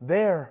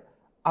 There,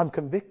 I'm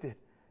convicted.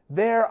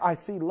 There, I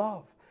see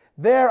love.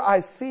 There, I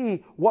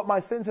see what my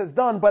sins has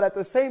done. But at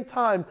the same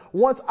time,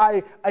 once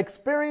I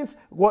experience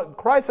what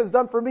Christ has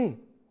done for me,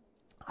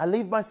 I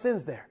leave my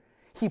sins there.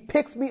 He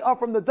picks me up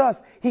from the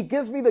dust. He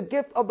gives me the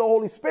gift of the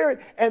Holy Spirit.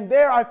 And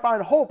there I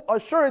find hope,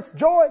 assurance,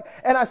 joy.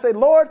 And I say,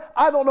 Lord,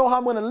 I don't know how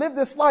I'm going to live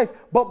this life,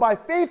 but by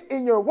faith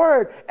in your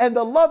word and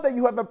the love that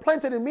you have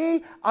implanted in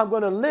me, I'm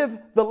going to live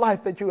the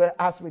life that you have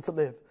asked me to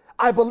live.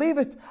 I believe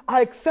it.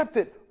 I accept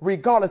it,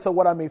 regardless of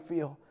what I may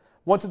feel.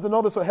 I want you to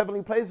notice what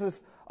Heavenly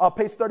Places,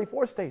 page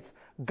 34 states.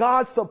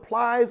 God's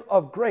supplies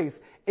of grace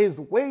is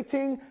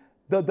waiting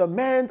the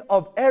demand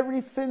of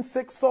every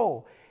sin-sick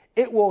soul.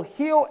 It will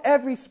heal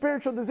every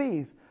spiritual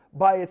disease.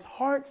 By its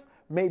hearts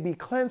may be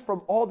cleansed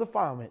from all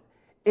defilement.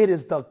 It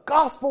is the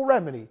gospel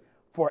remedy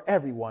for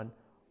everyone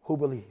who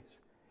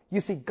believes. You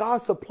see, God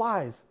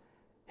supplies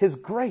his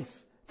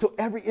grace to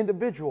every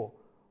individual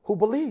who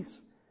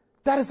believes.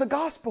 That is the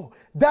gospel.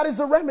 That is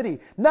the remedy.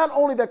 Not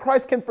only that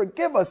Christ can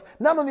forgive us,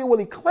 not only will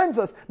he cleanse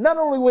us, not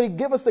only will he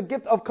give us the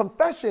gift of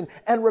confession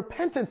and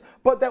repentance,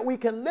 but that we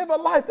can live a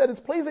life that is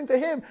pleasing to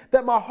him,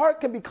 that my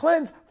heart can be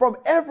cleansed from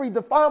every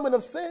defilement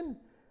of sin.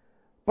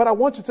 But I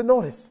want you to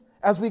notice,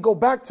 as we go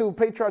back to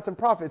patriarchs and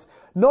prophets,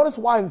 notice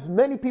why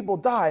many people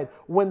died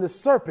when the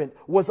serpent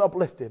was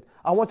uplifted.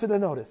 I want you to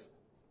notice.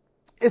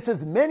 It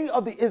says, many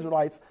of the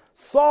Israelites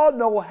saw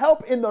no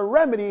help in the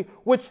remedy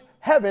which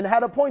heaven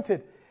had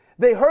appointed.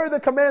 They heard the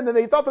command and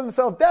they thought to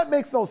themselves, that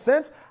makes no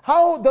sense.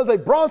 How does a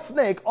bronze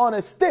snake on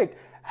a stick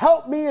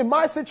help me in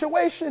my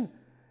situation?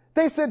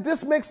 They said,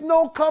 this makes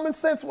no common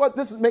sense.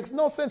 This makes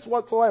no sense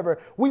whatsoever.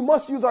 We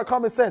must use our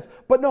common sense.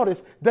 But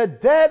notice, the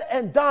dead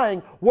and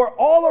dying were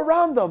all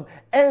around them,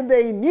 and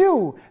they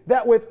knew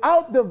that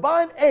without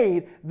divine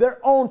aid, their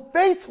own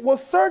fate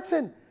was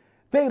certain.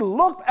 They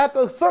looked at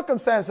the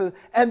circumstances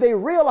and they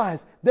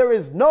realized there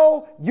is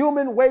no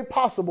human way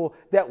possible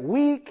that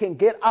we can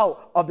get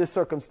out of this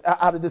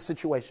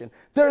situation.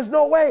 There is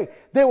no way.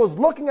 They was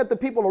looking at the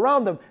people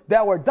around them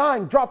that were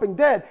dying, dropping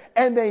dead,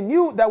 and they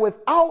knew that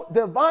without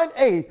divine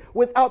aid,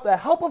 without the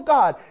help of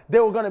God, they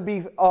were going to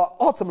be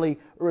ultimately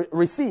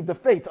receive the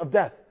fate of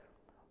death.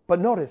 But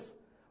notice,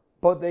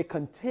 but they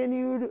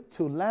continued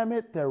to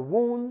lament their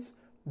wounds,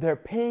 their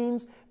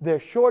pains, their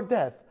short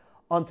death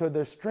until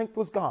their strength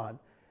was gone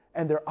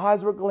and their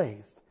eyes were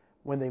glazed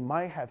when they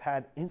might have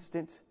had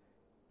instant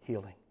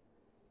healing.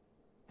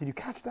 Did you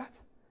catch that?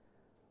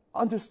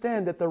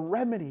 Understand that the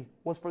remedy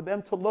was for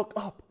them to look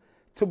up,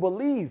 to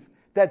believe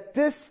that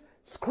this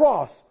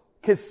cross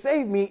can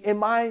save me in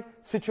my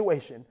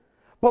situation.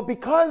 But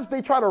because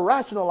they try to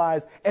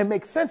rationalize and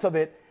make sense of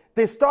it,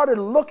 they started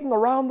looking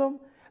around them.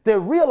 They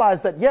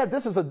realized that, yeah,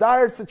 this is a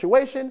dire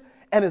situation,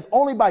 and it's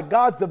only by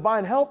God's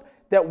divine help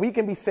that we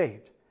can be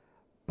saved.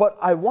 But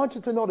I want you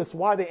to notice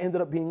why they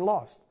ended up being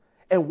lost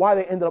and why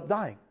they ended up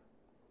dying.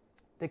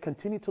 They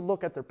continued to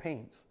look at their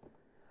pains.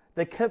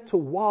 They kept to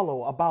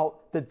wallow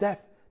about the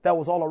death that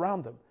was all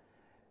around them.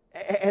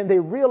 And they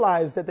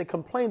realized that they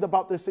complained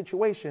about their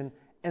situation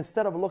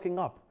instead of looking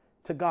up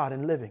to God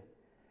and living.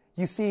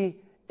 You see,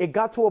 it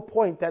got to a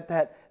point that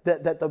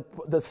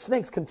the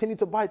snakes continued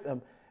to bite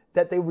them,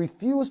 that they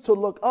refused to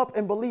look up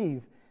and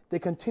believe. They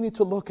continued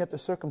to look at the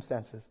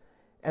circumstances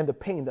and the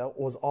pain that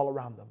was all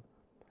around them.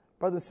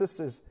 Brothers and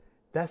sisters,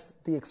 that's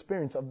the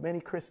experience of many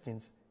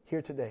Christians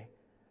here today.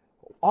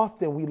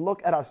 Often we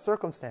look at our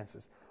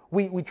circumstances.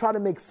 We try to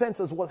make sense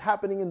of what's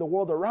happening in the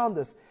world around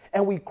us.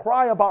 And we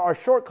cry about our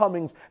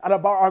shortcomings and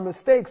about our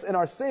mistakes and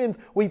our sins.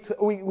 We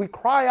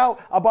cry out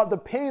about the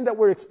pain that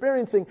we're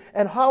experiencing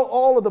and how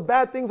all of the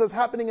bad things that's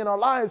happening in our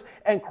lives.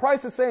 And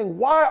Christ is saying,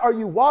 why are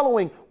you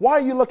wallowing? Why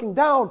are you looking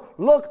down?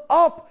 Look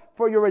up,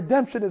 for your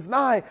redemption is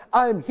nigh.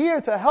 I am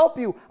here to help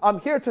you. I'm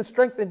here to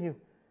strengthen you.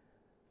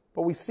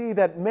 But we see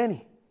that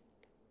many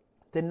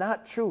did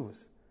not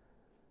choose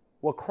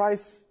what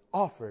Christ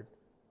offered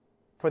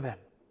for them.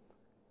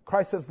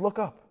 Christ says, look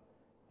up.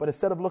 But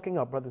instead of looking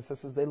up, brothers and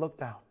sisters, they looked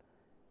down.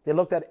 They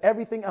looked at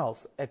everything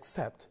else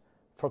except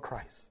for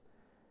Christ.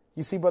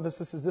 You see, brothers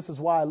and sisters, this is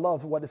why I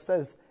love what it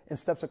says in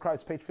Steps of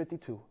Christ, page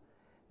 52.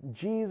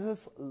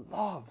 Jesus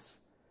loves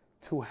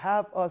to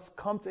have us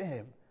come to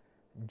him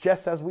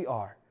just as we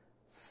are,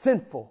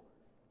 sinful,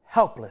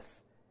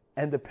 helpless,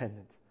 and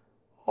dependent.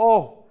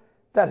 Oh,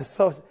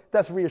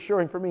 that's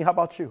reassuring for me. How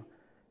about you?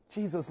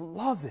 Jesus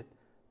loves it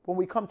when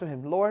we come to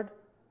him. Lord,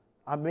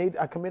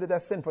 I committed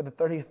that sin for the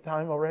 30th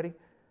time already.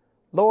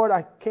 Lord,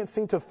 I can't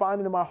seem to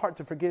find it in my heart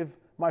to forgive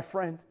my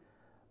friend.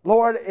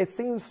 Lord, it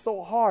seems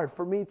so hard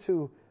for me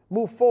to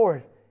move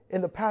forward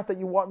in the path that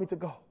you want me to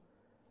go.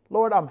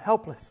 Lord, I'm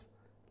helpless.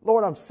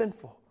 Lord, I'm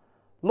sinful.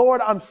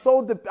 Lord, I'm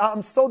so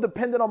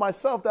dependent on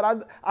myself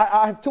that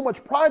I have too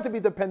much pride to be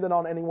dependent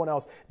on anyone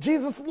else.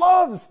 Jesus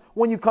loves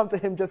when you come to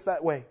him just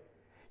that way.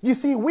 You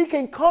see, we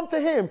can come to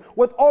him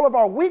with all of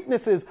our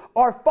weaknesses,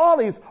 our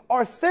follies,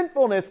 our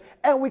sinfulness,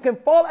 and we can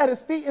fall at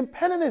his feet in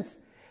penitence.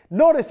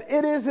 Notice,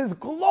 it is his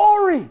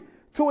glory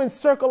to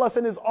encircle us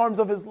in his arms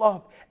of his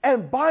love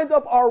and bind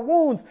up our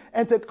wounds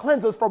and to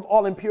cleanse us from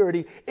all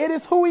impurity. It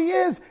is who he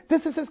is.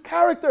 This is his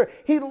character.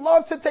 He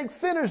loves to take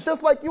sinners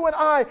just like you and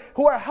I,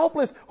 who are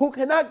helpless, who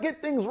cannot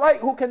get things right,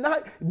 who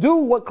cannot do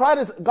what God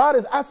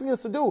is asking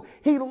us to do.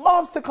 He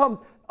loves to come.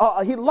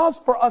 He loves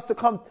for us to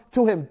come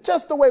to him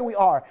just the way we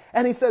are.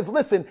 And he says,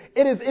 listen,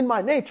 it is in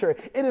my nature.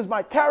 It is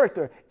my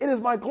character. It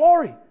is my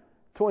glory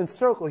to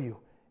encircle you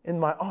in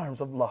my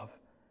arms of love.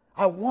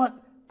 I want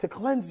to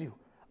cleanse you.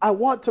 I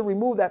want to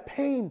remove that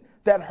pain,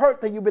 that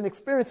hurt that you've been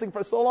experiencing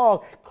for so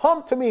long.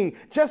 Come to me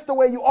just the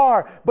way you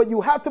are, but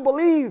you have to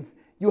believe.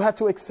 You have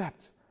to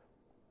accept.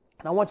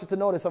 And I want you to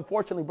notice,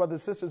 unfortunately,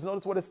 brothers and sisters,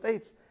 notice what it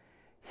states.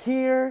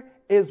 Here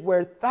is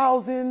where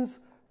thousands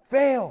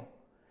fail.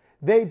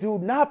 They do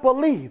not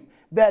believe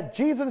that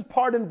Jesus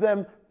pardoned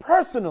them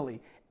personally,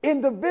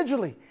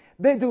 individually.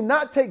 They do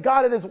not take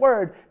God at his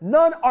word.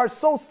 None are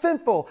so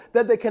sinful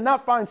that they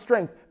cannot find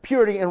strength,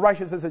 purity, and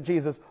righteousness in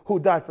Jesus who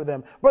died for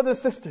them.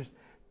 Brothers and sisters,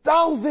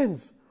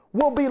 thousands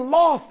will be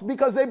lost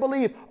because they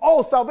believe,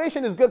 oh,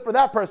 salvation is good for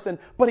that person,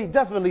 but he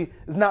definitely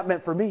is not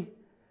meant for me.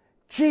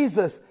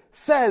 Jesus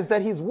says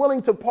that he's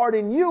willing to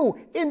pardon you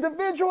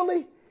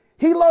individually.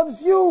 He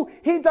loves you.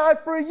 He died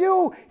for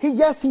you. He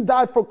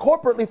died for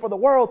corporately for the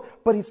world,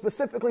 but he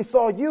specifically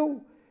saw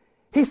you.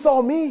 He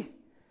saw me.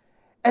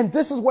 And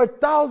this is where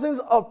thousands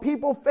of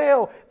people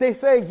fail. They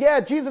say,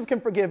 yeah, Jesus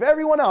can forgive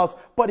everyone else,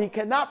 but he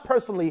cannot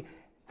personally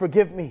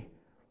forgive me.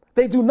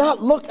 They do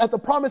not look at the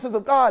promises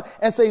of God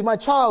and say, my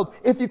child,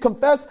 if you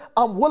confess,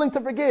 I'm willing to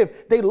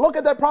forgive. They look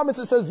at that promise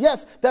and says,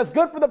 yes, that's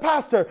good for the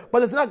pastor,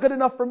 but it's not good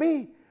enough for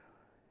me.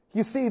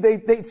 You see,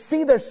 they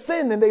see their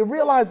sin and they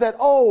realize that,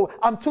 oh,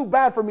 I'm too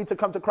bad for me to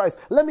come to Christ.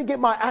 Let me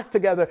get my act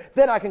together,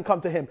 then I can come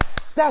to him.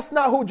 That's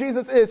not who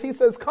Jesus is. He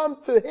says,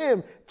 come to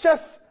him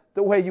just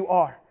the way you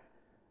are.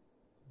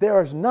 There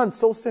is none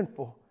so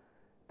sinful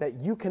that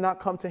you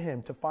cannot come to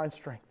him to find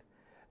strength.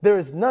 There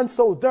is none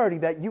so dirty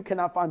that you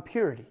cannot find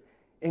purity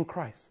in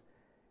Christ.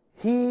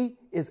 He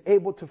is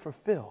able to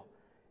fulfill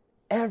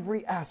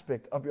every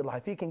aspect of your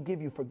life. He can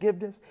give you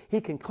forgiveness. He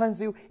can cleanse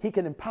you. He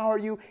can empower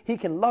you. He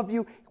can love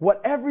you.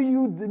 Whatever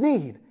you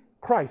need,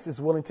 Christ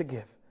is willing to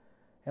give.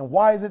 And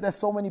why is it that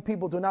so many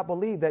people do not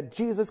believe that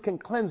Jesus can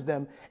cleanse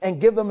them and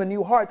give them a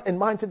new heart and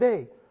mind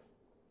today?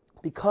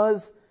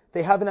 Because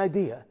they have an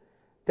idea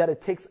that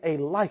it takes a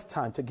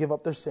lifetime to give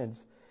up their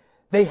sins.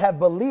 They have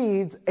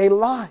believed a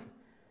lie.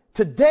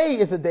 Today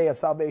is a day of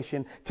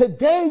salvation.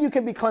 Today you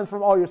can be cleansed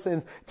from all your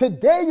sins.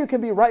 Today you can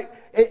be right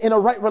in a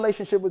right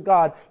relationship with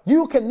God.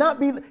 You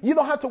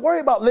don't have to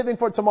worry about living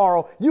for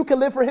tomorrow. You can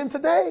live for him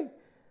today.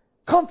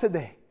 Come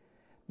today.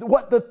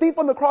 What the thief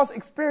on the cross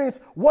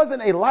experienced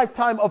wasn't a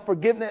lifetime of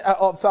forgiveness,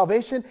 of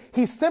salvation.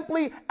 He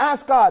simply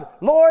asked God,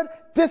 Lord,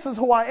 this is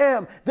who I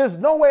am. There's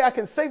no way I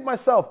can save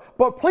myself,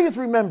 but please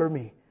remember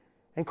me.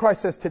 And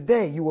Christ says,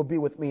 today you will be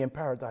with me in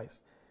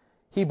paradise.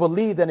 He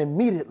believed, and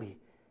immediately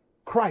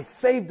Christ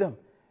saved him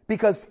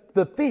because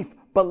the thief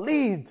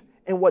believed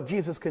in what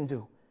Jesus can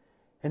do.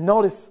 And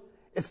notice,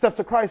 in Steps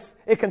to Christ,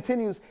 it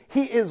continues.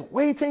 He is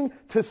waiting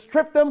to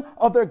strip them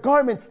of their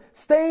garments,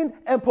 stained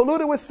and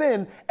polluted with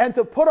sin, and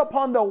to put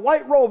upon the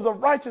white robes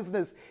of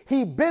righteousness.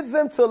 He bids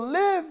them to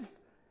live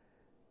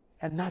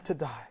and not to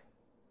die.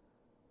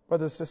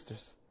 Brothers and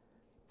sisters,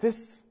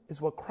 this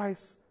is what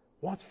Christ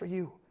wants for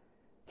you.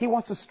 He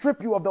wants to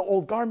strip you of the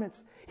old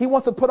garments. He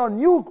wants to put on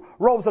new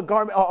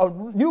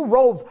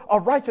robes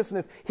of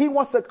righteousness. He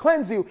wants to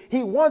cleanse you.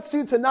 He wants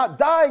you to not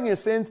die in your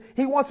sins.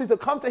 He wants you to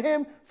come to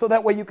him so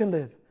that way you can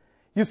live.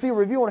 You see,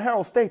 Review and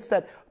Herald states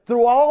that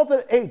through all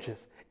the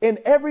ages, in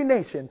every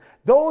nation,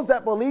 those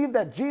that believe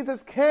that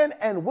Jesus can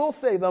and will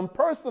save them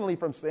personally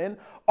from sin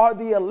are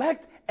the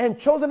elect and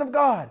chosen of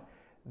God.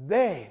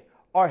 They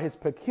are his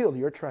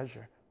peculiar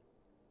treasure.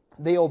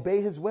 They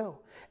obey his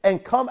will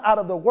and come out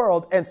of the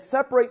world and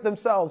separate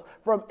themselves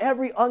from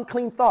every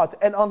unclean thought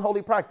and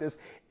unholy practice.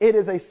 It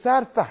is a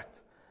sad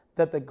fact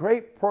that the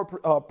great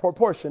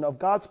proportion of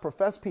God's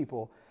professed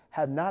people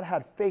have not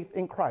had faith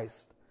in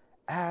Christ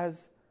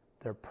as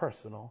their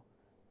personal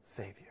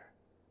Savior.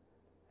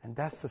 And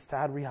that's the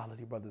sad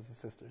reality, brothers and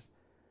sisters.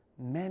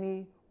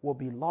 Many will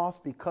be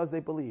lost because they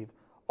believe,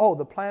 oh,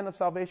 the plan of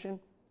salvation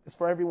is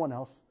for everyone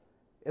else.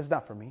 It's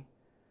not for me.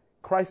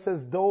 Christ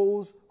says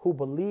those who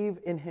believe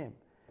in him,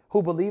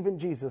 who believe in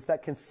Jesus,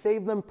 that can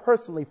save them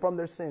personally from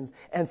their sins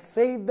and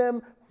save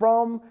them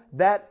from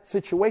that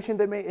situation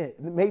they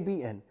may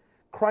be in.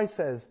 Christ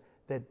says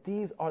that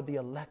these are the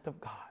elect of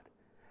God.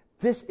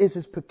 This is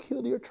his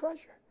peculiar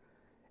treasure.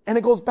 And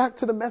it goes back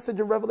to the message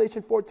in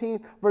Revelation 14,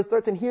 verse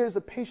 13. Here is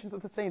the patience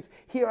of the saints.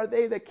 Here are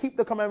they that keep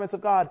the commandments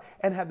of God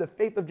and have the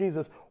faith of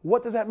Jesus.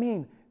 What does that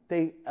mean?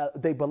 They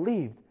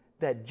believed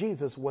that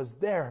Jesus was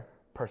their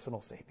personal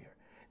Savior.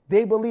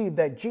 They believed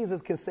that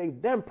Jesus can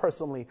save them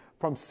personally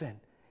from sin.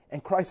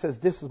 And Christ says,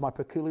 this is my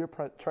peculiar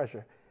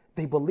treasure.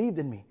 They believed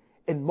in me.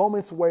 In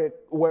moments where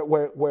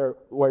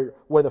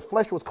the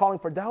flesh was calling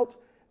for doubt,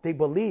 they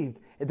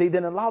believed. They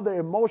didn't allow their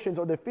emotions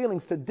or their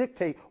feelings to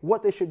dictate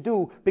what they should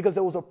do, because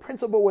there was a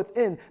principle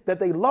within that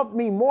they loved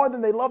me more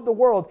than they loved the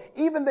world.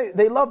 Even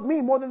they loved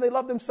me more than they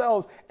loved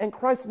themselves. And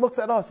Christ looks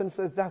at us and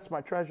says, that's my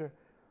treasure.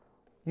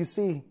 You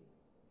see,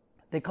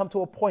 they come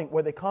to a point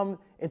where they come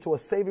into a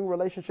saving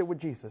relationship with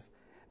Jesus.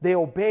 They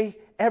obey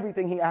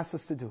everything he asks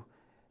us to do.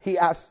 He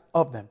asks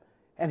of them.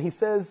 And he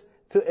says,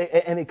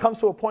 and it comes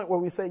to a point where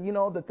we say, you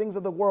know, the things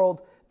of the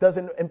world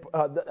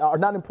are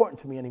not important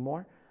to me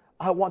anymore.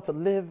 I want to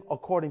live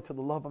according to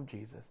the love of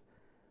Jesus.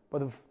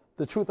 But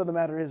the truth of the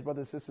matter is,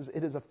 brothers and sisters,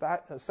 it is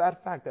a sad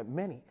fact that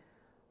many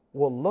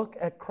will look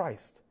at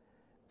Christ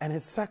and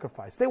his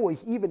sacrifice. They will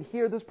even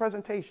hear this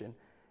presentation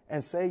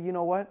and say, you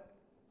know what?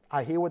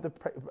 I hear what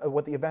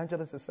the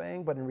evangelist is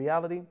saying, but in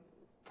reality,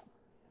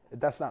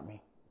 that's not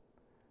me.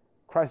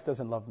 Christ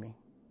doesn't love me.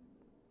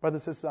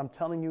 Brothers and sisters, I'm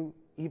telling you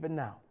even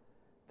now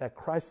that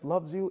Christ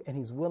loves you and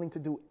he's willing to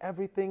do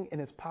everything in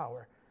his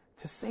power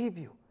to save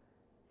you.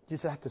 You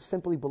just have to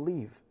simply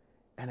believe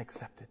and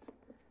accept it.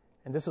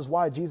 And this is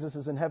why Jesus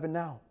is in heaven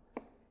now.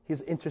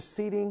 He's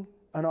interceding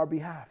on our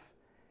behalf.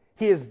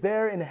 He is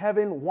there in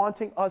heaven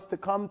wanting us to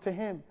come to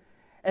him.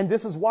 And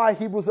this is why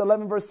Hebrews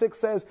 11 verse 6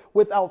 says,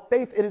 without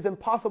faith it is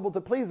impossible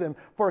to please him.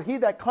 For he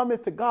that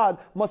cometh to God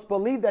must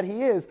believe that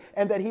he is,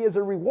 and that he is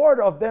a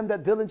rewarder of them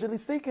that diligently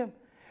seek him.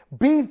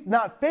 Be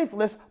not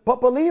faithless,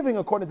 but believing,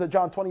 according to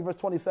John 20 verse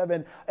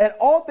 27. And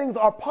all things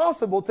are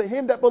possible to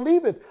him that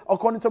believeth,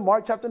 according to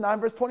Mark chapter 9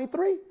 verse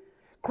 23.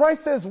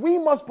 Christ says we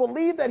must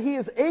believe that he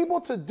is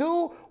able to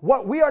do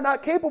what we are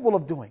not capable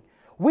of doing.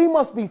 We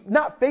must be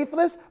not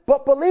faithless,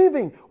 but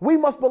believing. We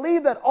must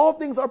believe that all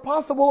things are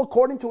possible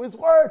according to his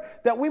word,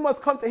 that we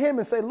must come to him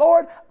and say,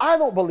 Lord, I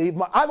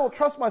don't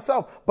trust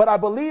myself, but I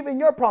believe in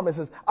your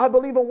promises. I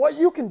believe in what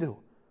you can do.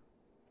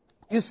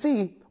 You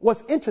see,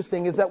 what's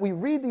interesting is that we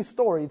read these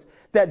stories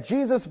that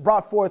Jesus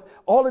brought forth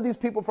all of these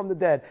people from the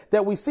dead,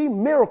 that we see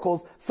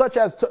miracles such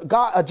as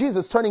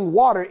Jesus turning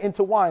water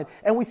into wine.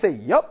 And we say,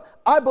 yep,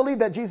 I believe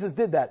that Jesus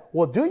did that.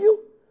 Well, do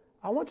you?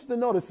 I want you to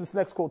notice this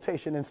next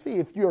quotation and see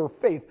if your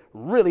faith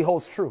really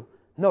holds true.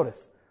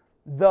 Notice,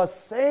 the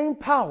same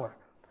power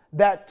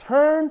that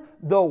turned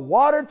the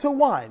water to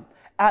wine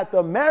at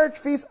the marriage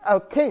feast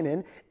of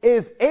Canaan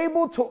is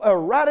able to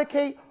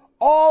eradicate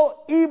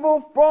all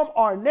evil from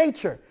our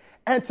nature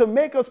and to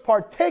make us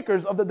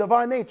partakers of the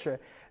divine nature.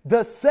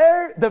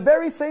 The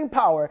very same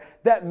power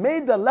that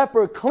made the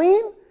leper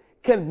clean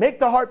can make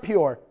the heart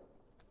pure,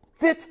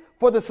 fit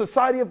for the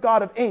society of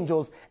God, of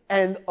angels,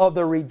 and of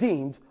the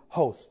redeemed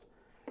host.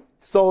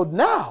 So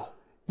now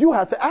you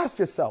have to ask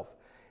yourself,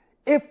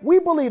 if we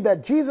believe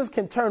that Jesus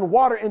can turn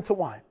water into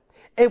wine,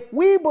 if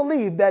we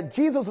believe that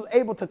Jesus was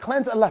able to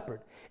cleanse a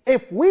leopard,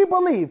 if we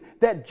believe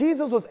that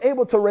Jesus was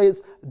able to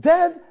raise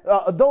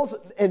those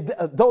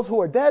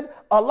who are dead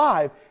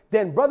alive,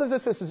 then brothers and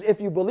sisters, if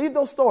you believe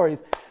those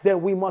stories,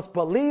 then we must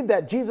believe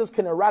that Jesus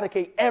can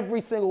eradicate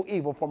every single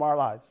evil from our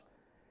lives.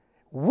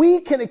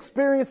 We can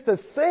experience the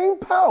same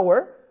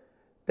power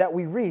that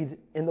we read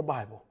in the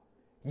Bible.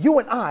 You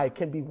and I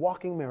can be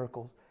walking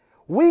miracles.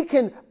 We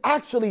can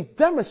actually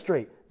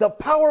demonstrate the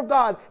power of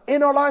God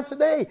in our lives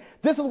today.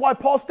 This is why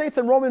Paul states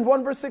in Romans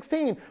 1 verse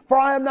 16, for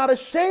I am not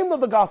ashamed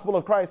of the gospel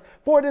of Christ,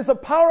 for it is the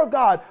power of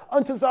God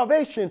unto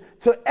salvation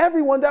to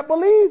everyone that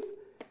believes.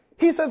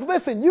 He says,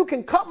 listen, you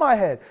can cut my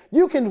head.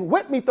 You can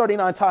whip me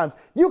 39 times.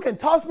 You can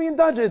toss me in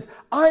dungeons.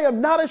 I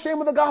am not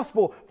ashamed of the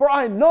gospel, for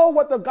I know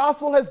what the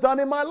gospel has done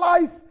in my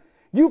life.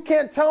 You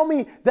can't tell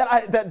me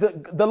that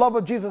the love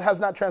of Jesus has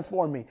not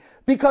transformed me.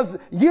 Because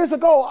years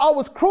ago, I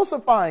was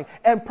crucifying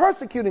and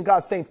persecuting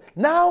God's saints.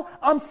 Now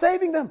I'm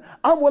saving them.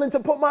 I'm willing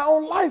to put my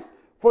own life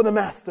for the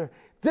master.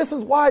 This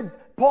is why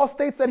Paul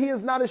states that he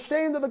is not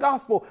ashamed of the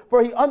gospel,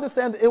 for he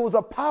understands it was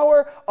a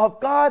power of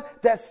God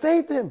that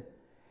saved him.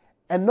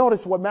 And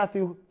notice what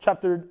Matthew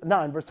chapter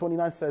 9, verse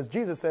 29 says.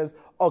 Jesus says,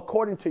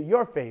 according to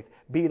your faith,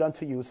 be it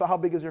unto you. So how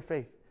big is your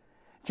faith?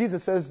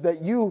 Jesus says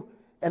that you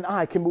and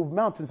I can move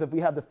mountains if we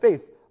have the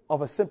faith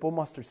of a simple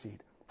mustard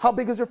seed. How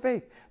big is your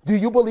faith? Do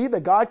you believe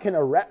that God can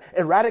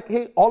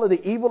eradicate all of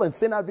the evil and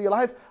sin out of your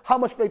life? How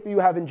much faith do you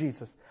have in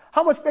Jesus?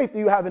 How much faith do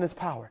you have in his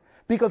power?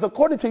 Because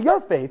according to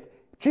your faith,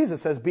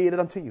 Jesus says, be it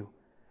unto you.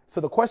 So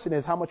the question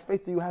is, how much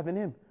faith do you have in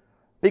him?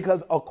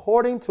 Because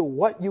according to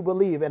what you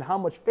believe and how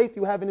much faith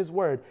you have in his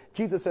word,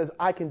 Jesus says,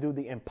 I can do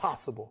the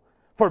impossible.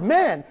 For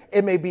man,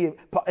 it may be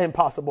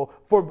impossible.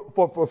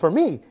 For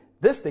me,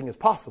 this thing is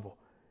possible.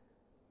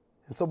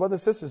 And so,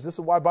 brothers and sisters, this is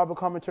why Bible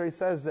commentary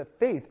says that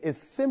faith is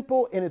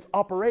simple in its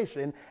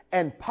operation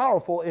and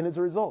powerful in its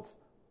results.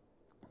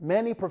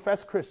 Many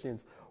professed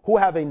Christians who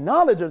have a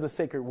knowledge of the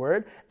sacred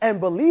word and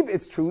believe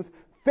its truth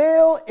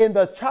fail in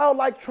the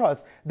childlike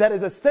trust that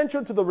is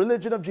essential to the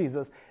religion of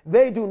Jesus.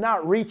 They do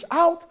not reach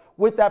out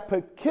with that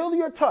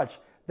peculiar touch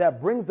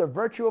that brings the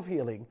virtue of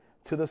healing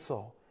to the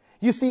soul.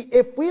 You see,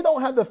 if we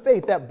don't have the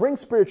faith that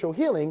brings spiritual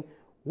healing,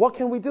 what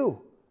can we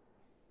do?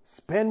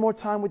 Spend more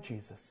time with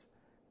Jesus.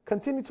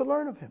 Continue to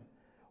learn of him.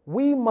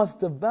 We must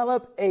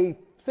develop a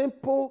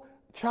simple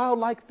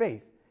childlike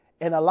faith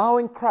in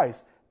allowing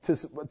Christ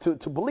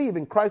to believe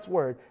in Christ's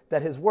word,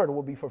 that his word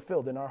will be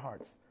fulfilled in our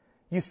hearts.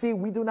 You see,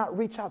 we do not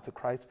reach out to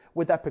Christ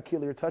with that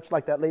peculiar touch,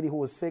 like that lady who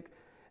was sick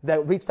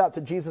that reached out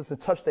to Jesus and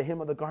touched the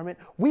hem of the garment.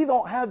 We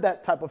don't have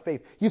that type of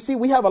faith. You see,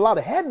 we have a lot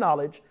of head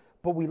knowledge,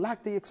 but we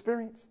lack the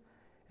experience.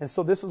 And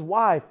so this is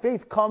why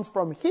faith comes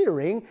from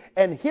hearing,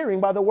 and hearing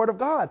by the word of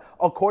God,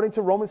 according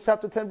to Romans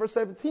chapter 10, verse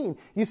 17.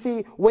 You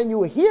see, when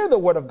you hear the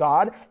word of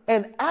God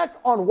and act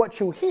on what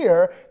you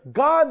hear,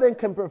 God then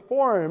can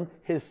perform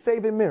his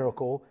saving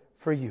miracle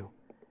for you.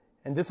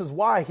 And this is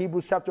why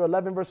Hebrews chapter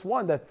 11, verse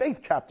 1, the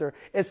faith chapter,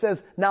 it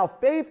says, now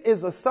faith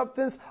is the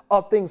substance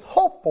of things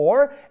hoped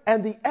for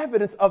and the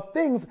evidence of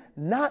things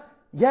not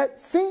yet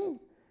seen.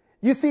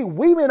 You see,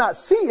 we may not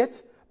see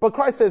it, but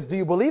Christ says, do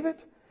you believe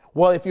it?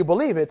 Well, if you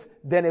believe it,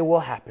 then it will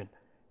happen.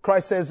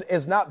 Christ says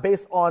it's not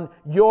based on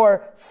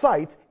your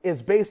sight,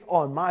 it's based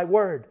on my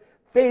word.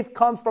 Faith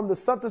comes from the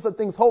substance of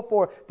things hoped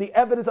for, the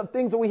evidence of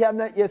things that we have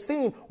not yet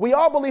seen. We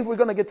all believe we're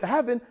going to get to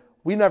heaven.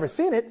 We've never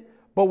seen it,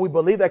 but we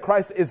believe that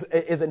Christ is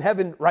in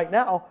heaven right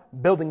now,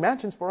 building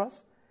mansions for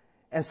us.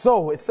 And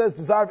so it says,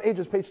 Desire of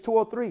Ages, page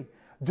 203.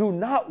 Do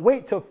not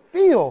wait to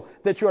feel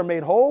that you are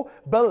made whole.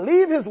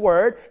 Believe his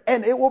word,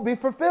 and it will be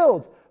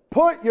fulfilled.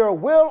 Put your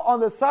will on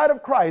the side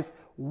of Christ,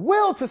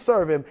 will to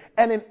serve him,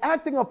 and in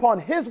acting upon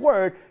his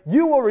word,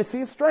 you will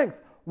receive strength.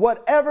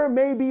 Whatever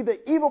may be the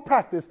evil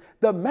practice,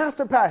 the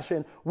master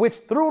passion, which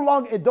through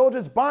long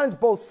indulgence binds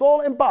both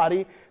soul and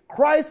body,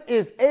 Christ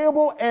is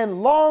able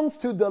and longs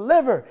to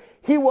deliver.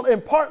 He will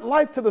impart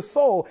life to the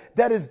soul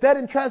that is dead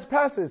in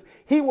trespasses.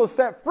 He will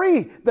set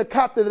free the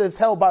captive that is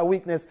held by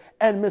weakness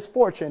and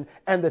misfortune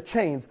and the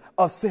chains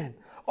of sin.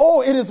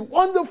 Oh, it is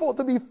wonderful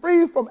to be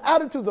free from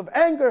attitudes of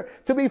anger,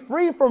 to be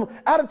free from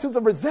attitudes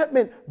of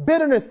resentment,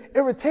 bitterness,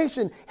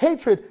 irritation,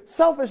 hatred,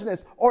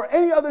 selfishness, or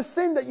any other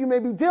sin that you may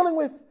be dealing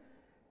with.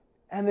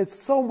 And it's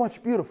so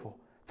much beautiful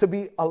to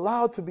be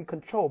allowed to be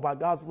controlled by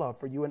God's love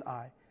for you and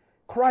I.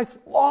 Christ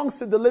longs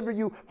to deliver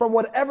you from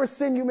whatever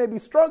sin you may be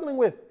struggling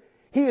with.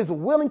 He is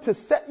willing to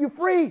set you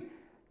free,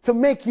 to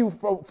make you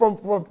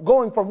from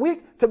going from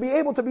weak to be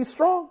able to be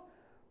strong.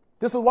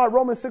 This is why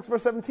Romans 6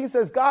 verse 17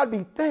 says, God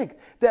be thanked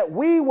that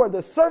we were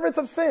the servants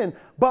of sin,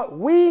 but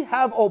we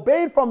have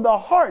obeyed from the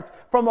heart,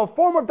 from a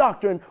form of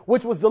doctrine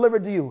which was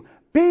delivered to you.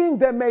 Being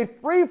then made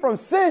free from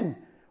sin,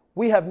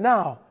 we have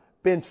now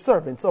been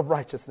servants of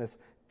righteousness.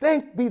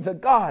 Thank be to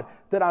God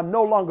that I'm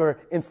no longer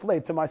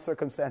enslaved to my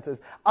circumstances.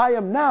 I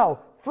am now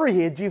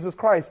free in Jesus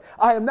Christ.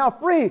 I am now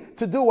free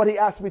to do what he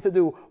asked me to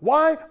do.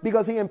 Why?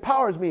 Because he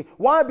empowers me.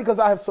 Why? Because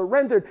I have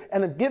surrendered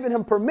and have given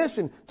him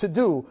permission to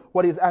do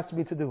what he has asked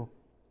me to do.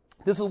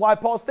 This is why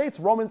Paul states,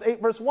 Romans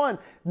 8 verse 1,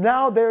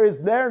 now there is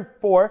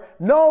therefore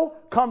no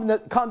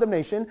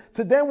condemnation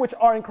to them which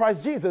are in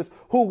Christ Jesus,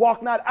 who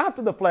walk not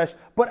after the flesh,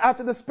 but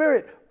after the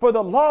Spirit. For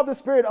the law of the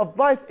Spirit of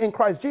life in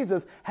Christ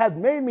Jesus had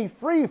made me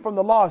free from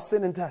the law of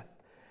sin and death.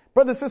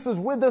 Brothers and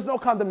sisters, there's no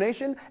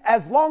condemnation.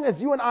 As long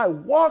as you and I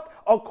walk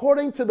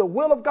according to the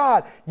will of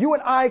God, you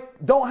and I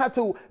don't have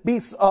to be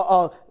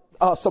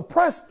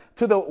suppressed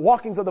to the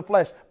walkings of the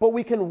flesh, but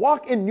we can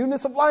walk in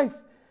newness of life.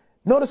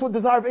 Notice what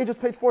Desire of Ages,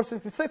 page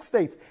 466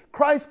 states.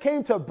 Christ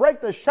came to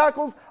break the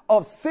shackles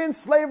of sin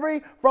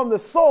slavery from the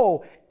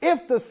soul.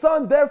 If the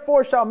Son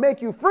therefore shall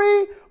make you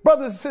free,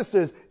 brothers and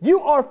sisters, you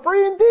are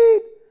free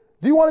indeed.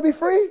 Do you want to be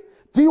free?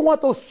 Do you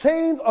want those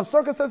chains of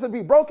circumstances to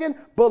be broken?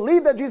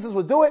 Believe that Jesus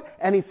will do it.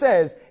 And he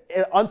says,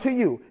 unto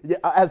you,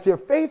 as your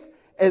faith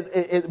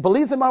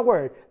believes in my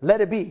word,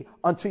 let it be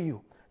unto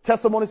you.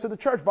 Testimonies to the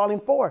Church, volume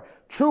 4.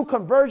 True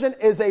conversion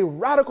is a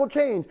radical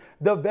change.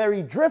 The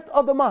very drift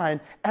of the mind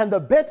and the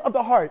bent of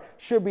the heart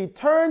should be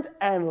turned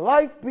and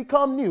life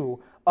become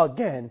new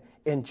again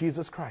in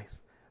Jesus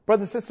Christ.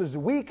 Brothers and sisters,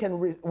 we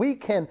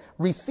can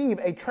receive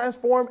a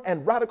transformed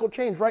and radical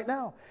change right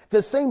now.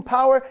 The same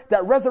power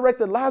that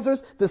resurrected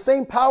Lazarus, the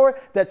same power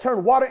that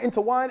turned water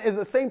into wine is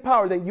the same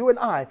power that you and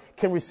I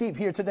can receive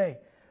here today.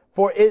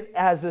 For it,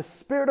 as the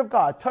Spirit of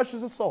God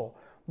touches the soul,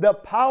 the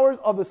powers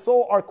of the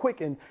soul are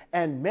quickened,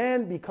 and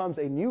man becomes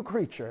a new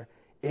creature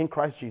in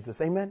Christ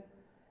Jesus. Amen.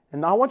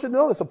 And now I want you to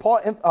notice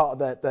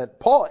that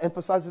Paul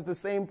emphasizes the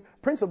same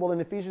principle in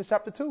Ephesians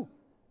chapter 2.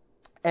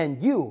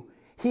 And you,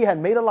 he had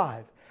made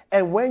alive,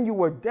 And when you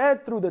were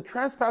dead through the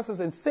trespasses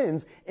and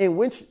sins in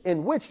which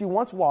you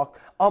once walked,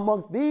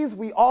 among these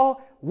we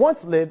all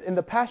once lived in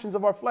the passions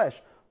of our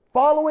flesh,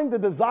 following the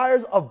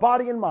desires of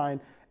body and mind,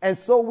 and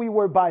so we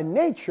were by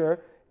nature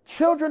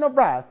children of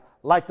wrath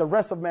like the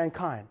rest of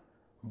mankind.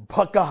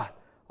 But God,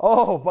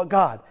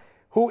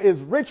 who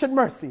is rich in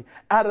mercy,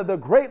 out of the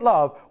great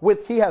love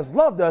with he has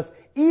loved us,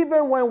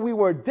 even when we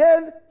were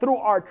dead through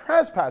our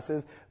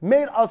trespasses,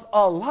 made us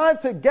alive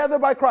together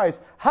by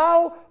Christ.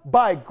 How?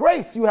 By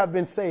grace you have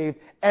been saved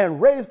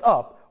and raised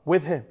up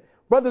with him.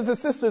 Brothers and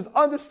sisters,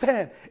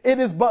 understand it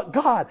is but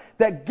God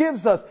that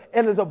gives us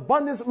in his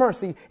abundance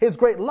mercy, his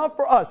great love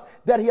for us,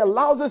 that he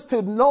allows us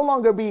to no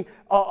longer be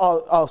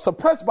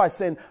suppressed by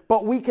sin,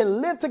 but we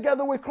can live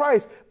together with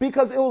Christ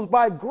because it was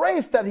by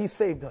grace that he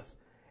saved us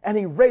and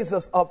he raised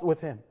us up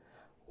with him.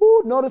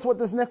 Ooh, notice what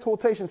this next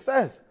quotation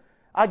says.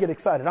 I get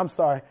excited. I'm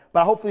sorry,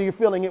 but hopefully you're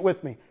feeling it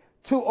with me.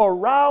 To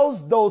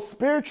arouse those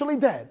spiritually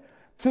dead,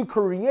 to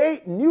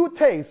create new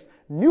tastes,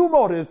 new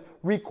motives,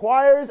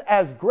 requires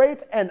as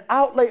great an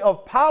outlay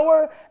of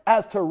power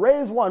as to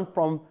raise one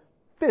from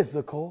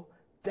physical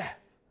death.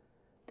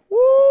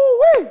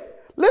 Woo-wee!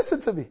 Listen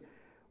to me.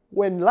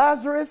 When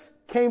Lazarus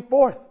came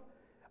forth,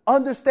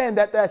 understand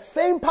that that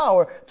same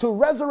power to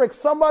resurrect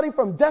somebody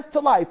from death to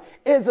life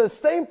is the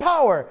same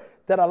power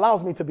that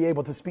allows me to be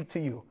able to speak to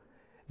you.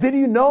 Did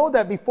you know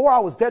that before I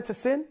was dead to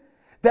sin,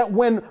 that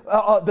when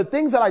the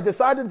things that I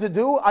decided to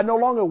do, I no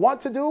longer want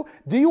to do?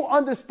 Do you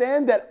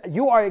understand that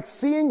you are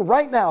seeing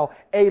right now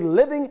a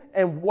living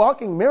and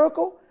walking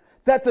miracle?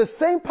 That the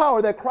same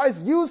power that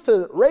Christ used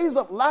to raise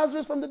up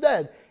Lazarus from the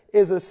dead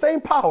is the same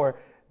power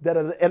that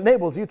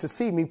enables you to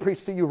see me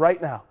preach to you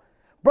right now.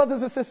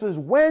 Brothers and sisters,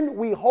 when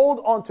we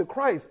hold on to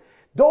Christ,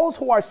 those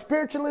who are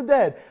spiritually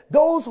dead,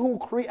 those who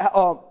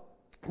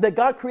that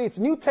God creates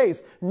new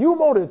tastes, new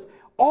motives,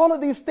 all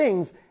of these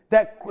things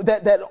that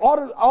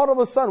all of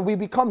a sudden we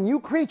become new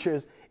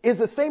creatures, is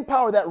the same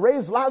power that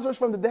raised Lazarus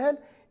from the dead,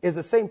 is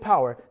the same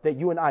power that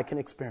you and I can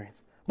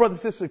experience.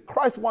 Brothers and sisters,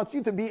 Christ wants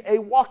you to be a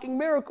walking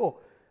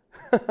miracle.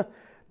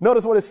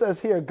 Notice what it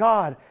says here.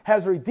 God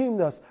has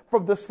redeemed us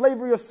from the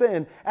slavery of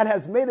sin and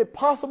has made it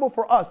possible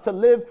for us to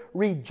live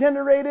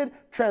regenerated,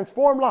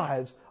 transformed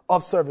lives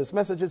of service.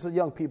 Messages of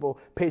Young People,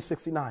 page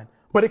 69.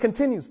 But it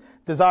continues.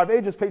 Desire of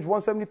Ages, page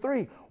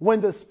 173. When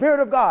the Spirit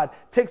of God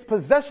takes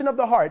possession of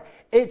the heart,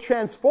 it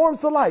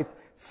transforms the life.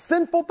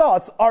 Sinful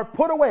thoughts are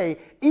put away.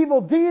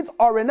 Evil deeds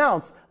are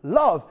renounced.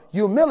 Love,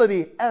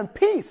 humility, and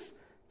peace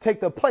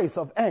take the place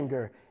of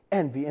anger,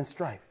 envy, and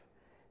strife.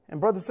 And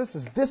brothers and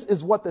sisters, this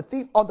is what the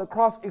thief on the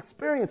cross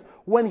experienced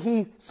when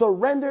he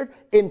surrendered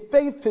in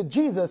faith to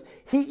Jesus.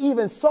 He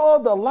even saw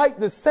the light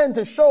descend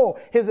to show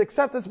his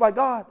acceptance by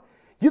God.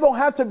 You don't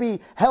have to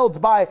be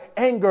held by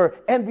anger,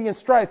 envy, and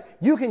strife.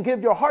 You can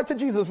give your heart to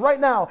Jesus right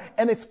now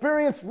and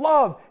experience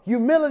love,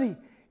 humility.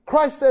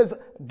 Christ says,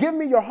 give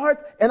me your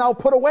heart and I'll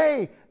put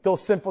away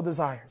those sinful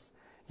desires.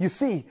 You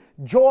see,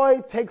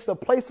 joy takes the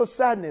place of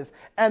sadness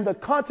and the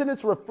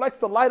countenance reflects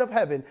the light of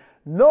heaven.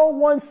 No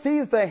one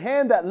sees the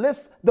hand that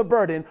lifts the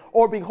burden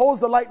or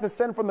beholds the light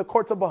descend from the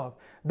courts above.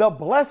 The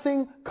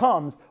blessing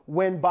comes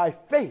when by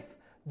faith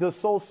the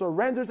soul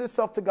surrenders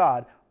itself to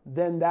God.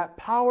 Then that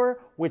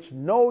power which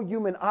no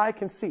human eye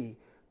can see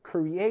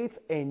creates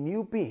a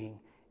new being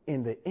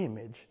in the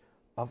image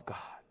of God.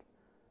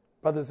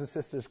 Brothers and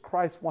sisters,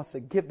 Christ wants to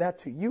give that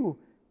to you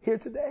here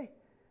today.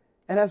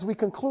 And as we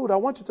conclude, I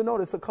want you to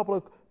notice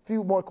a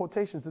few more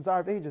quotations, Desire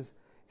of Ages.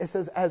 It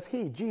says, as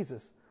he,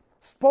 Jesus,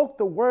 spoke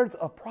the words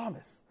of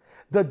promise,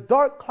 the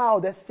dark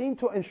cloud that seemed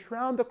to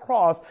enshroud the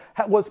cross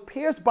was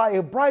pierced by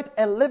a bright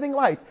and living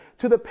light.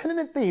 To the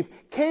penitent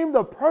thief came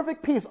the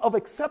perfect peace of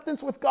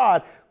acceptance with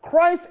God.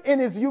 Christ in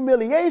his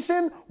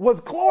humiliation was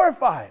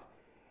glorified.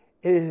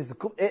 It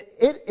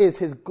is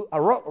his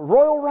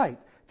royal right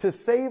to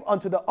save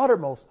unto the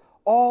uttermost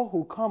all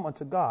who come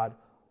unto God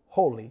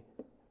wholly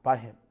by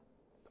him.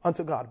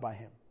 Unto God by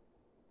him.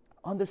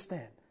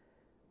 Understand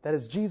that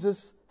as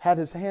Jesus had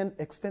his hand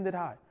extended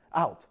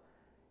out,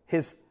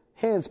 his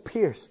hands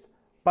pierced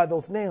by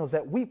those nails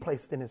that we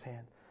placed in his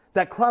hand,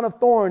 that crown of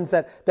thorns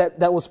that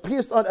was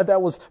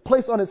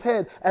placed on his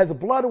head as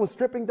blood was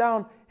dripping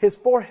down his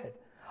forehead.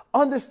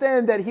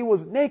 Understand that he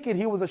was naked.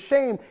 He was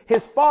ashamed.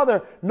 His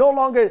father no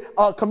longer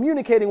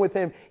communicating with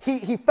him.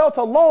 He felt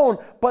alone.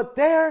 But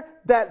there,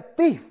 that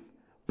thief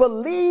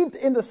believed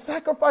in the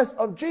sacrifice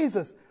of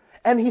Jesus.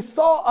 And he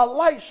saw a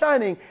light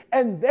shining.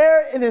 And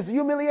there in his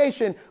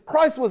humiliation,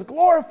 Christ was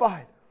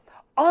glorified.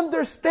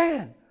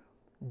 Understand,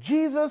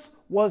 Jesus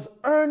was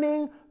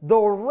earning the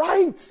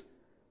right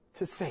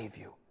to save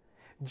you.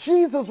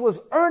 Jesus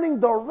was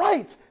earning the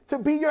right to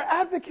be your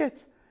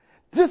advocate.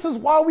 This is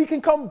why we can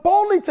come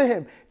boldly to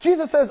him.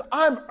 Jesus says,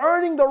 I'm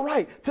earning the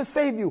right to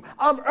save you.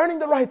 I'm earning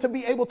the right to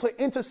be able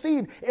to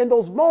intercede in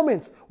those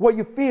moments where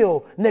you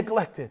feel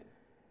neglected.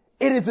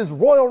 It is his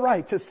royal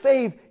right to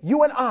save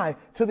you and I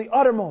to the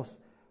uttermost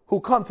who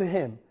come to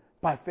him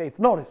by faith.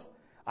 Notice,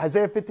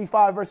 Isaiah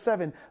 55 verse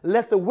 7,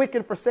 let the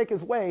wicked forsake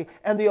his way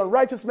and the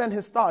unrighteous man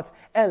his thoughts,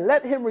 and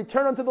let him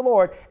return unto the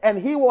Lord, and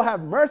he will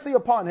have mercy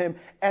upon him,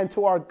 and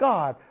to our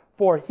God,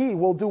 for he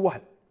will do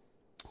what?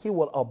 He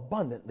will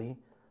abundantly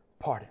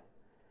pardon.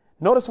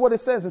 Notice what it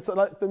says. It's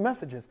like the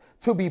messages.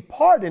 To be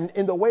pardoned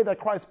in the way that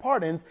Christ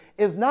pardons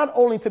is not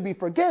only to be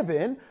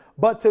forgiven,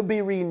 but to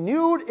be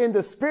renewed in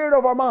the spirit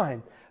of our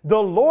mind.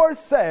 The Lord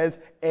says,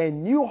 a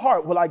new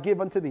heart will I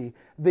give unto thee.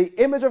 The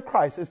image of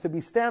Christ is to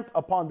be stamped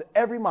upon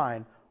every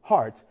mind,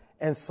 heart,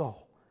 and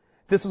soul.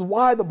 This is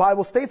why the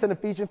Bible states in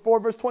Ephesians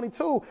 4 verse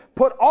 22,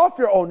 put off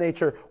your old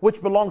nature,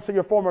 which belongs to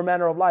your former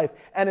manner of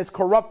life, and is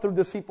corrupt through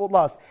deceitful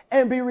lust,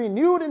 and be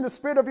renewed in the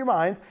spirit of your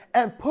minds,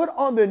 and put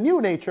on the new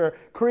nature,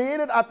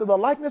 created after the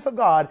likeness of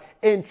God,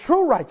 in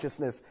true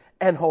righteousness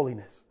and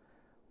holiness.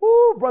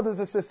 Ooh, brothers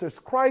and sisters,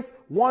 Christ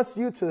wants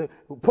you to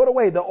put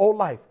away the old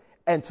life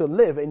and to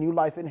live a new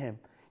life in him.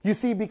 You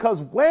see,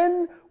 because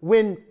when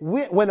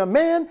a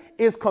man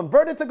is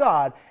converted to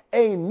God,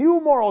 a new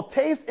moral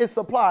taste is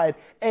supplied,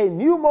 a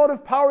new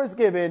motive power is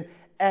given,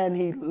 and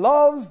he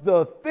loves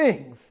the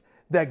things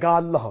that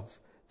God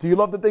loves. Do you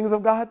love the things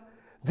of God?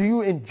 Do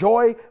you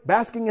enjoy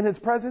basking in his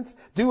presence?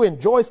 Do you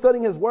enjoy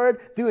studying his word?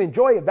 Do you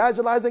enjoy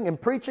evangelizing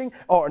and preaching,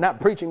 or not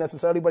preaching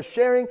necessarily, but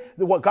sharing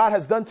what God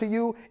has done to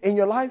you in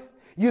your life?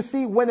 You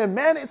see, when a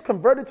man is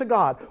converted to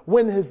God,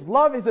 when his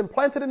love is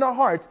implanted in our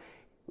hearts,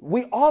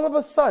 we all of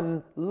a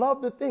sudden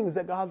love the things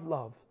that God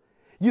loves.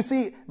 You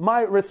see,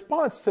 my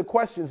response to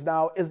questions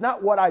now is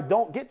not what I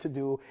don't get to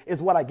do,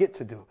 it's what I get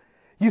to do.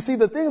 You see,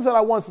 the things that I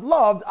once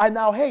loved, I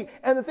now hate.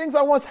 And the things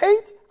I once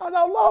hate, I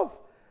now love.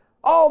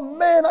 Oh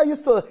man, I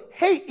used to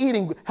hate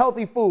eating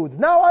healthy foods.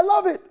 Now I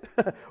love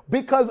it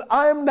because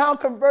I am now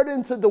converted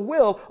into the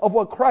will of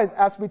what Christ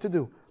asked me to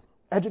do.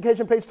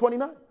 Education, page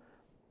 29.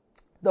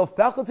 The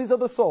faculties of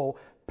the soul,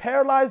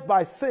 paralyzed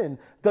by sin,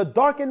 the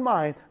darkened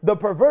mind, the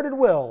perverted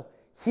will,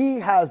 he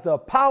has the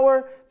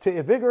power to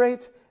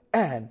invigorate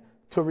and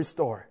to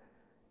restore.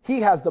 He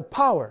has the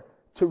power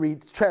to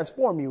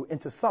transform you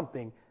into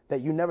something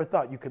that you never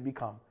thought you could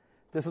become.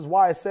 This is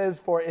why it says,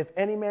 for if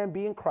any man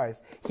be in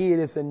Christ, he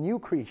is a new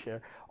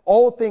creature.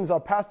 All things are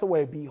passed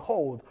away.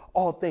 Behold,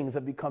 all things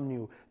have become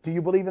new. Do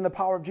you believe in the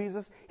power of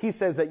Jesus? He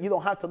says that you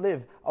don't have to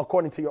live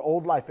according to your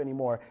old life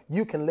anymore.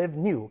 You can live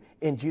new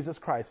in Jesus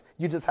Christ.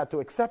 You just have to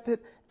accept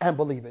it and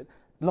believe it.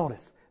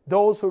 Notice,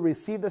 those who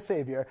receive the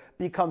Savior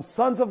become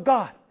sons of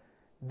God.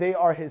 They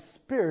are his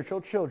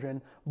spiritual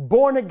children,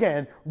 born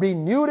again,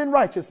 renewed in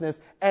righteousness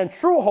and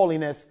true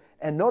holiness.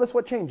 And notice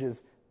what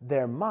changes.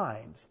 Their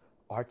minds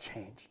are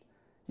changed.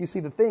 You see,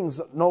 the things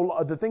of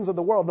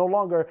the world no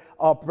longer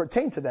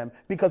pertain to them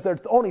because they're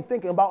only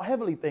thinking about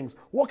heavenly things.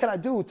 What can I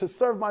do to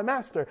serve my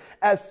master?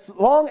 As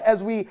long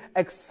as we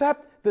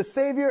accept the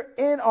Savior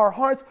in our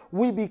hearts,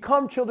 we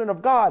become children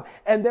of God,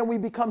 and then we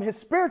become his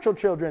spiritual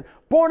children,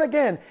 born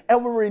again,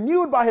 and we're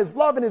renewed by his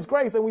love and his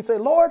grace. And we say,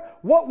 Lord,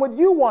 what would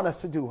you want us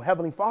to do,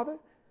 Heavenly Father?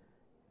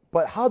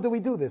 But how do we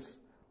do this?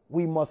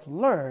 We must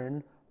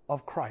learn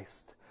of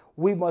Christ.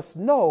 We must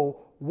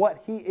know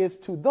what he is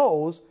to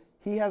those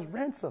he has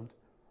ransomed.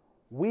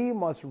 We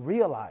must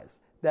realize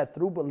that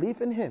through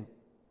belief in him,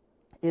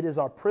 it is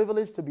our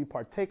privilege to be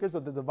partakers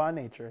of the divine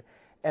nature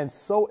and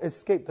so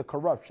escape the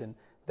corruption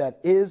that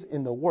is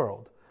in the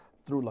world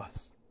through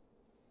lust.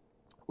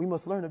 We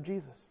must learn of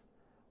Jesus.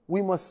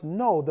 We must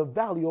know the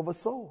value of a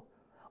soul.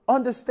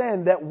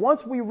 Understand that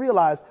once we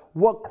realize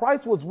what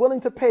Christ was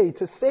willing to pay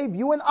to save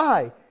you and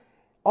I,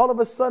 all of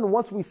a sudden,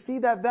 once we see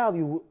that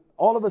value,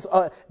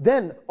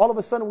 then all of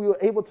a sudden we were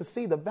able to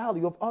see the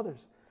value of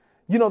others.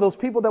 You know, those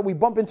people that we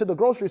bump into the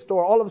grocery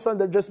store, all of a sudden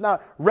they're just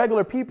not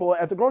regular people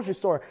at the grocery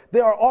store. They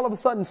are all of a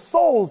sudden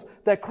souls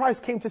that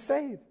Christ came to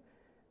save.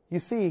 You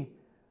see,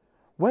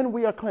 when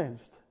we are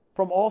cleansed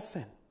from all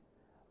sin,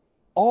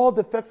 all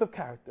defects of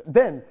character,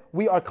 then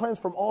we are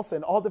cleansed from all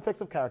sin, all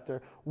defects of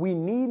character. We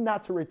need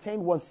not to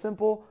retain one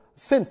simple,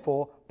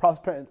 sinful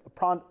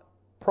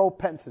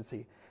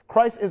propensity.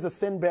 Christ is the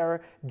sin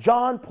bearer.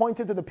 John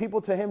pointed to the people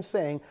to him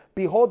saying,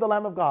 behold the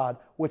Lamb of God,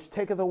 which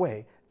taketh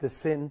away the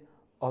sin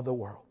of the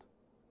world.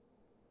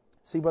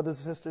 See, brothers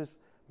and sisters,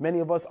 many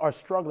of us are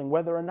struggling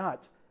whether or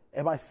not,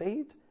 am I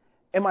saved?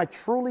 Am I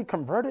truly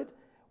converted?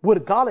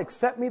 Would God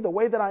accept me the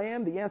way that I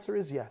am? The answer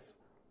is yes.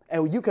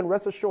 And you can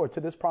rest assured to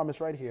this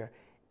promise right here.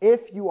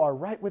 If you are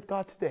right with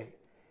God today,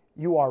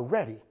 you are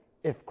ready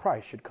if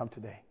Christ should come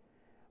today.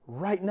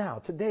 Right now,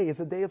 today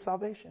is a day of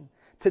salvation.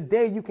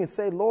 Today you can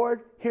say,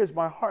 Lord, here's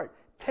my heart.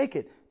 Take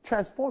it,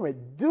 transform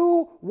it,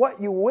 do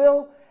what you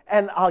will,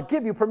 and I'll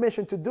give you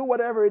permission to do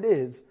whatever it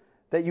is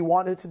that you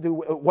wanted to do,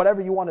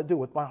 whatever you want to do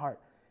with my heart.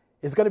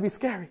 It's going to be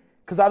scary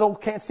because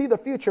can't see the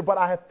future, but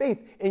I have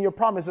faith in your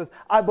promises.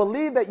 I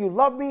believe that you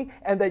love me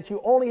and that you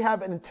only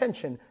have an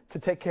intention to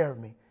take care of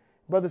me.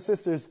 Brothers and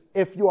sisters,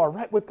 if you are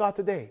right with God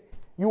today,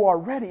 you are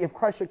ready if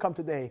Christ should come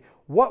today.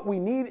 What we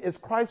need is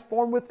Christ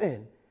formed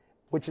within,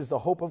 which is the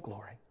hope of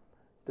glory.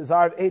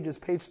 Desire of Ages,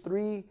 page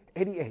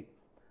 388.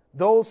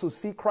 Those who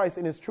see Christ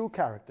in his true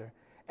character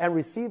and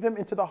receive him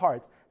into the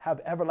heart have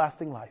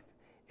everlasting life.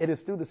 It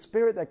is through the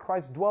Spirit that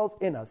Christ dwells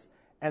in us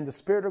and the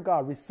Spirit of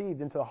God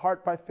received into the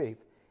heart by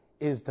faith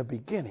is the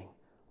beginning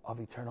of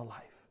eternal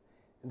life.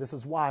 And this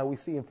is why we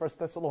see in 1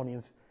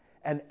 Thessalonians,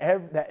 and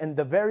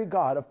the very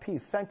God of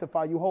peace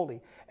sanctify you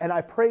wholly. And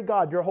I pray,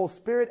 God, your whole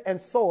spirit and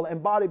soul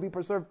and body be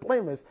preserved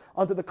blameless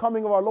unto the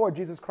coming of our Lord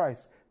Jesus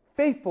Christ.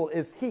 Faithful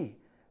is he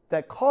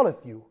that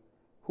calleth you,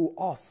 who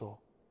also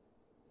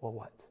will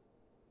what?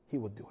 He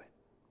will do it.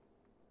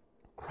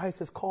 Christ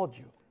has called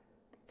you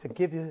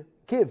to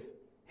give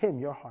him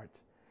your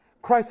heart.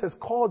 Christ has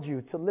called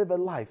you to live a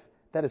life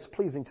that is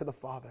pleasing to the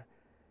Father.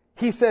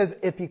 He says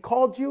if he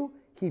called you,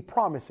 he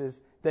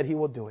promises that he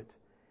will do it.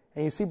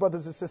 And you see,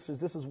 brothers and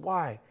sisters, this is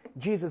why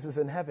Jesus is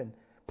in heaven,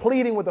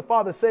 pleading with the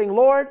Father, saying,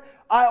 Lord,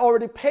 I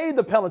already paid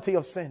the penalty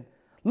of sin.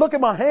 Look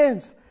at my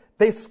hands.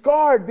 They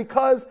scarred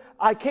because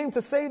I came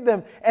to save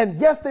them. And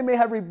yes, they may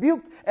have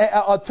rebuked,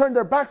 turned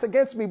their backs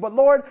against me, but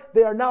Lord,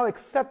 they are now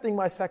accepting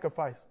my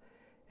sacrifice.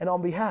 And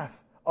on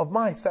behalf of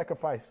my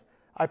sacrifice,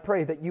 I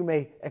pray that you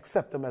may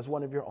accept them as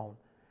one of your own.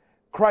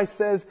 Christ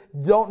says,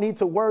 don't need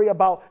to worry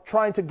about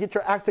trying to get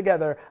your act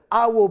together.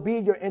 I will be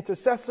your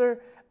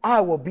intercessor.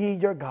 I will be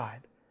your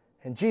guide.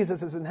 And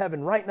Jesus is in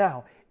heaven right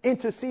now,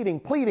 interceding,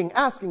 pleading,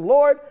 asking,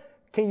 Lord,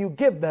 can you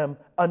give them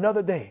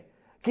another day?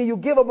 Can you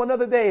give them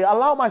another day?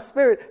 Allow my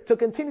Spirit to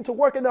continue to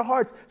work in their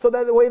hearts so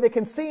that the way they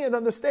can see and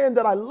understand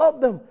that I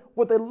love them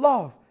with a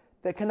love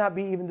that cannot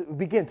be even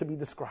begin to be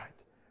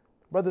described.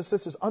 Brothers and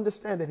sisters,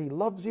 understand that he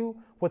loves you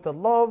with a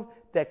love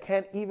that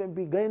can't even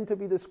begin to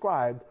be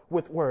described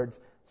with words.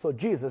 So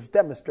Jesus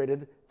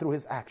demonstrated through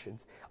his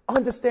actions.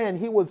 Understand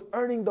he was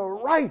earning the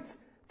right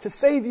to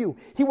save you.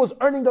 He was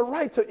earning the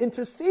right to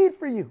intercede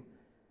for you.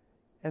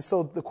 And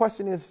so the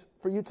question is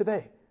for you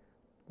today,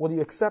 will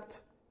you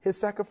accept his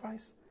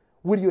sacrifice?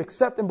 Will you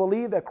accept and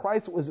believe that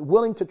Christ was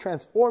willing to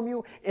transform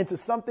you into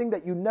something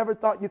that you never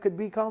thought you could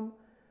become?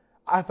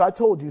 If I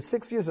told you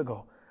 6 years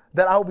ago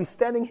that I would be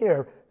standing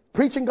here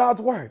preaching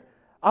God's word,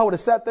 I would have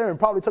sat there and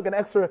probably took an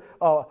extra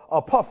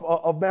puff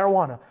of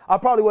marijuana. I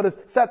probably would have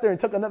sat there and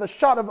took another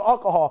shot of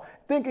alcohol,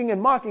 thinking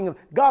and mocking.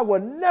 God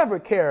would never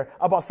care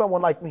about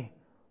someone like me.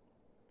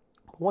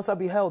 Once I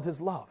beheld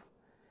his love,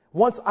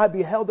 once I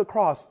beheld the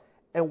cross,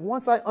 and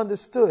once I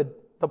understood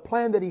the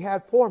plan that he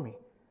had for me,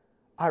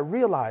 I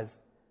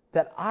realized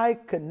that I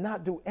could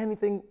not do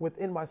anything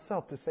within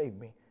myself to save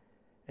me.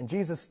 And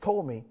Jesus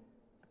told me,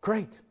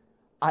 great,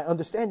 I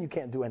understand you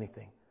can't do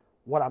anything.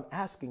 What I'm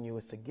asking you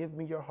is to give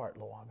me your heart,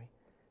 Loami.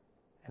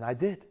 And I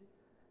did.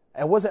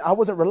 I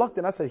wasn't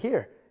reluctant. I said,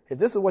 here, if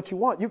this is what you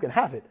want, you can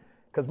have it.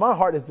 Because my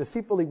heart is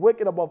deceitfully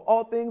wicked above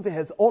all things. It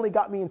has only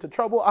got me into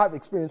trouble. I've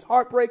experienced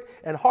heartbreak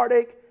and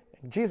heartache.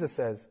 And Jesus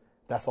says,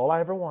 that's all I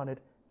ever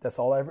wanted. That's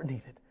all I ever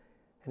needed.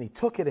 And he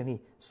took it and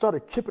he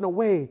started chipping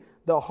away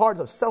the hearts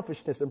of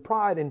selfishness and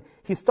pride. And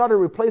he started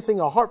replacing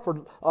a heart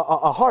for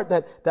a heart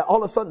that all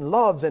of a sudden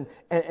loves and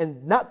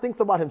not thinks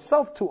about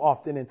himself too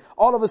often. And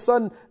all of a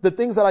sudden, the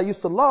things that I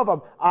used to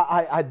love,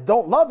 I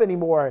don't love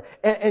anymore.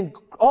 And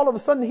all of a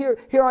sudden, here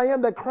I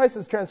am that Christ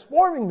is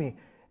transforming me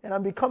and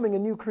I'm becoming a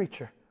new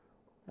creature.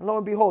 And lo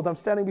and behold, I'm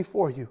standing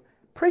before you,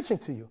 preaching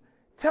to you,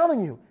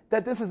 telling you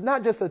that this is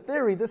not just a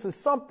theory. This is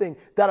something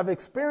that I've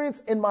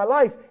experienced in my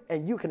life,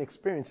 and you can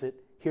experience it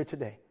here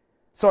today.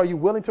 So are you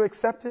willing to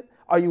accept it?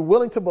 Are you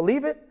willing to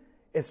believe it?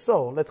 If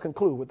so, let's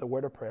conclude with the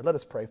word of prayer. Let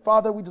us pray.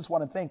 Father, we just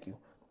want to thank you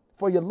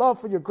for your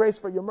love, for your grace,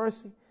 for your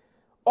mercy.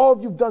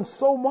 Oh, you've done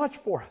so much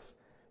for us.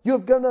 You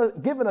have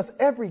given us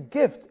every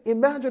gift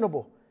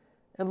imaginable.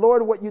 And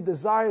Lord, what you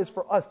desire is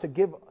for us to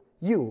give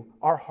you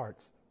our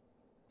hearts.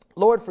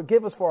 Lord,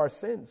 forgive us for our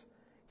sins.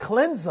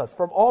 Cleanse us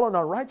from all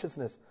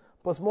unrighteousness.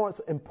 But more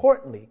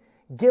importantly,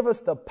 give us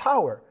the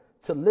power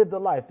to live the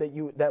life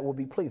that will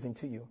be pleasing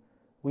to you.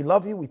 We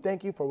love you. We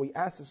thank you, for we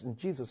ask this in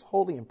Jesus'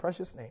 holy and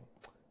precious name.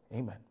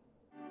 Amen.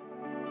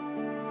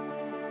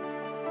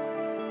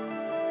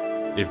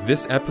 If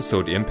this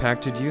episode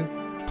impacted you,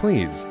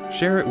 please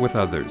share it with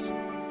others.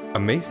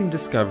 Amazing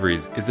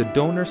Discoveries is a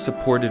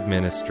donor-supported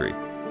ministry.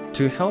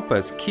 To help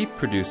us keep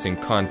producing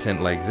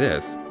content like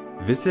this,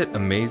 visit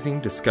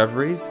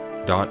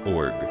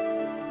amazingdiscoveries.org.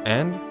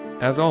 And,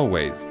 as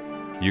always,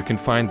 you can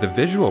find the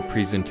visual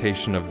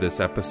presentation of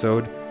this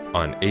episode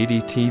on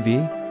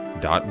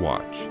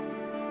adtv.watch.